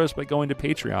support us by going to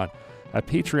Patreon at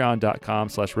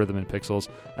patreon.com/rhythmandpixels.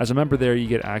 As a member there, you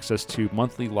get access to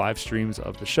monthly live streams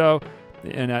of the show.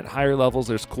 And at higher levels,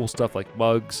 there's cool stuff like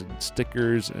mugs and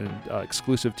stickers and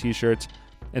exclusive t-shirts.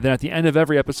 And then at the end of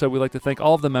every episode, we like to thank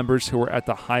all of the members who are at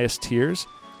the highest tiers.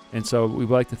 And so we'd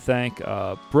like to thank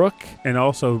Brooke. And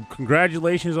also,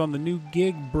 congratulations on the new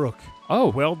gig, Brooke. Oh.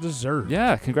 Well deserved.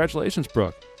 Yeah, congratulations,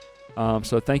 Brooke.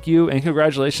 So thank you, and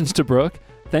congratulations to Brooke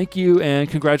Thank you and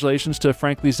congratulations to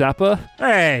Frankly Zappa.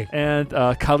 Hey. And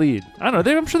Khalid. I don't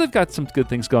know. I'm sure they've got some good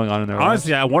things going on in their lives.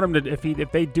 Honestly, I want them to.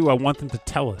 If they do, I want them to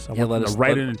tell us. I want them to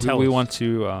write in and tell us. We want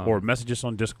to or message us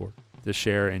on Discord to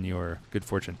share in your good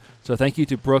fortune. So thank you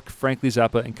to Brooke, Frankly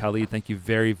Zappa, and Khalid. Thank you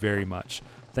very, very much.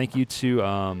 Thank you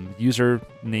to user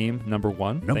name number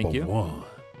 1. Thank you.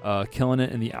 Killing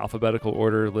it in the alphabetical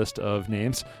order list of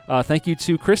names. Thank you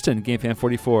to Kristen,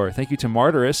 GameFan44. Thank you to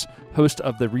Martyrus, host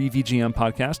of the ReVGM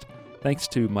podcast. Thanks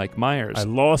to Mike Myers. I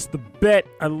lost the bet.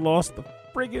 I lost the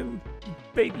friggin'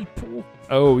 baby pool.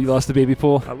 Oh, you lost the baby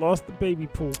pool? I lost the baby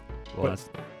pool. Well,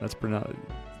 that's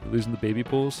losing the baby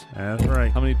pools. That's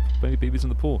right. How many babies in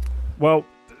the pool? Well,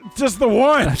 just the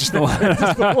one. Just the one.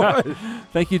 Just the one.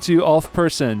 Thank you to Alf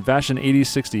Person,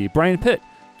 Vashin8060, Brian Pitt,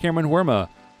 Cameron Werma,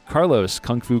 Carlos,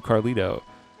 Kung Fu Carlito,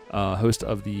 host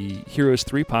of the Heroes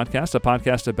 3 podcast, a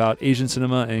podcast about Asian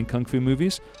cinema and Kung Fu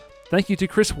movies. Thank you to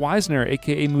Chris Weisner,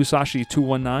 a.k.a.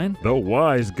 Musashi219. The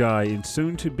wise guy and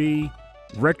soon-to-be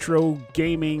retro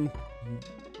gaming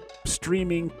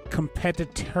streaming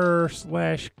competitor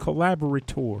 /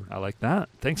 collaborator. I like that.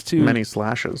 Thanks to... Many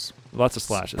slashes. Lots of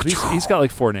slashes. He's got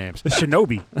like 4 names. The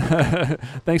Shinobi.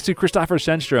 Thanks to Christopher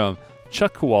Shenstrom,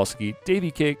 Chuck Kowalski,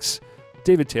 Davey Cakes,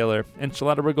 David Taylor,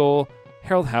 Enchilada Rigol,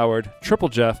 Harold Howard, Triple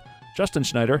Jeff, Justin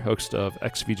Schneider, host of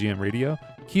XVGM Radio,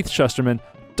 Keith Shusterman,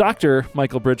 Dr.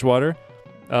 Michael Bridgewater,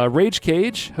 Rage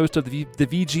Cage, host of the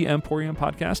VG Emporium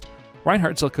podcast,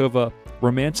 Reinhard Zelkova,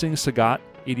 Romancing Sagat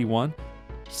 81,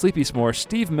 Sleepy S'more,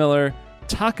 Steve Miller,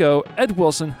 Taco, Ed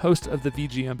Wilson, host of the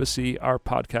VG Embassy, our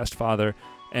podcast father,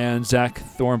 and Zach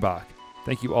Thornbach.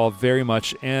 Thank you all very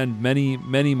much, and many,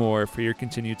 many more for your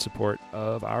continued support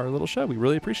of our little show. We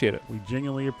really appreciate it. We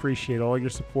genuinely appreciate all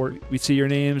your support. We see your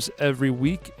names every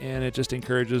week, and it just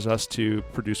encourages us to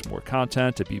produce more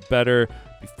content, to be better,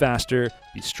 be faster,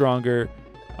 be stronger,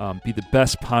 be the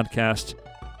best podcast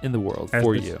in the world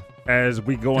for you. As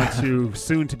we go into,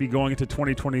 soon to be going into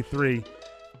 2023,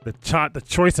 the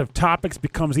choice of topics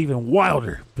becomes even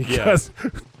wilder because... Yeah.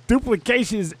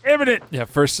 Duplication is imminent. Yeah,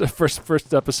 first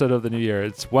episode of the new year.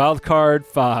 It's Wild Card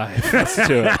 5. Let's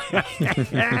do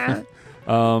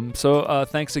it. So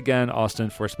thanks again, Austin,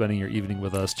 for spending your evening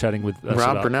with us, chatting with us.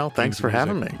 Rob Burnell, thanks for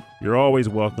having me. You're always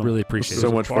welcome. Really appreciate it. So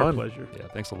much fun. Pleasure. Yeah,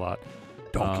 thanks a lot.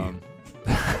 Donkey.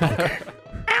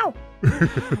 Ow!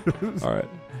 All right.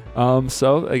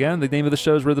 So again, the name of the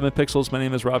show is Rhythm and Pixels. My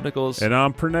name is Rob Nichols. And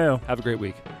I'm Purnell. Have a great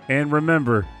week. And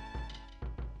remember,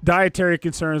 dietary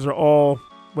concerns are all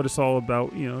what it's all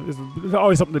about. You know, there's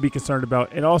always something to be concerned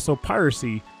about. And also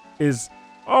piracy is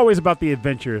always about the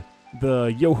adventure,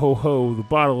 the yo-ho-ho, the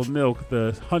bottle of milk,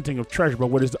 the hunting of treasure. But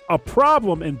what is a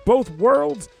problem in both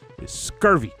worlds is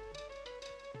scurvy.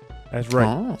 That's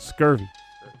right. Scurvy.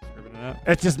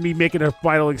 That's just me making a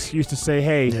vital excuse to say,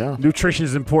 hey, nutrition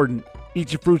is important.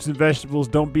 Eat your fruits and vegetables.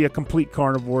 Don't be a complete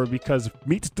carnivore because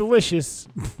meat's delicious,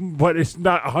 but it's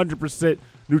not 100%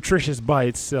 nutritious by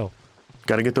itself.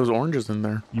 Got to get those oranges in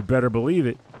there. You better believe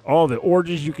it. All the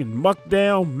oranges you can muck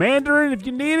down. Mandarin if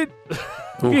you need it.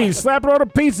 You can slap it on a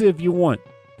pizza if you want.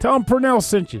 Tell them Purnell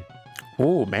sent you.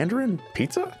 Oh, mandarin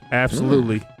pizza?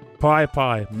 Absolutely.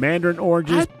 Pie. Mandarin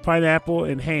oranges, pineapple,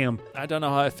 and ham. I don't know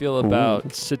how I feel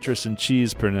about citrus and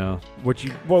cheese, Purnell. But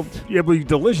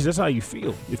delicious. That's how you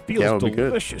feel. It feels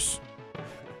delicious.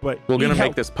 But we're going to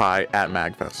make this pie at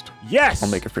MagFest. Yes. I'll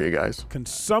make it for you guys.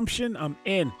 Consumption, I'm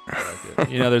in.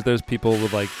 You know, there's people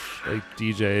with like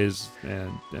DJs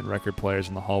and record players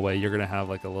in the hallway. You're going to have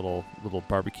like a little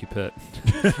barbecue pit.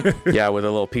 Yeah, with a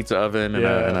little pizza oven and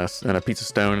a pizza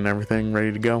stone and everything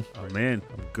ready to go. Oh, man.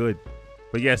 I'm good.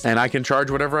 But yes. And I can charge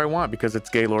whatever I want because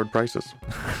it's Gaylord prices.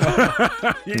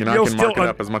 I can mark it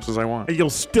up as much as I want. And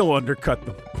you'll still undercut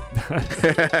them.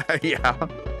 Yeah.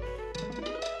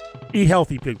 Eat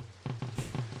healthy, people.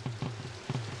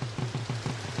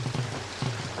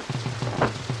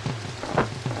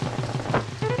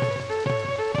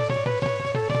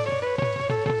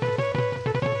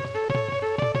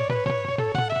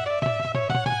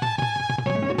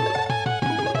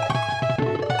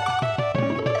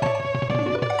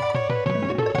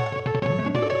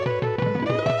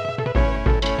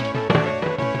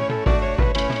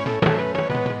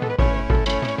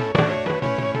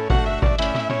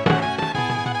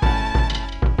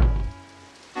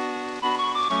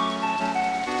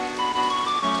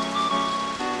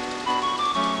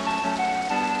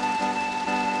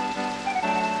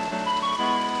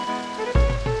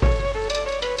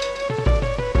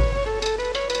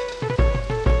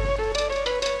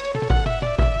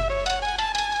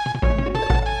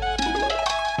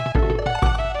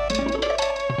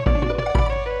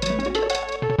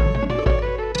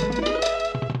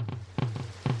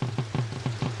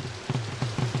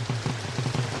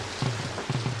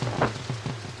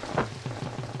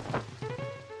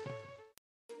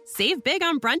 Save big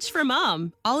on brunch for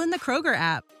mom, all in the Kroger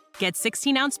app. Get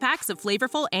 16-ounce packs of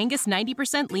flavorful Angus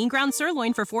 90% lean ground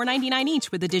sirloin for $4.99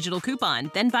 each with a digital coupon.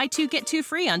 Then buy 2, get 2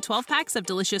 free on 12 packs of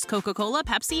delicious Coca-Cola,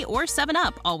 Pepsi, or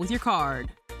 7-Up, all with your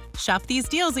card. Shop these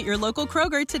deals at your local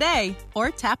Kroger today, or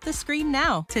tap the screen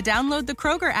now to download the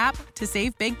Kroger app to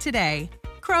save big today.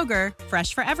 Kroger,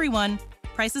 fresh for everyone.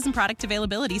 Prices and product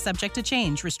availability subject to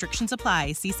change. Restrictions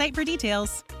apply. See site for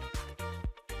details.